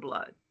pure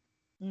blood.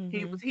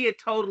 Mm-hmm. He had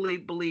totally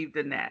believed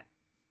in that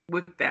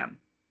with them.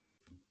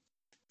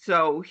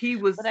 So he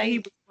was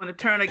going to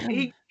turn.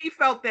 He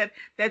felt that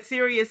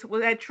Sirius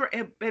had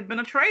been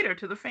a traitor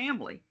to the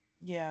family.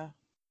 Yeah,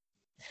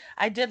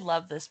 I did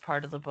love this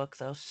part of the book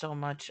though so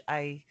much.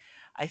 I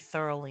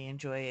thoroughly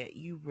enjoy it.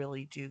 You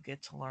really do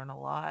get to learn a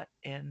lot,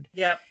 and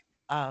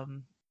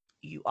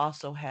you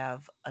also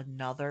have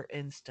another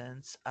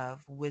instance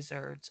of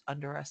wizards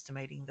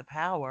underestimating the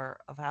power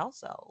of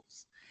house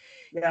elves.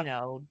 Yeah.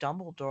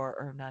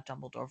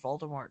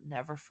 Voldemort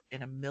never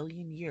in a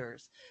million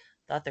years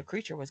thought the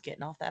Kreacher was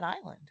getting off that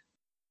island.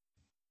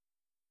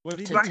 Well,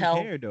 he didn't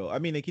care though. I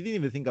mean, he didn't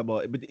even think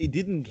about it, but he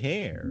didn't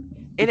care.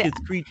 Because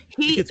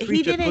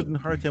Kreacher couldn't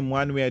hurt him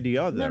one way or the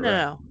other.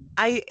 No.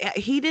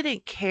 He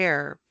didn't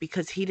care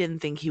because he didn't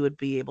think he would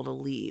be able to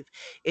leave.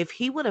 If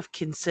he would have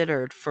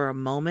considered for a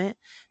moment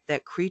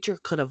that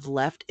Kreacher could have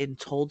left and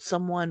told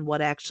someone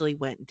what actually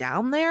went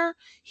down there,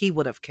 he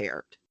would have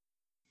cared.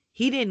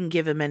 He didn't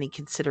give him any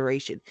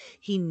consideration.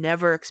 He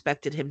never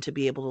expected him to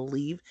be able to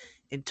leave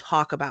and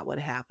talk about what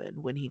happened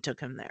when he took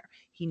him there.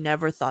 He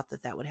never thought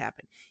that would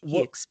happen.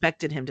 He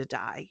expected him to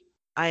die.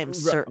 I am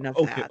certain of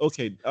that.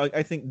 Okay.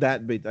 I think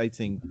that bit, I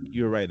think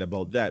you're right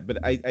about that.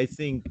 But I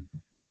think,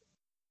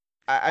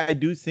 I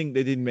do think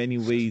that in many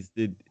ways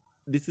that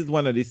this is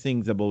one of the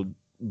things about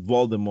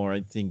Voldemort.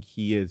 I think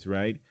he is,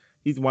 right?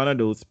 He's one of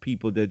those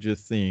people that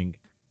just think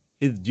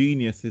his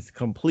genius is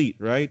complete,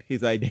 right?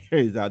 His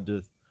ideas are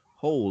just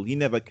whole. He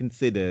never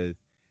considers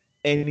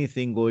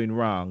anything going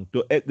wrong,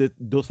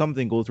 though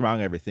something goes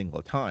wrong every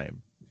single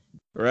time,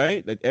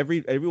 right? Like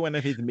every one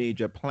of his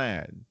major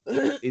plans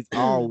is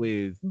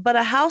always. But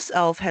a house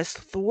elf has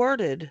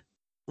thwarted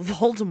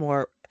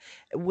Voldemort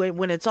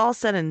when it's all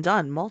said and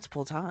done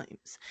multiple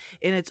times,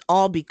 and it's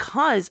all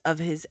because of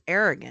his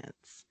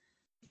arrogance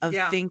of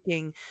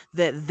thinking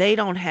that they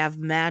don't have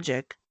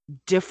magic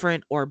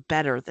different or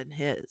better than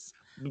his.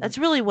 That's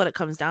really what it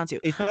comes down to.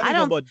 It's not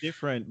even about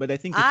different, but I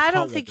think I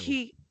don't think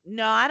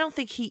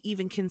he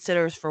even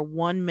considers for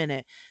 1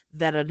 minute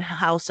that a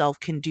house elf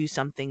can do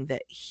something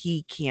that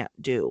he can't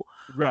do.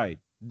 Right.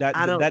 That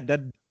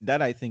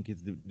I think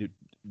is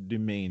the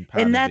main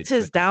part. And that's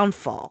his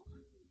downfall.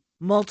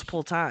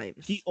 Multiple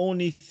times. He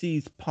only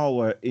sees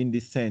power in the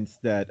sense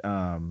that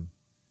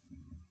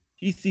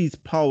he sees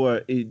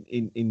power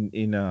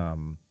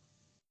in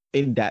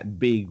that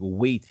big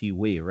weighty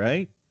way,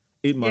 right?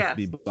 It must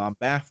be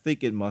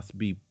bombastic. It must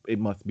be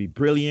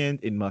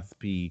brilliant. It must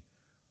be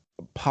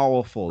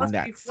powerful. It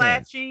must be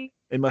flashy.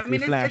 It must be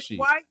flashy.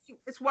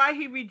 It's why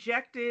he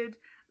rejected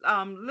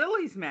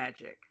Lily's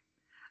magic.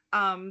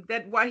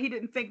 Why he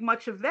didn't think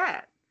much of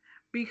that,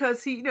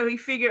 because he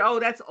figured, oh,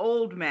 that's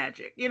old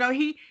magic.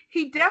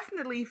 He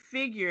definitely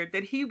figured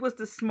that he was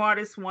the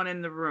smartest one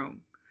in the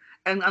room,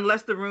 and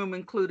unless the room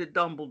included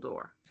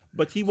Dumbledore.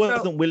 But he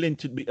wasn't willing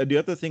to be. The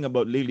other thing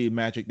about Lily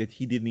magic that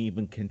he didn't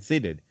even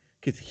consider.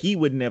 Because he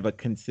would never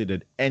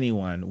considered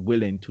anyone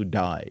willing to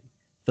die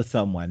for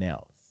someone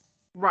else.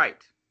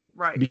 Right.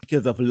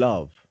 Because of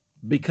love.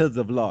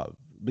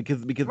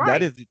 because that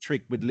Right. is the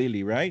trick with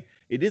Lily, right?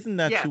 It isn't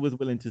that she Yeah. was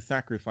willing to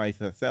sacrifice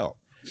herself.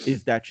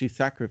 It's that she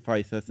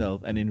sacrificed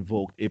herself and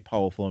invoked a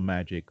powerful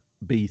magic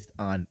based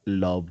on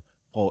love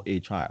for a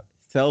child.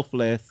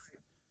 Selfless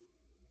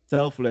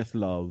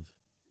love,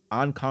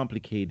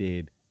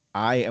 uncomplicated.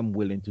 I am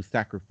willing to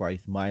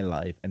sacrifice my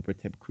life and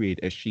protect, create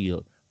a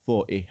shield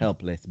for a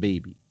helpless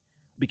baby.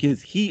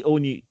 Because he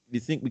only, you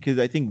think, because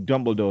I think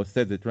Dumbledore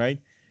says it, right?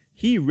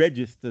 He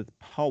registers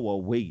power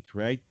weight,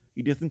 right?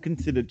 He doesn't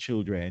consider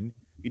children.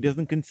 He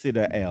doesn't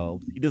consider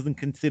elves. He doesn't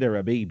consider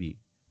a baby,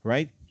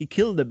 right? He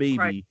killed the Right.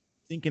 baby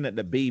thinking that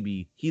the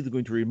baby, he's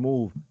going to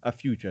remove a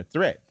future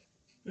threat,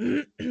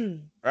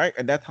 right?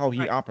 And that's how he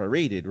Right.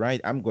 operated,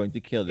 right? I'm going to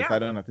kill this. Yeah. I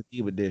don't have to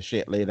deal with this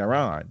shit later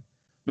on.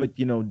 But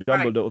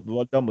Right. Dumbledore,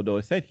 what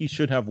Dumbledore said, he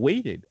should have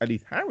waited. At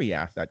least Harry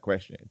asked that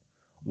question.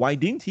 Why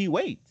didn't he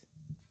wait?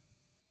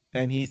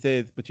 And he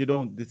says, "But you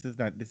don't. This is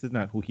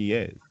not who he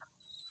is.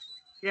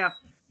 Yeah.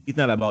 He's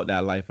not about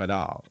that life at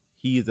all.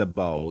 He is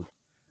about,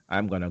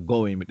 I'm gonna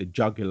go in with the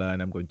jugular,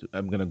 and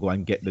I'm gonna go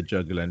and get the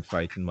jugular and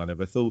fight and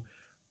whatever." So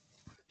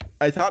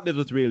I thought this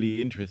was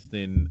really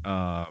interesting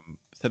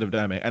set of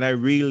dynamic, and I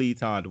really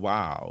thought,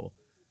 wow,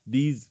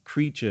 these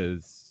creature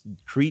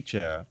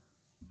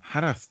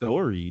had a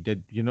story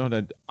that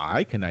that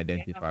I can Yeah.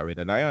 identify with,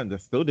 and I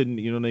understood, and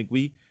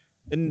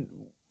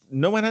and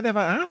no one had ever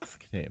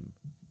asked him.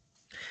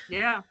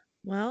 Yeah.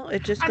 Well,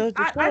 it just And goes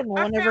to show no I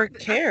one ever found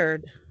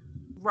cared.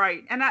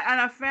 right, and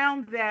I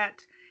found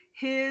that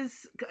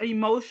his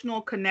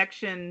emotional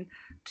connection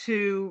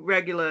to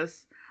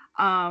Regulus,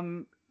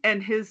 and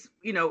his,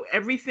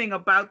 everything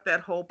about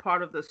that whole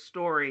part of the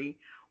story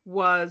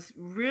was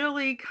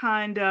really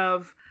kind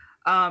of,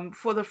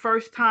 for the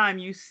first time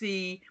you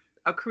see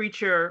a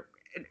creature,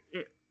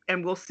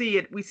 and we see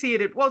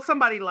it, well,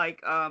 somebody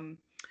like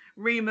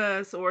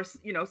Remus, or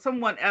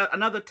someone,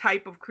 another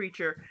type of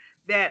creature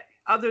that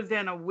other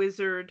than a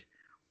wizard,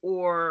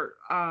 or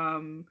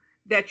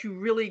that you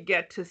really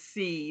get to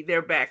see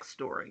their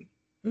backstory,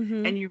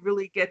 Hmm. and you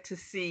really get to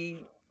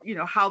see,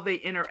 how they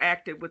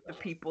interacted with the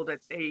people that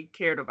they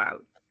cared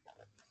about.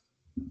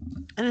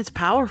 And it's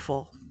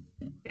powerful.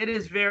 It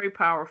is very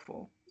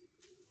powerful,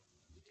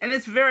 and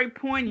it's very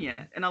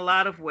poignant in a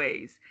lot of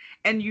ways.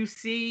 And you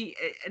see,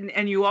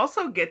 and you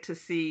also get to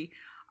see,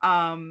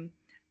 um,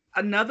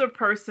 another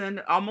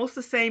person almost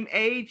the same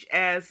age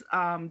as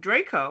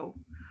Draco,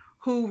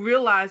 who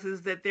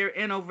realizes that they're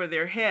in over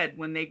their head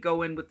when they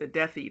go in with the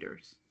Death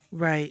Eaters.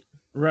 Right.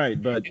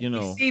 Right, but And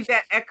we see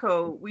that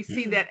echo. We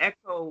see that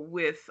echo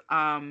with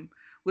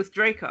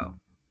Draco.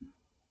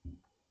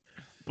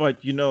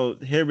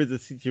 here is a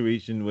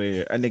situation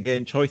where, and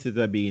again, choices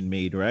are being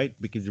made, right?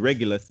 Because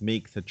Regulus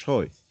makes a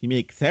choice. He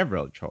makes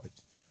several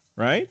choices,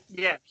 right?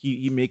 Yeah,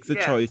 He makes a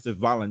yeah, choice of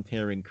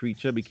volunteering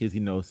creature because he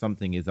knows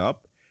something is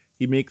up.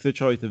 He makes a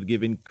choice of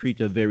giving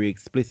creature a very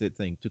explicit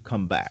thing to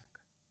come back.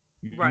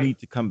 You right. need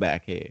to come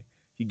back here.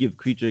 He gives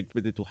creature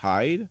explicit to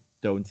hide,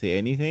 don't say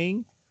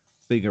anything,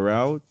 figure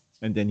out,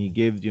 and then he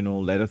gives,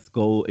 let us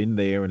go in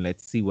there and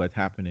let's see what's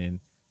happening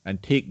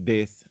and take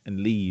this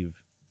and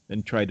leave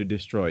and try to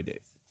destroy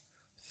this.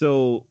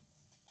 So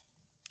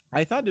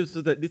I thought this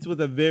was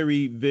a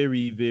very,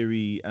 very,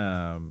 very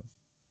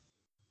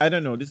I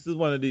don't know. This is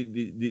one of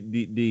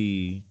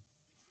the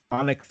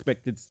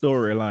unexpected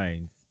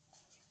storylines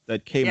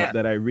that came up Yeah,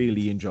 that I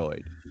really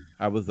enjoyed.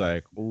 I was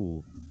like,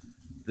 oh,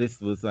 this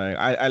was like,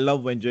 I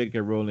love when J.K.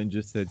 Rowling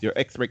just said your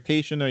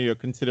expectation or your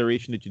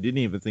consideration that you didn't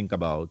even think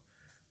about.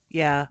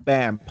 Yeah.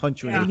 Bam,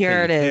 punch you in And the yeah,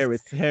 here it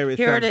face. is. Here is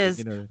Here it something,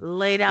 is,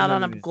 laid you out know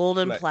on what a I mean?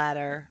 golden Like,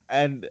 platter.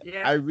 and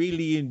I yeah,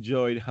 really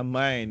enjoyed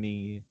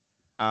Hermione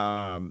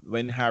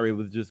when Harry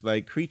was just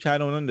like, creature, I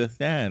don't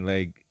understand.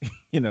 Like,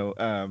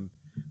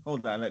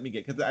 hold on, let me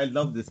get, because I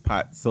love this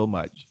part so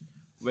much.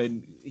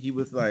 When he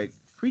was like,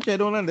 creature, I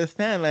don't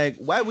understand. Like,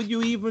 why would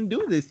you even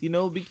do this?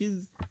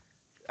 Because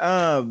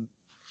um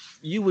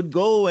you would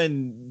go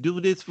and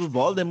do this for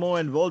Voldemort,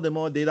 and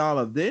Voldemort did all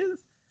of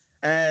this,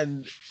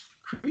 and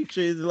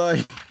creature is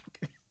like,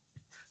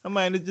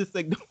 Hermione is just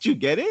like, don't you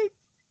get it?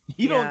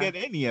 You don't Yeah. get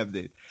any of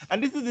this.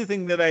 And this is the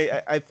thing that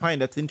I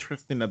find that's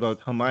interesting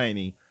about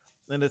Hermione.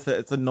 And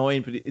it's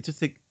annoying, but it's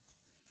just like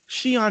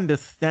she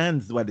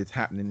understands what is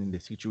happening in the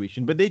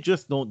situation, but they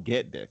just don't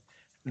get this.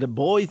 The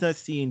boys are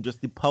seeing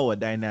just the power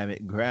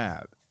dynamic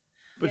grab.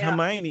 But yeah,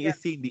 Hermione yeah, is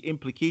seeing the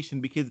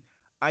implication because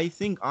I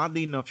think,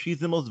 oddly enough, she's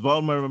the most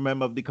vulnerable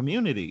member of the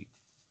community.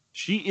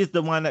 She is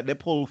the one that they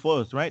pull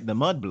first, right? The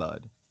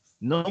mudblood.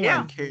 No one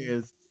yeah,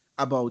 cares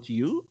about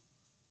you.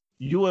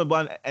 You are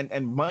one,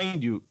 and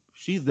mind you,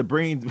 she's the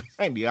brains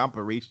behind the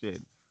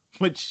operation,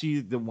 but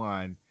she's the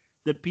one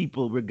that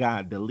people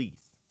regard the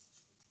least.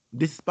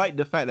 Despite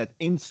the fact that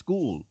in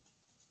school,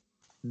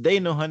 they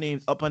know her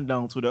name's up and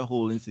down through the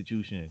whole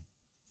institution.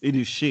 It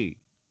is she.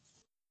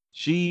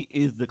 She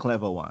is the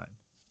clever one.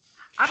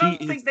 I She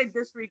don't is think they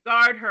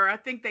disregard her. I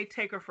think they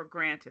take her for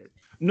granted.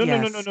 no, no,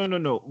 no, no, Yes. no, no,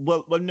 no.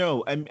 Well,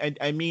 no.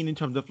 I mean in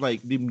terms of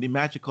like the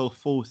magical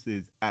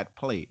forces at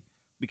play,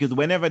 because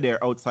whenever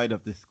they're outside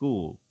of the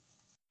school,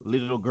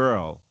 little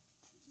girl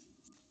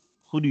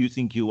who do you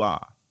think you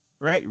are?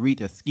 Right?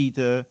 Rita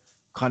Skeeter,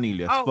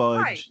 Cornelius Oh,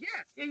 right. Fudge.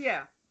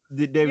 Yeah.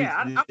 There is, Yeah.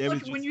 I there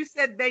is thought when just you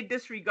said they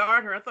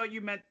disregard her, I thought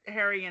you meant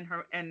Harry and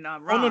her and oh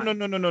no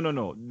Ron.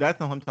 no. That's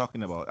not what I'm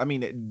talking about. I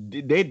mean,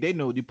 they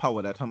know the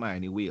power that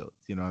Hermione wields.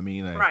 You know what I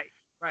mean? Like,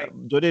 Right.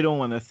 though they don't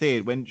want to say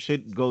it, when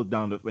shit goes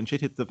down, when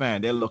shit hits the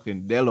fan, they're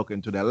looking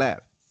to their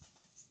left.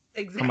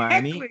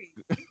 Hermione,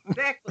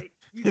 Exactly.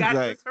 You it's got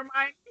like this,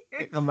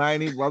 Hermione.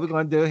 Hermione, what we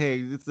gonna do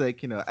here? It's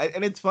like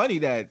and it's funny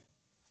that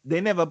they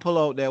never pull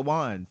out their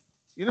wands.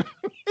 You know,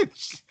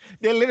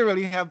 they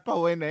literally have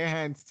power in their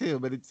hands too,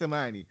 but it's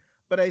Hermione.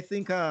 But I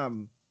think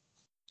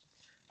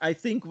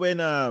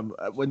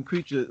when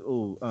creature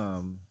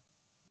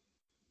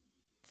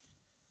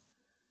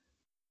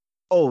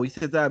he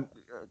says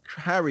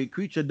Harry,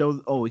 creature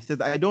don't. Oh, he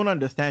says, I don't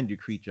understand you,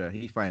 creature.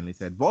 He finally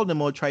said,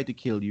 Voldemort tried to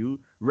kill you.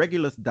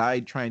 Regulus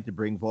died trying to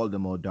bring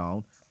Voldemort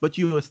down, but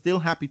you were still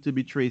happy to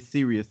betray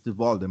Sirius to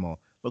Voldemort.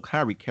 Look,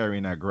 Harry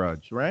carrying a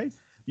grudge, right?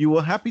 You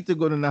were happy to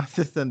go to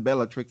Narcissa and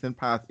Bellatrix and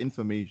pass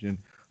information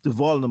to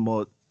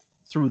Voldemort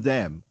through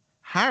them.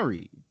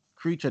 Harry,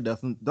 creature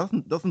doesn't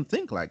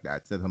think like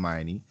that, said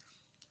Hermione,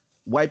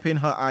 wiping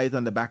her eyes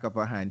on the back of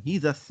her hand.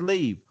 He's a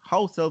slave.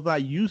 House elves are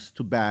used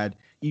to bad,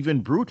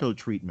 even brutal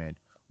treatment.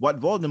 What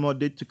Voldemort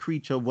did to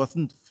Creature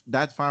wasn't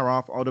that far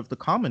off out of the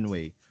common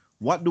way.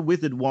 What do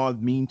wizard walls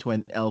mean to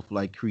an elf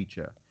like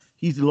Creature?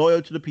 He's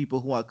loyal to the people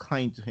who are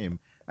kind to him,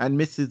 and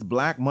Mrs.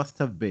 Black must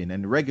have been,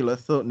 and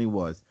Regulus certainly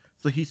was.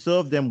 So he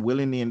served them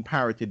willingly and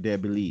parroted their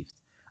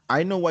beliefs.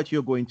 I know what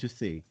you're going to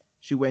say,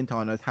 she went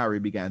on as Harry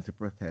began to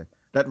protest,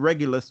 that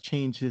Regulus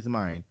changed his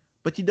mind.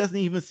 But he doesn't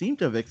even seem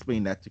to have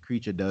explained that to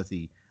Creature, does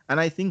he? And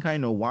I think I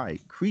know why.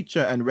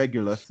 Creature and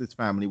Regulus's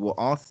family were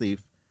all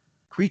safe.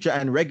 Creature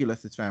and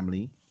Regulus's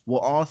family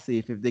were all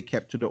safe if they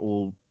kept to the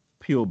old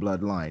pure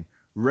bloodline.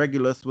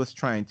 Regulus was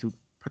trying to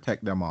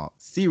protect them all.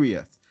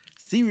 Sirius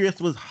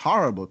was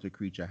horrible to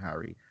Creature,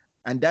 Harry.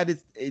 And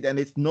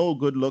it's no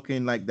good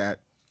looking like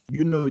that.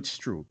 You know it's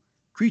true.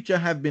 Creature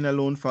have been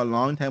alone for a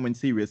long time when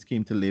Sirius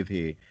came to live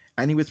here,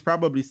 and he was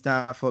probably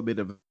starved for a bit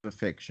of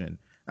affection.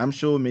 I'm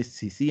sure Miss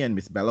Cece and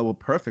Miss Bella were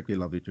perfectly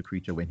lovely to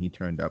Creature when he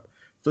turned up.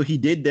 So he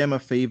did them a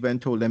favor and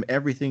told them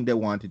everything they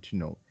wanted to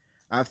know.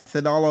 I've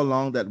said all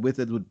along that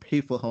wizards would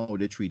pay for how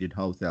they treated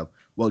house elf.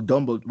 Well,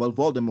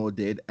 Voldemort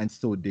did, and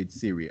so did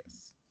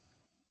Sirius.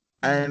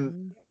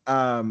 And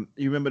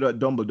you remember that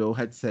Dumbledore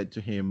had said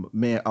to him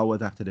mere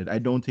hours after that, I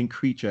don't think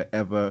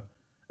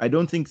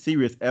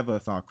Sirius ever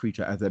saw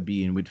Creature as a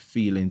being with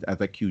feelings as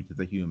acute as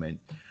a human.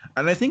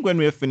 And I think when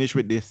we're finished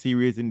with this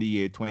series in the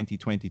year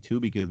 2022,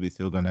 because we're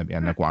still going to be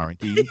under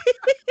quarantine,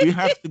 we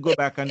have to go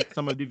back on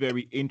some of the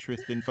very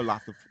interesting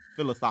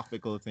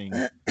philosophical things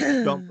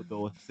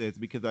Dumbledore says,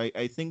 because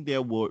I think they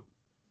were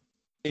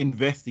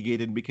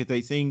investigated, because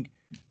I think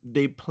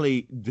they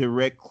play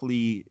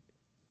directly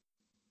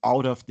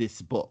out of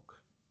this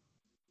book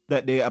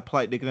that they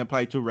can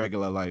apply to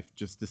regular life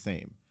just the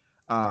same.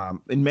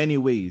 In many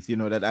ways,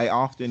 that I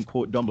often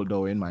quote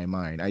Dumbledore in my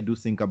mind. I do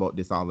think about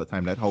this all the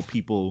time, that how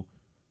people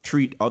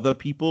treat other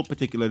people,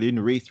 particularly in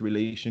race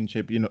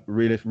relationship,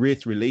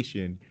 race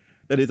relation,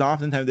 that is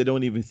oftentimes they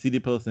don't even see the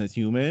person as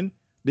human.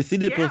 They see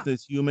the person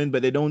as human,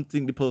 but they don't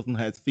think the person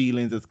has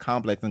feelings as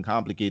complex and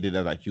complicated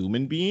as a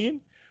human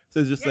being. So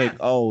it's just like,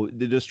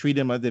 they just treat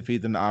him as if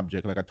he's an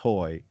object, like a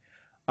toy.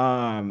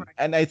 And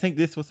I think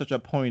this was such a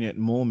poignant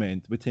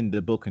moment within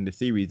the book and the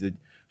series. That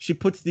she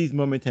puts these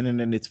moments in and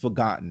then it's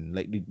forgotten.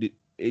 Like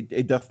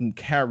it doesn't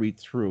carry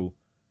through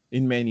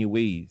in many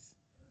ways,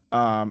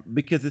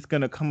 because it's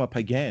gonna come up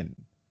again,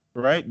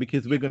 right?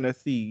 Because we're gonna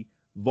see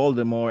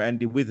Voldemort and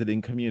the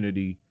wizarding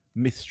community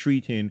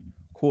mistreating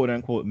quote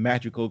unquote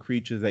magical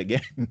creatures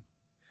again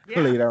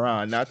later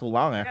on, not too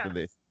long after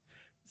this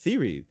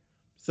series.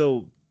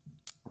 So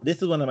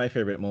this is one of my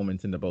favorite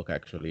moments in the book,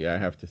 actually, I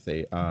have to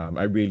say.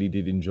 I really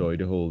did enjoy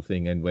the whole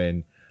thing. And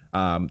when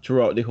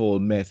throughout the whole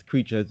mess,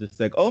 Creature is just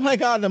like, oh my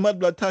God, the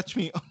mudblood touched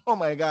me. Oh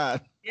my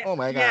God. Oh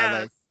my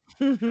God.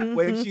 Like,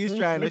 when she's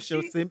trying to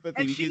show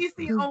sympathy. And she's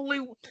the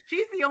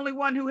only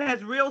one who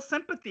has real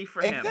sympathy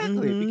for him.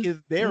 Exactly, because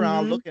they're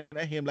all looking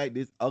at him like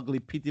this ugly,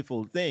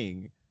 pitiful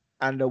thing.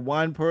 And the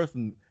one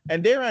person,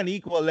 and they're on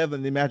equal level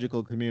in the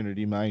magical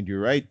community, mind you,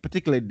 right?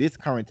 Particularly this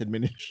current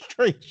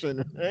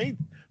administration, right?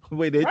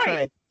 Where they're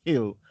trying to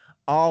kill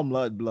all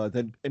mudbloods.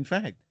 And in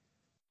fact,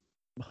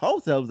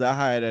 house elves are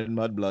higher than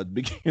mudbloods,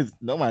 because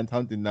no one's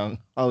hunting down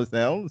house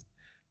elves.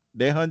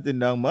 They're hunting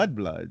down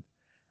mudbloods.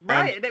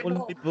 Right.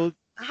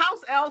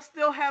 House elves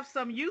still have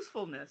some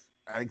usefulness.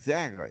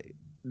 Exactly.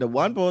 The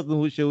one person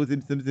who shows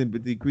him some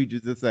sympathy,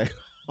 Creature's just like,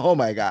 oh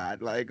my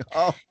God. Like,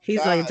 oh, he's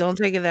God. like, don't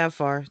take it that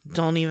far.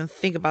 Don't even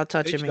think about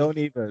touching me. Don't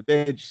even,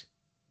 bitch.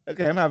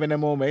 Okay, I'm having a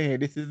moment here.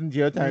 This isn't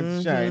your time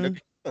to shine.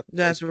 Okay?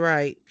 That's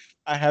right.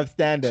 I have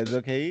standards,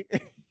 okay?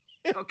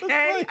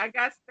 Okay, I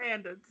got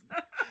standards.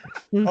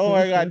 Oh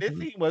my God, this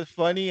scene was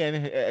funny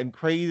and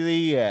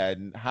crazy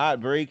and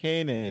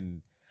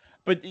heartbreaking,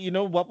 but you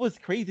know what was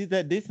crazy is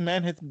that this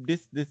man has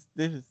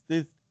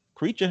this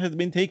creature has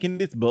been taking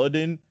this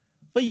burden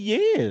for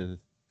years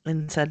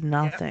and said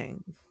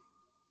nothing.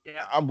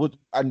 Yeah.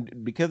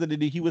 And because of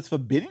the he was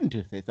forbidden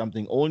to say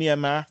something. Only a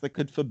master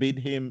could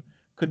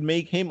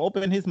make him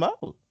open his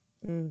mouth.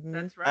 Mm-hmm.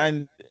 That's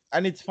right.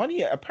 And it's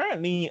funny.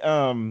 Apparently,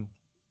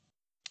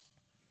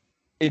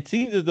 it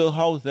seems as though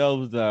house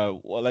elves,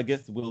 well, I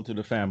guess, will to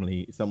the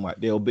family somewhat.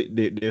 They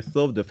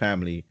serve the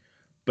family,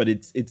 but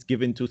it's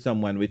given to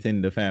someone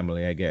within the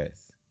family, I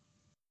guess.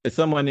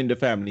 Someone in the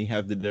family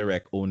has the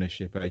direct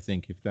ownership. I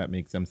think, if that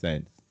makes some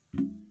sense.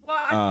 Well,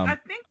 I Um,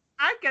 think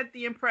I get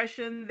the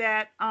impression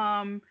that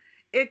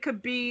it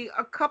could be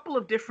a couple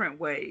of different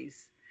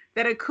ways.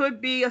 That it could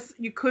be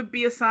you could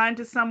be assigned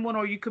to someone,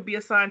 or you could be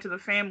assigned to the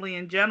family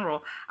in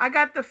general. I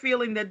got the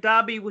feeling that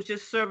Dobby was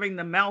just serving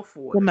the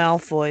Malfoys. The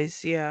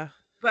Malfoys, yeah.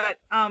 But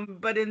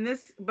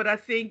I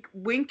think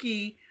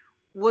Winky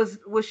was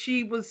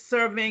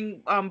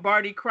serving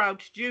Barty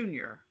Crouch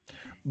Jr.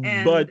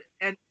 but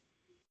and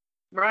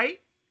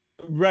right.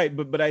 right,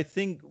 but I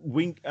think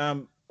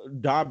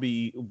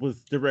Darby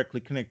was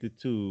directly connected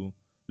to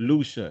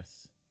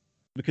Lucius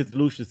because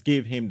Lucius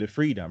gave him the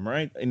freedom,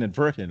 right?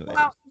 Inadvertently.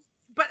 Well,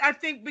 but I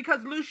think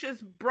because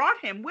Lucius brought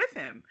him with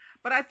him,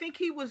 but I think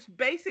he was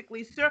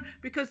basically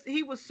because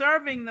he was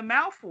serving the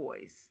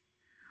Malfoys.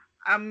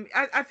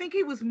 I think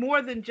he was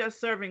more than just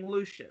serving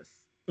Lucius.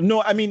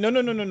 No, I mean,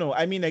 no.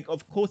 I mean, like,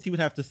 of course, he would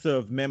have to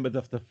serve members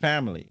of the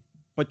family,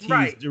 but he's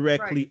Right,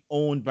 directly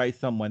owned by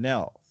someone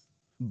else,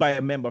 by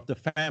a member of the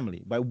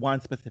family, by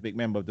one specific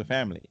member of the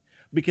family.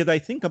 Because I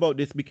think about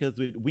this because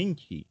with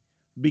Winky,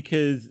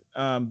 because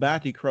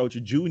Barty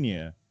Crouch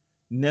Jr.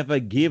 never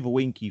gave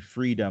Winky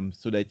freedom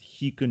so that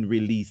he can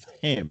release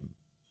him,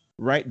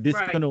 right? This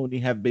right, can only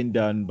have been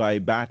done by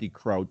Barty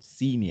Crouch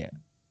Sr.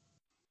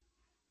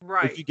 If you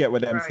right, get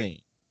what I'm right.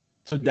 saying.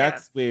 So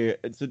Yes,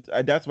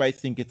 that's why I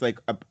think it's like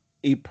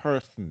a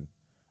person.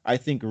 I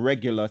think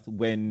Regulus,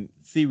 when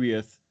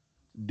Sirius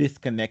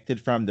disconnected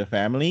from the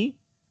family,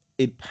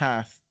 it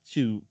passed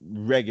to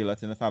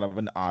Regulus in a sort of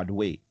an odd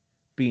way,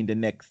 being the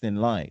next in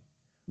line.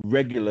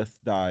 Regulus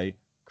died,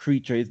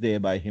 Creature is there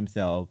by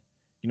himself.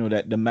 You know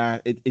that the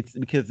man. It's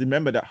because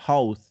remember that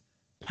house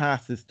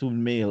passes to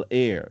male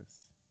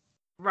heirs.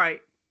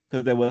 right.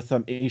 Because there was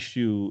some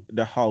issue,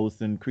 the house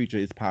and Creature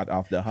is part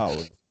of the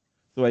house.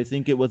 So I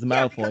think it was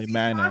Yeah, because Malfoy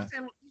Manor.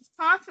 he's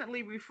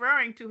constantly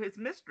referring to his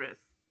mistress.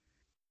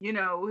 You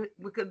know,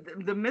 because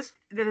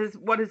that is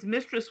what his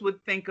mistress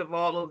would think of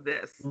all of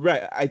this.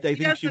 Right. I He think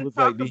she doesn't was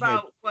like talk the head.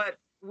 about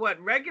what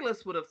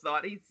Regulus would have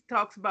thought. He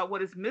talks about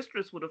what his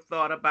mistress would have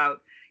thought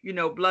about,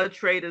 blood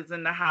traders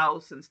in the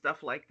house and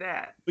stuff like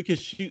that. Because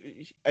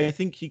I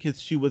think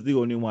because she was the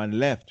only one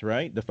left,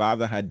 right? The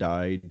father had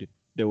died.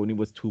 There only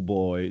was two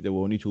boys. There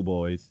were only two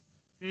boys.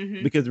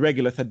 Hmm. Because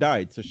Regulus had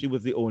died, so she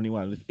was the only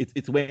one.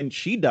 It's when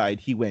she died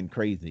he went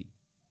crazy.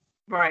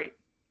 Right,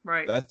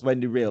 right, That's when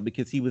the real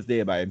because he was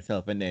there by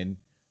himself, and then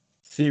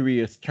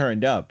Sirius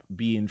turned up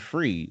being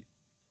free.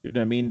 You know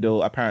what I mean?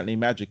 Though apparently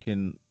magic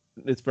can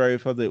it's very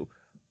for the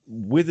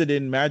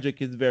wizarding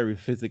magic is very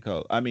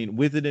physical. I mean,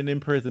 wizarding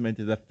imprisonment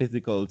is a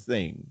physical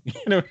thing. You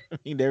know what I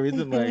mean? There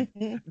isn't like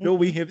no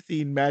we have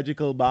seen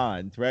magical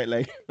bonds, right?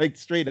 Like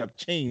straight up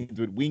chains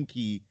with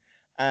Winky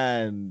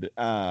and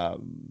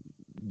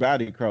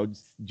Barty Crouch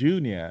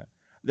Jr.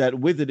 That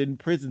wizard in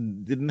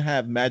prison didn't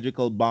have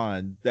magical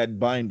bonds that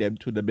bind them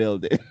to the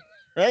building.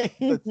 Right?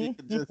 So you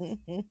could just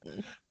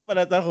but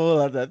that's a whole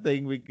other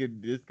thing we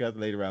could discuss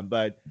later on.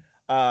 But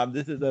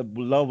this is a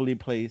lovely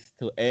place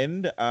to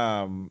end.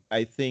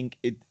 I think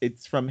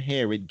it's from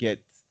here it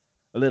gets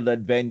a little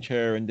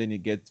adventure and then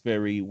it gets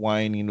very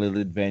whiny little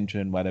adventure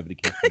and whatever the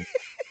case is.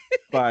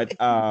 But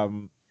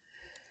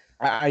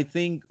I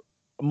think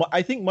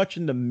much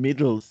in the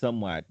middle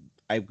somewhat.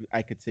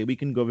 I could say we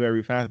can go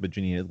very fast, but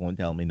Janina's going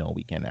to tell me no,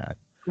 we cannot.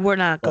 We're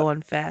not But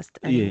going fast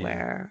yeah,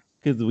 anywhere.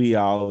 because we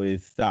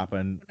always stop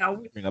and now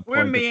bring a we're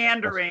point of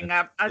meandering.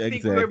 discussion. I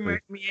think we're Exactly.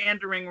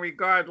 meandering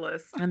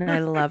regardless. And I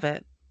love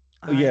it.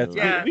 I Yes, love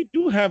Yeah. we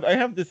do have. I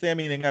have to say, I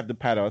mean, I have to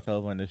pat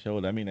ourselves on the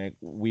shoulder. I mean, like,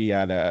 we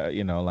are the,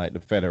 like the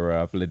Federer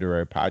of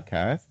Literary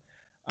Podcast.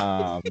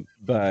 But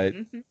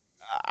Hmm.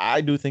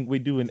 I do think we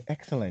do an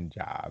excellent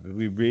job.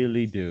 We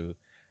really do.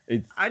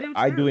 It's I do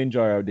I do too.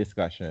 enjoy our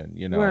discussion.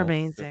 We're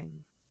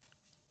amazing.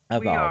 As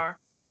We always, are.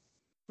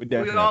 we We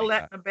all definitely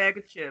let are. in a bag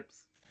of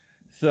chips.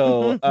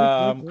 So,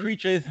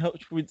 creatures.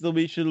 So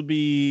we should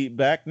be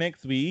back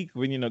next week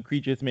when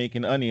creatures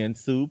making onion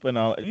soup and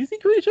all. You see,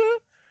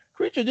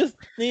 creature just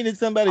needed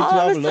somebody to All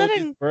have of a a locust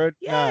sudden, bird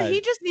yeah, nod.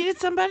 he just needed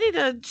somebody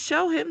to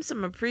show him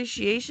some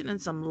appreciation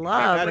and some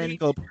love. And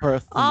Magical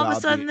all of a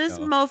sudden, personality, this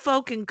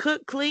mofo can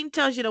cook, clean,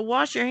 tells you to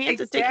wash your hands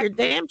and take your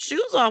Exactly. damn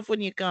shoes off when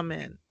you come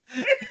in.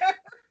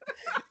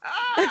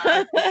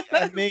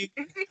 and make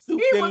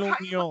soup de He was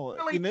l'oignon.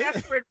 really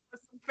desperate for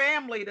some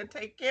family to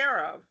take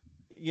care of.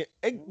 Yeah,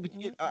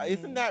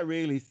 isn't that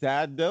really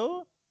sad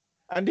though?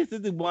 And this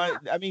is the one.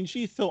 I mean,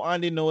 she's so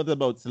on the nose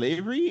about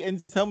slavery. In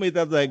some ways,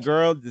 I was like,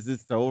 "Girl, this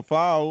is so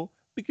foul."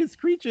 Because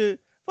Creature,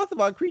 first of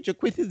all, Creature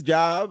quit his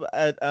job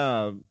at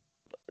Hogwarts,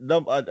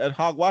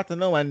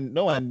 and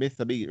no one missed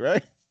a beat,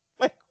 right?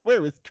 Like,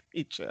 where is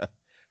Creature?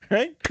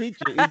 right?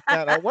 Teacher is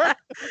not at work.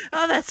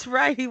 Oh, that's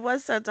right. He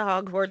was sent to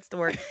Hogwarts to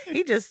work.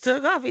 He just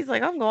took off. He's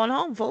like, I'm going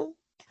home, fool.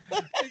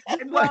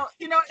 Well,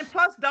 and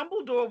plus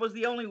Dumbledore was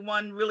the only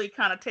one really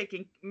kind of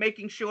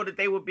making sure that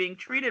they were being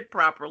treated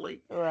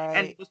properly,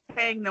 and was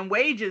paying them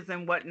wages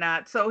and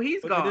whatnot. So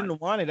he's gone. They didn't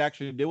want it,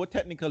 actually. They were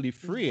technically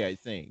free, I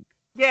think.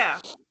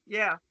 Yeah.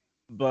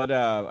 But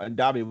and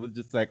Dobby was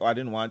just like, oh, I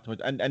didn't want to.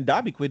 And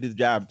Dobby quit his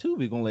job too.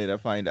 We're gonna later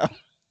find out.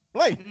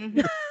 Like,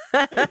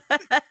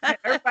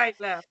 everybody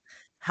left.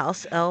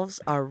 House elves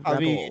are rebels. I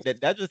mean,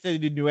 that just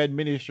said the new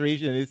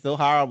administration is so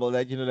horrible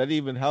that that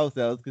even house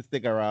elves could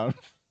stick around.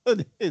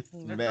 That's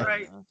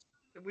right.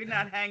 We're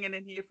not hanging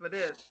in here for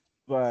this.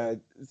 But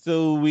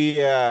so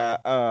we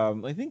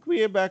I think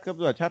we are back up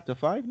to chapter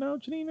 5 now,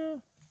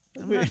 Janina.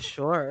 I'm not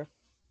sure.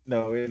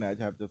 No, we're not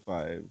chapter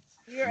 5.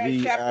 We're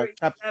at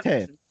chapter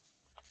 10.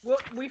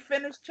 We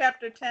finished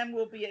chapter 10.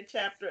 We'll be at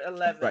chapter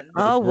 11. Right.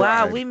 Oh,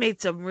 wow. We made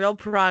some real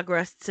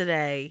progress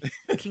today.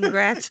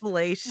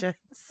 Congratulations.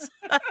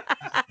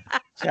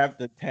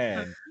 Chapter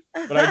 10.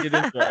 But I did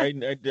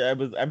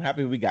enjoy. I'm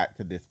happy we got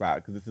to this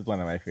part because this is one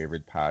of my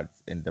favorite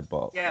parts in the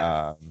book.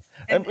 Yeah.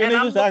 And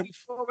I'm looking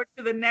forward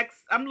to the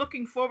next. I'm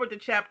looking forward to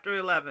chapter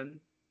 11.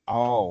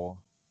 Oh,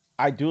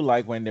 I do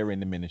like when they're in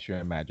the Ministry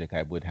of Magic.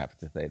 I would have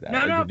to say that.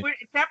 No.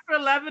 Chapter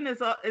 11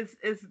 is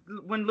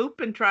when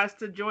Lupin tries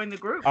to join the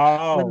group.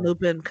 Oh, when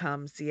Lupin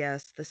comes,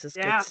 yes, this is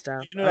good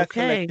stuff.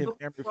 Okay,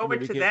 looking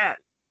forward to that.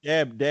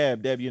 Deb,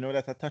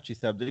 that's a touchy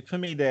subject for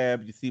me,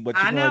 Deb. You see what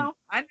I know.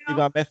 You're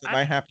gonna mess with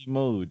my happy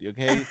mood,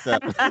 okay? So,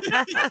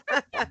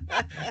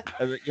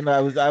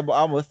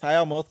 I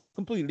almost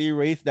completely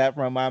erased that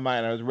from my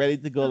mind. I was ready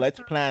to go. Let's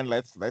plan.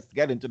 Let's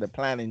get into the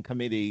planning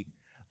committee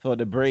for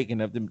the breaking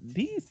of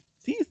these.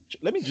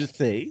 Let me just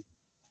say,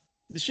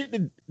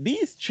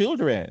 these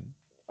children,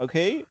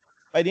 okay?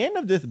 By the end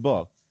of this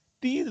book,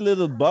 these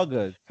little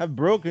buggers have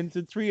broken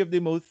into 3 of the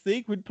most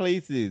sacred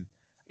places.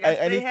 Yes,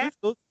 they have.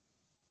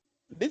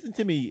 Listen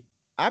to me.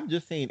 I'm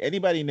just saying,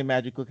 anybody in the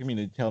magical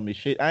community tell me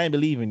shit, I ain't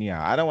believing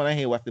y'all. I don't want to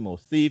hear what's the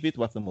most safest,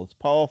 what's the most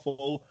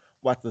powerful,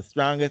 what's the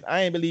strongest.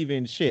 I ain't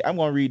believing shit. I'm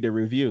going to read the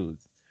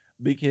reviews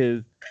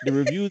because the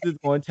reviews is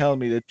going to tell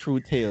me the true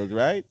tales,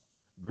 right?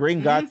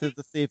 Gringotts is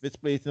the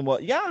safest place in the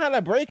world. Y'all had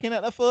a break-in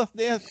at the first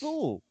day of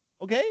school,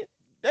 okay?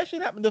 That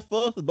shit happened the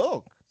first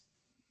book.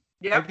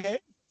 Yeah. Okay?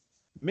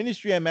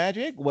 Ministry of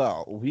Magic,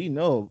 well, we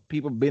know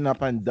people been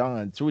up and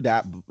down through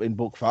that in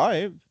book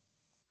 5.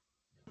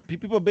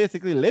 People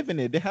basically living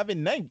it. They have a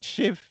night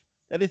shift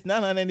that is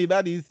not on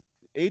anybody's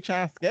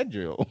HR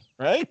schedule,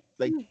 right?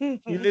 Like you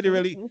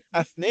literally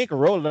a snake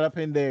rolled up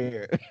in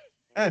there.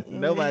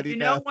 Nobody.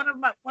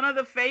 One of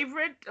the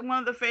favorite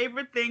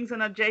things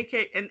in a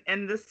JK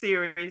in this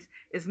series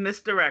is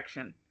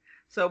misdirection.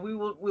 So we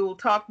will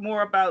talk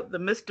more about the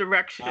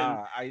misdirection.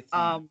 I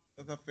see.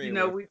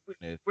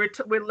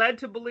 We're led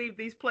to believe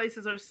these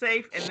places are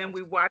safe, and then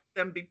we watch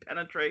them be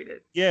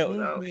penetrated.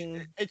 Yeah,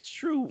 it's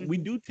true. We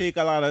do take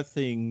a lot of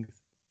things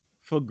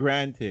for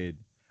granted,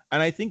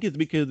 and I think it's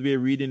because we're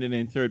reading an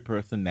in third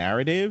person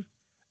narrative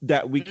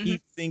that we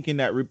keep thinking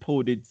that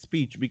reported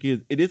speech, because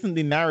it isn't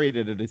the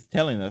narrator that is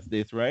telling us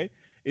this, right?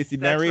 It's the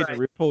narrator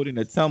reporting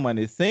that someone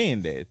is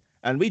saying this,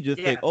 and we just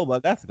think, oh,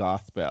 well, that's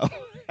gospel,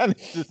 and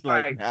it's just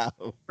like,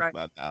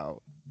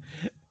 no.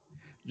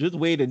 Just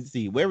wait and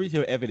see. Where is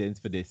your evidence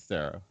for this,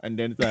 sir? And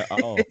then it's like,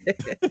 oh,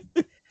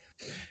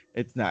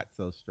 it's not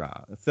so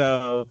strong.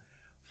 So,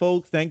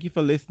 folks, thank you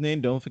for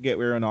listening. Don't forget,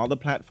 we're on all the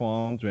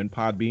platforms. We're in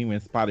Podbean, we're in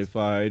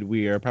Spotify.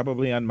 We are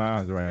probably on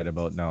Mars right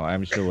about now.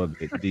 I'm sure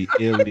the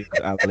aliens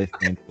are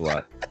listening to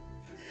us.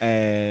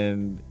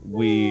 And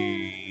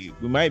we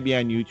might be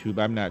on YouTube.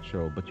 I'm not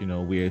sure. But,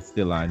 we're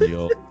still on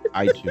your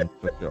iTunes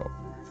for sure.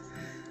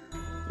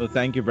 So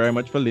thank you very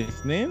much for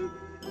listening.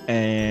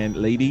 And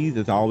ladies,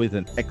 it's always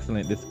an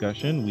excellent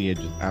discussion. We are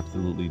just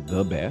absolutely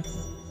the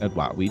best at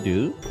what we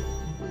do.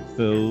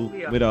 So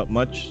without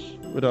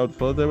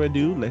further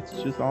ado, let's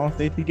just all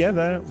say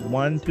together,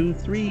 1, 2,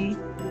 3.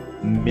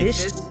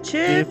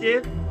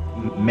 Mischief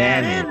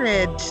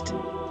managed.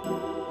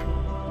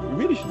 We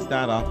really should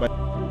start off by